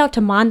we reached out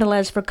to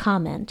Mondelez for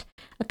comment,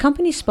 a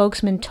company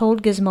spokesman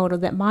told Gizmodo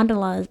that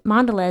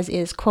Mondelez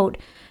is, quote,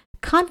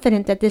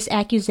 confident that this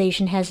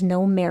accusation has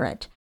no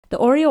merit. The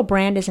Oreo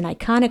brand is an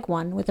iconic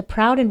one with a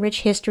proud and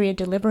rich history of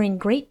delivering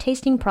great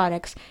tasting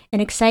products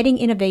and exciting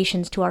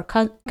innovations to our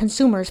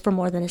consumers for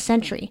more than a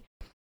century.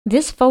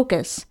 This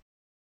focus,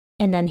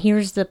 and then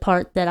here's the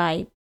part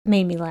that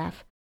made me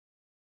laugh.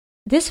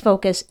 This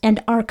focus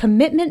and our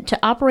commitment to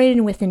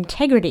operating with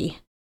integrity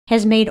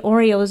has made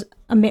Oreos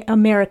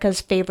America's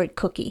favorite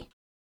cookie.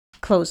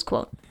 Close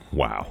quote.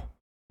 Wow.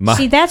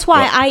 See, that's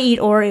why I eat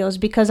Oreos,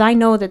 because I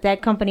know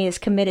that company is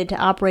committed to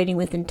operating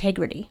with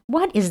integrity.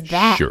 What is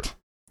that? Sure.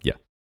 Yeah.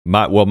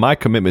 My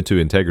commitment to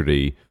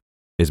integrity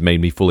has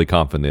made me fully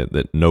confident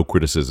that no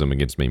criticism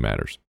against me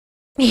matters.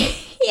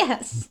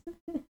 Yes.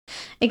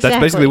 Exactly. That's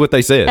basically what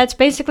they said. That's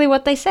basically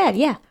what they said,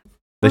 yeah.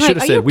 They should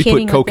have said, we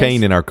put cocaine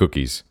in in our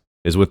cookies,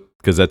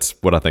 because that's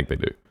what I think they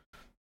do.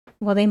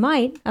 Well, they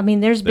might. I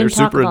mean, there's been They're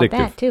talk super about addictive.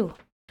 that, too.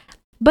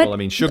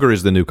 But sugar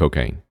is the new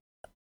cocaine.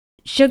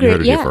 Sugar, you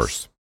heard it yes. here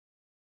first.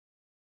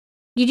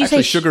 Did you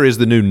Actually, say sugar is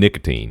the new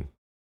nicotine.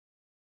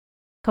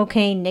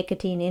 Cocaine,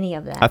 nicotine, any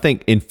of that? I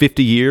think in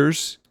 50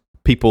 years,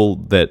 people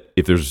that,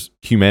 if there's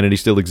humanity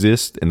still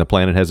exists and the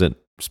planet hasn't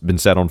been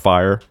set on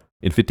fire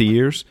in 50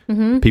 years,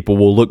 people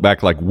will look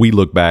back like we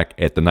look back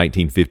at the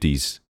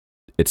 1950s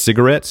at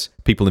cigarettes.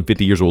 People in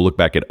 50 years will look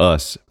back at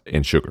us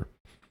and sugar.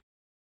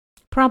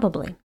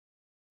 Probably.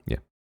 Yeah.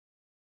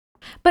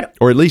 But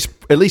or at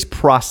least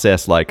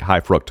process like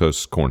high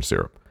fructose corn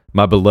syrup.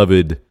 My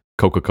beloved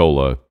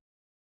Coca-Cola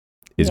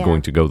is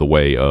going to go the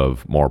way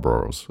of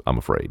Marlboros, I'm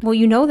afraid. Well,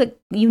 you know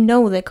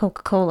that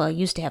Coca-Cola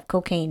used to have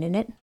cocaine in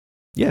it.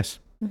 Yes.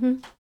 Mm-hmm.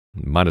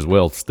 Might as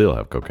well still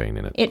have cocaine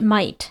in it. It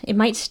might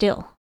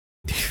still.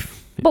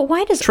 But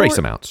why does trace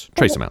amounts?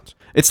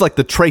 It's like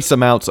the trace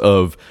amounts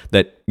of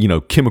that,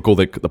 chemical,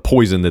 the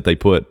poison that they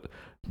put.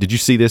 Did you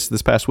see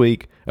this past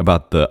week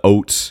about the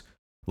oats,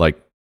 like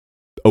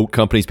oat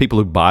companies, people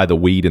who buy the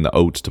wheat and the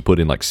oats to put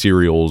in like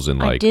cereals and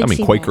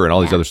Quaker and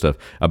all these other stuff,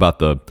 about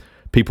the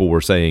people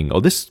were saying, oh,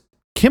 this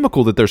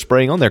chemical that they're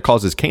spraying on there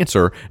causes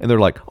cancer, and they're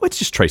like, oh, it's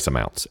just trace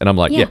amounts. And I'm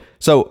like, yeah.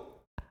 So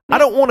I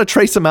don't want a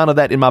trace amount of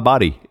that in my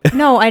body.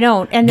 No, I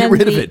don't. And Get then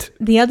rid of it.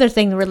 The other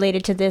thing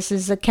related to this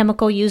is the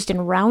chemical used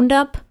in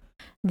Roundup,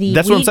 the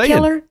That's weed what I'm saying.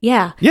 killer.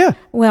 Yeah. Yeah.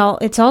 Well,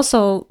 it's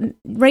also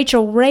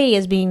Rachel Ray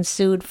is being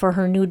sued for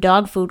her new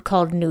dog food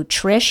called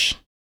Nutrish.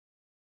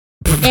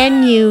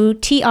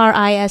 Nutrish.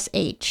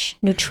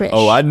 Nutrish.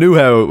 Oh, I knew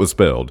how it was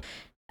spelled.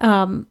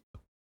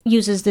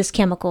 uses this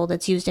chemical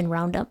that's used in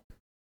Roundup.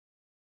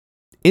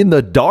 In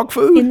the dog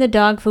food? In the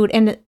dog food.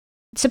 And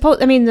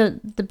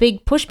the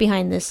big push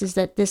behind this is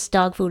that this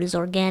dog food is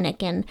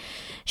organic, and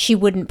she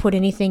wouldn't put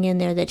anything in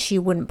there that she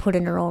wouldn't put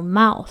in her own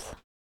mouth,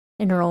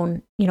 in her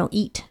own,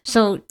 eat.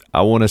 So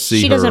I want to see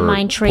she her doesn't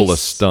mind pull a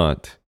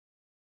stunt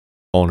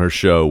on her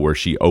show where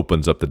she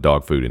opens up the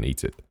dog food and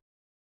eats it.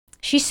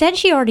 She said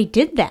she already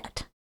did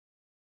that.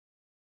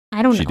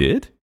 I don't know. She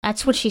did?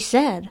 That's what she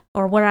said.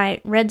 Or where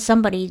I read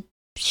somebody,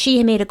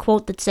 she made a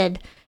quote that said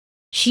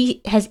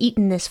she has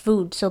eaten this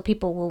food so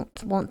people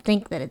won't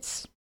think that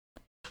it's,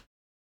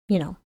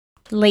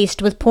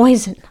 laced with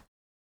poison.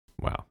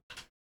 Wow.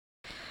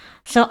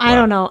 So I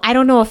don't know. I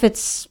don't know if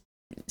it's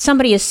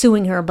somebody is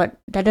suing her, but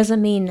that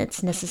doesn't mean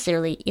it's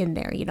necessarily in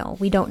there.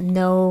 We don't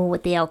know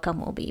what the outcome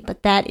will be,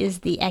 but that is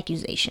the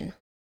accusation.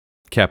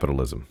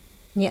 Capitalism.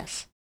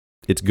 Yes.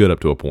 It's good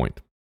up to a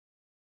point.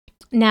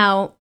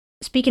 Now,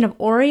 speaking of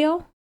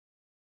Oreo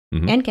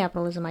and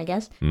capitalism, I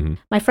guess,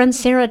 my friend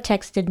Sarah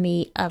texted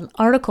me an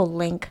article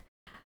link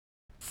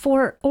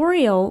for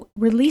Oreo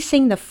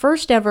releasing the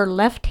first ever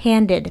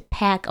left-handed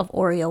pack of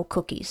Oreo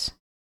cookies.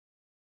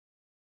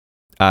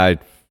 I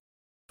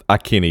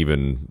can't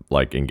even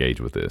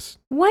engage with this.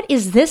 What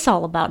is this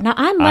all about? Now,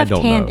 I'm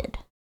left-handed. I don't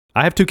know.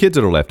 I have 2 kids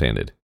that are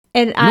left-handed.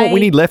 And you know what we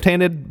need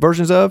left-handed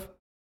versions of?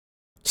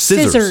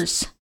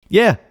 Scissors.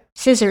 Yeah.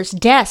 Scissors.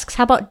 Desks.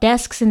 How about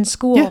desks in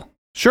school? Yeah,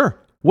 sure.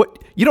 What?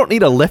 You don't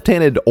need a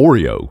left-handed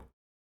Oreo.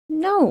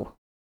 No.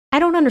 I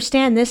don't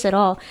understand this at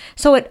all.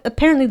 So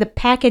apparently the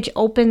package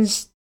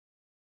opens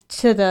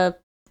to the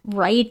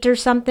right or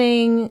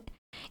something,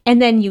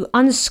 and then you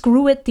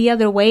unscrew it the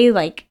other way.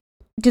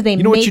 Do they?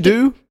 You know what you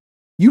do?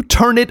 You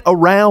turn it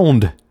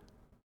around,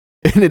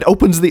 and it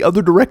opens the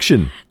other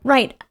direction.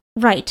 Right.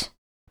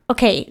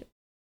 Okay.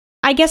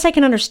 I guess I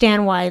can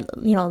understand why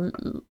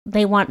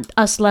they want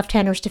us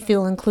left-handers to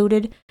feel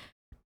included.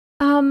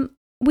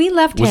 We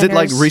left-handers.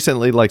 Was it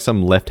recently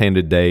some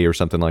left-handed day or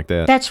something like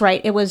that? That's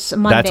right. It was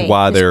Monday.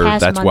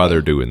 That's why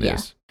they're doing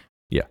this.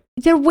 Yeah.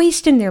 They're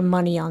wasting their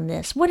money on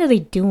this. What are they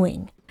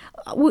doing?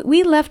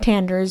 We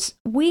left-handers,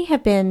 we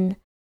have been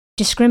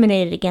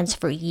discriminated against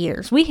for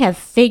years. We have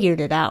figured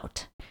it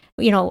out.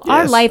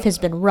 Our life has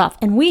been rough,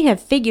 and we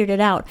have figured it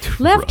out.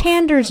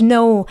 Left-handers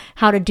know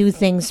how to do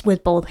things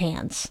with both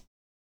hands.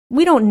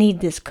 We don't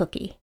need this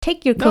cookie.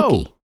 Take your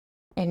cookie.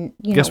 And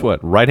guess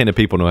what? Right-handed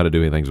people know how to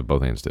do things with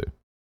both hands too.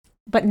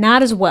 But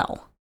not as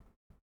well.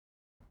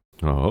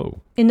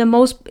 Oh. In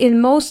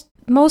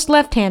most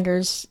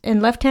left-handers,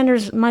 and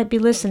left-handers might be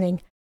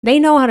listening, they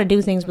know how to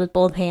do things with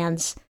both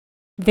hands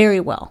very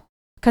well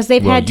because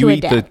they've had to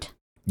adapt.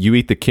 You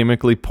eat the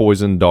chemically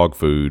poisoned dog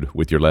food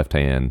with your left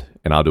hand,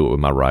 and I'll do it with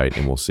my right,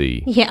 and we'll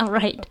see. Yeah,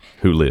 right.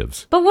 Who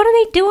lives? But what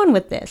are they doing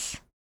with this?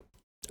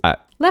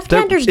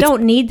 Left-handers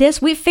don't need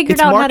this. We've figured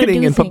out how to do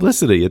things. It's marketing and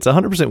publicity. It's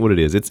 100% what it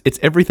is. It's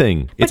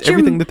everything. It's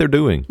everything that they're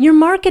doing. You're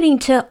marketing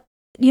to,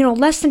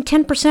 less than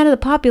 10% of the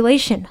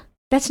population.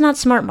 That's not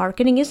smart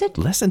marketing, is it?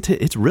 Less than 10?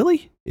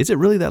 Is it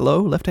really that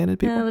low, left-handed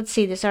people? Let's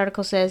see. This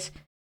article says,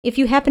 if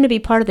you happen to be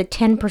part of the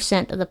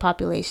 10% of the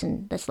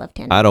population that's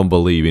left-handed. I don't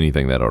believe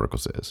anything that article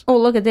says. Oh,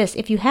 look at this.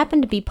 If you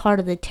happen to be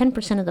part of the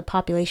 10% of the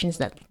population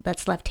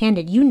that's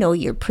left-handed,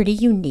 you're pretty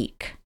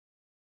unique.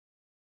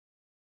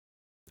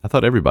 I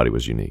thought everybody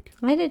was unique.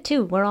 I did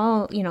too. We're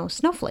all,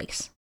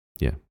 snowflakes.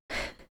 Yeah.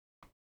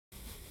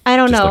 I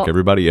don't know. Just like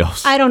everybody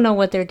else. I don't know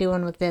what they're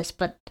doing with this,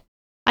 but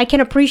I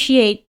can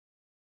appreciate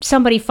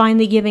somebody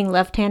finally giving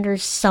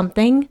left-handers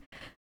something,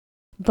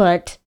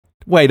 but...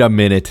 Wait a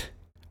minute.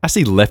 I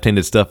see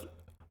left-handed stuff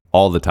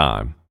all the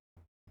time.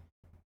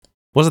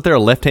 Wasn't there a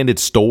left-handed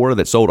store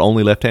that sold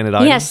only left-handed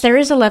items? Yes, there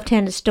is a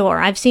left-handed store.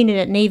 I've seen it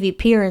at Navy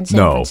Pier in San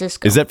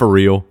Francisco. Is that for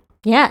real?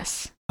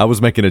 Yes. I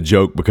was making a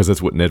joke because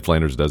that's what Ned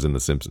Flanders does in The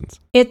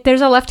Simpsons.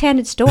 There's a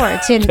left-handed store.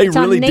 It's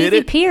really on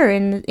Navy Pier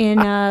in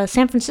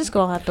San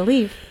Francisco, I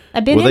believe.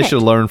 I've been in it. Well, they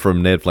should learn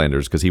from Ned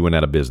Flanders because he went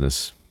out of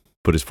business,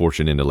 put his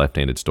fortune into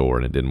left-handed store,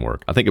 and it didn't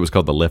work. I think it was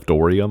called the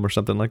Leftorium or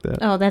something like that.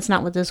 Oh, that's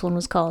not what this one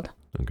was called.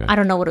 Okay. I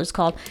don't know what it was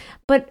called,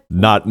 but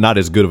not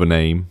as good of a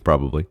name,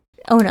 probably.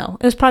 Oh no,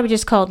 it was probably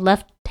just called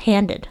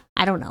Left-Handed.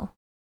 I don't know.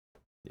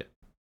 Yeah.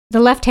 The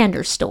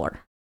Left-Hander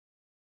store.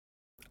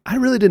 I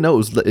really didn't know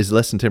it was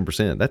less than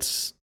 10%.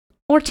 That's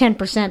or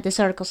 10%. This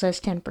article says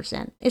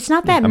 10%. It's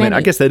not that many. I mean,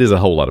 I guess that is a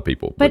whole lot of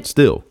people, but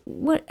still.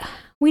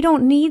 We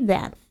don't need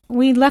that.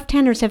 We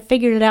left-handers have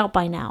figured it out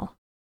by now.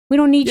 We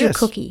don't need your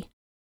cookie.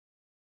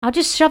 I'll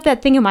just shove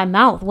that thing in my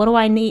mouth. What do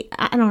I need?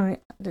 I don't know.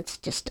 That's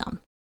just dumb.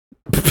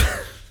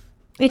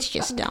 It's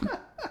just dumb.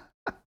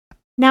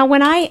 Now,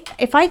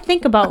 if I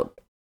think about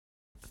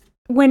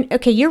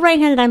okay, you're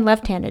right-handed, I'm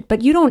left-handed,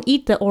 but you don't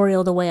eat the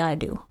Oreo the way I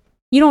do.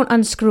 You don't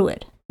unscrew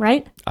it,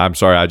 right? I'm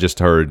sorry, I just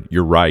heard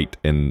you're right,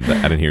 and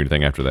I didn't hear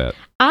anything after that.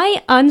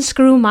 I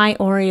unscrew my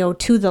Oreo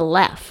to the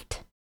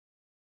left.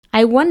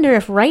 I wonder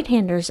if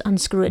right-handers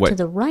unscrew it to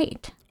the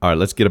right. All right,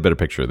 let's get a better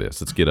picture of this.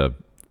 Let's get a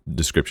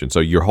description. So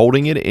you're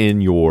holding it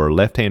in your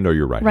left hand or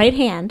your right hand? Right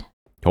hand.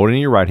 Holding it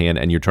in your right hand,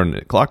 and you're turning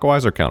it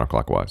clockwise or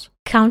counterclockwise?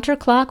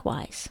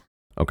 Counterclockwise.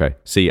 Okay.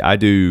 See, I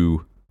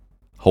do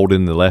hold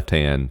in the left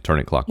hand, turn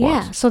it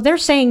clockwise. Yeah. So they're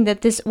saying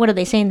that this, what are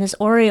they saying? This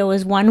Oreo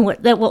is one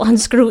that will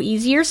unscrew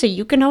easier, so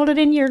you can hold it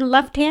in your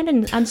left hand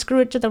and unscrew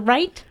it to the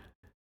right?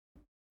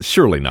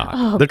 Surely not.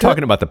 Oh, They're good.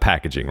 talking about the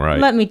packaging, right?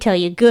 Let me tell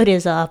you, good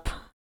is up.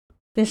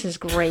 This is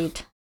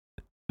great.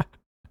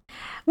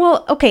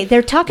 Well, okay,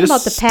 they're talking Just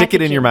about the packaging. stick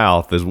it in your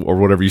mouth, or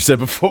whatever you said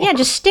before. Yeah,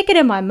 just stick it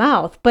in my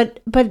mouth. But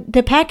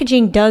the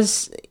packaging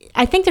does.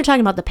 I think they're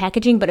talking about the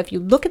packaging. But if you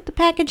look at the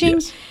packaging,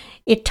 Yes.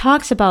 it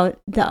talks about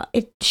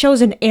it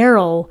shows an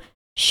arrow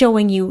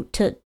showing you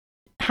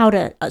how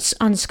to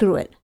unscrew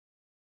it.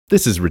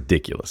 This is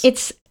ridiculous.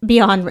 It's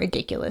beyond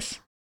ridiculous.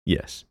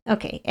 Yes.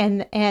 Okay,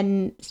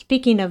 and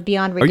speaking of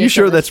beyond Are ridiculous, you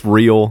sure that's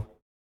real?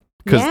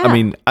 Because, Yeah. I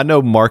mean, I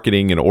know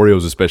marketing and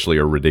Oreos especially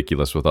are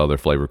ridiculous with all their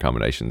flavor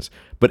combinations,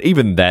 but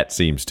even that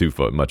seems too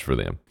much for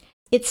them.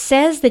 It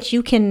says that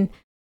you can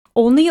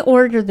only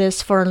order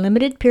this for a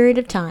limited period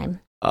of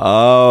time.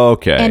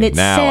 Okay. And it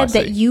now said I see.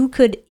 that you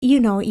could,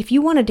 if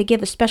you wanted to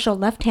give a special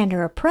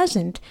left-hander a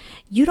present,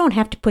 you don't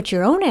have to put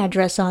your own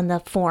address on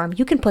the form.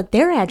 You can put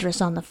their address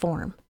on the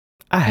form.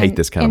 I hate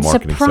this kind of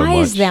marketing so much. And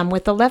surprise them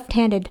with a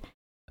left-handed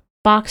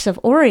box of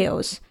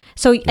Oreos.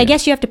 So I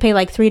guess you have to pay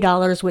like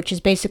 $3, which is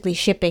basically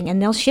shipping,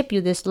 and they'll ship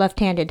you this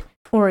left-handed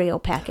Oreo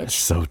It's package.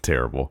 so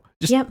terrible.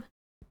 Just Yep.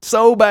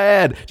 so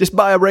bad. Just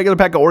buy a regular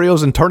pack of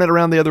Oreos and turn it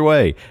around the other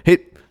way.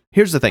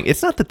 Here's the thing.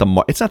 It's not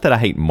that I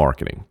hate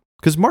marketing,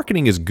 because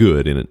marketing is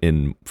good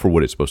in for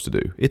what it's supposed to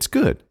do. It's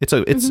good. It's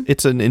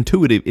an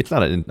intuitive. It's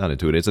not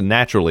intuitive. It's a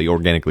naturally,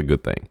 organically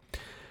good thing.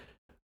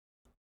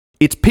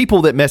 It's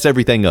people that mess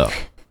everything up.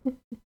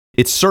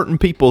 It's certain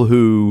people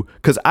who,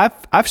 because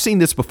I've seen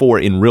this before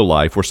in real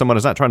life, where someone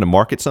is not trying to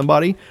market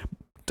something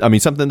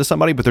to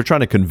somebody, but they're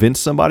trying to convince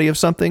somebody of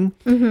something,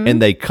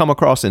 and they come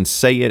across and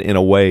say it in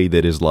a way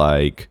that is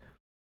like,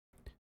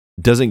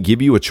 doesn't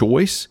give you a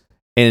choice.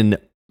 And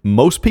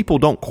most people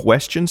don't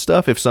question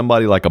stuff if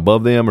somebody like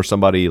above them or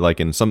somebody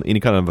like in any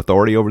kind of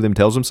authority over them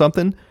tells them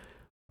something.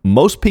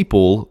 Most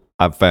people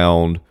I've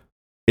found,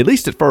 at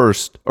least at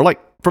first, or like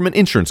from an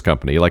insurance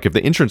company, like if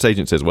the insurance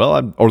agent says,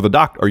 well, or the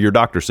doctor or your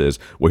doctor says,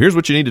 well, here's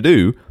what you need to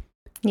do.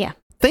 Yeah.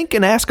 Think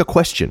and ask a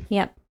question.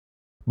 Yep.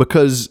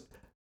 Because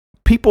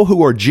people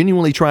who are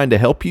genuinely trying to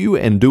help you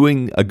and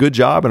doing a good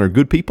job and are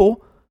good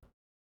people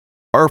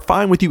are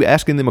fine with you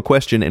asking them a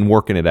question and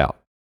working it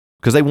out,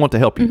 because they want to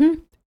help you. Mm-hmm.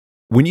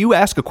 When you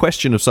ask a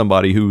question of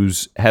somebody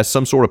has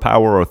some sort of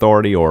power or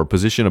authority or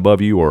position above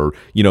you, or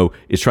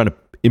is trying to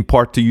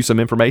impart to you some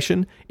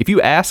information, if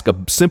you ask a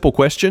simple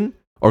question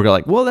or go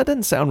like, well, that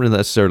doesn't sound really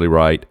necessarily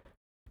right,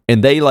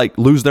 and they like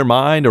lose their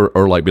mind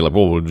or like be like,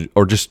 well,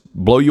 or just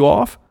blow you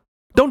off,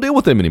 don't deal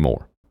with them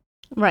anymore.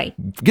 Right.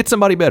 Get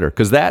somebody better,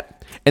 because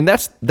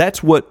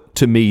that's what,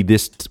 to me,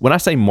 when I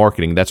say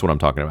marketing, that's what I'm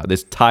talking about.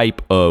 This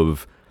type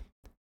of,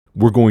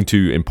 we're going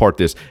to impart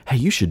this, hey,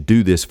 you should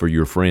do this for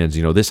your friends,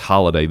 this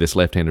holiday, this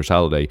left-handers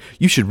holiday,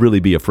 you should really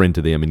be a friend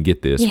to them and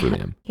get this for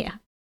them. Yeah.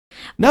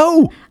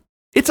 No,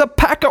 it's a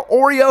pack of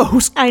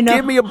Oreos. I know.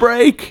 Give me a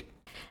break.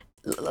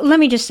 Let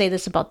me just say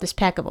this about this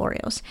pack of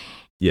Oreos.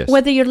 Yes.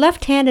 Whether you're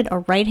left-handed or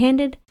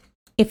right-handed,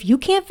 if you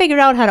can't figure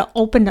out how to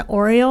open the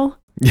Oreo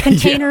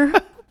container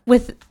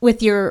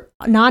with your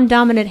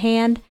non-dominant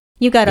hand,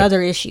 you got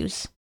other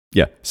issues.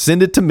 Yeah,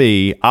 send it to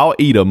me. I'll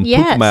eat them, poop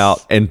Yes. them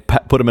out, and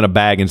put them in a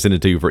bag and send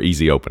it to you for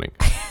easy opening.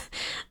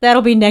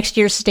 That'll be next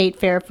year's state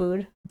fair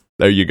food.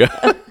 There you go.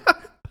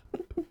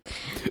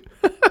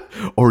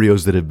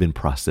 Oreos that have been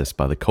processed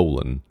by the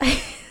colon.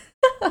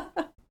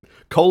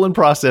 Colon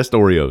processed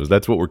Oreos.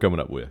 That's what we're coming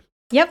up with.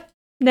 Yep,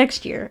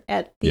 next year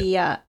at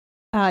the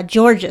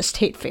Georgia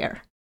State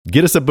Fair.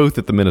 Get us a booth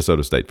at the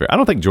Minnesota State Fair. I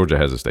don't think Georgia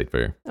has a state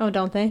fair. Oh,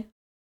 don't they?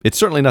 It's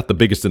certainly not the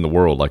biggest in the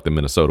world like the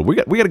Minnesota. We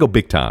got to go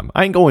big time.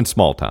 I ain't going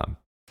small time.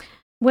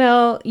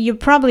 Well,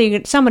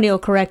 somebody will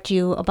correct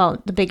you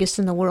about the biggest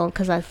in the world,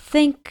 because I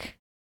think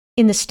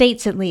in the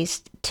States, at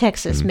least,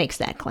 Texas makes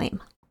that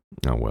claim.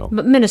 Oh, well.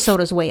 But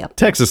Minnesota's way up.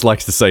 Texas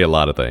likes to say a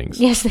lot of things.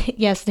 Yes,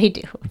 they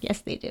do. Yes,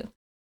 they do.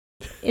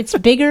 It's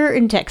bigger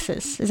in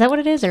Texas. Is that what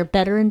it is? Or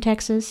better in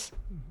Texas?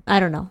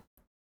 I don't know.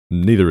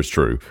 Neither is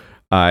true.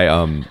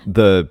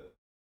 There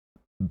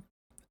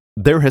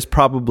has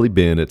probably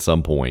been at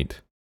some point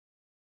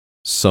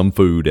some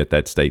food at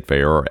that state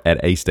fair or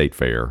at a state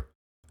fair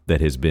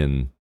that has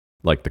been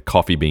like the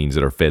coffee beans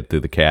that are fed through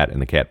the cat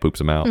and the cat poops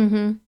them out.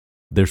 Mm-hmm.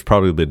 There's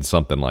probably been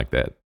something like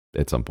that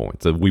at some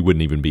point. So we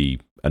wouldn't even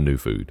be a new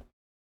food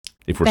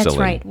if we're That's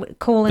selling right.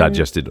 Colon.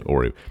 digested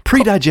Oreo.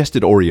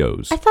 Pre-digested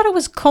Oreos. I thought it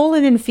was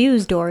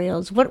colon-infused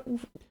Oreos. What?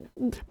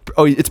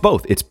 Oh, it's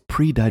both. It's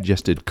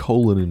pre-digested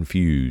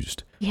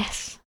colon-infused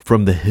Yes.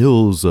 from the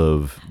hills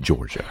of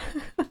Georgia.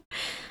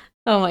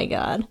 Oh, my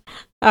God.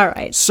 All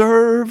right.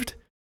 Served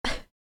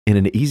in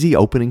an easy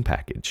opening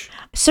package.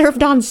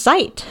 Served on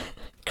site.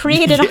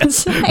 Created on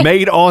site.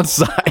 Made on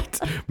site.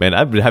 Man,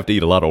 I'd have to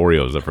eat a lot of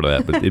Oreos for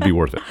that, but it'd be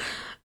worth it.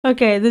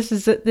 Okay, this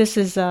is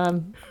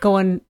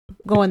going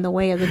the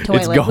way of the toilet.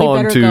 It's We gone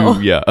better to, go.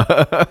 yeah.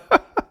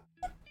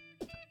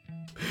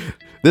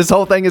 This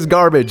whole thing is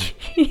garbage.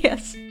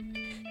 Yes.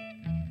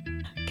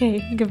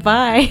 Okay,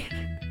 goodbye.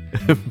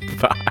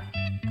 Bye.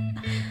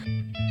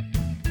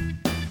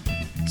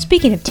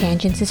 Speaking of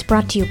Tangents is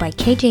brought to you by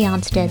KJ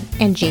Onstead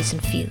and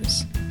Jason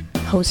Fuse.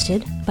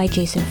 Hosted by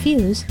Jason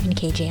Fuse and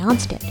KJ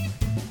Onstead.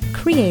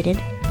 Created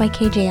by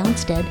KJ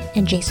Onstead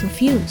and Jason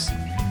Fuse.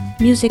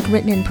 Music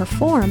written and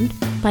performed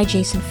by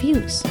Jason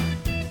Fuse.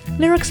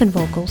 Lyrics and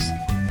vocals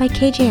by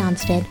KJ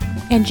Onstead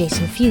and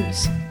Jason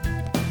Fuse.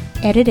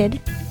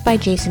 Edited by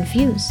Jason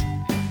Fuse.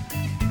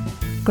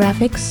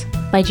 Graphics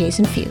by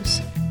Jason Fuse.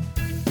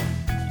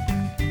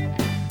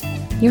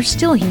 You're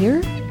still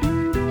here?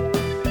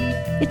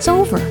 It's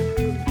over.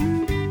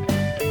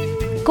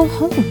 Go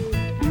home.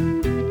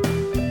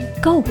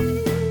 Go.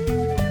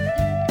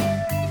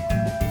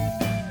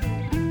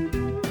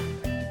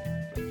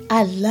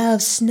 I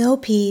love snow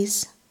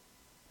peas.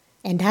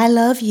 And I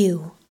love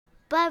you.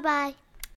 Bye-bye.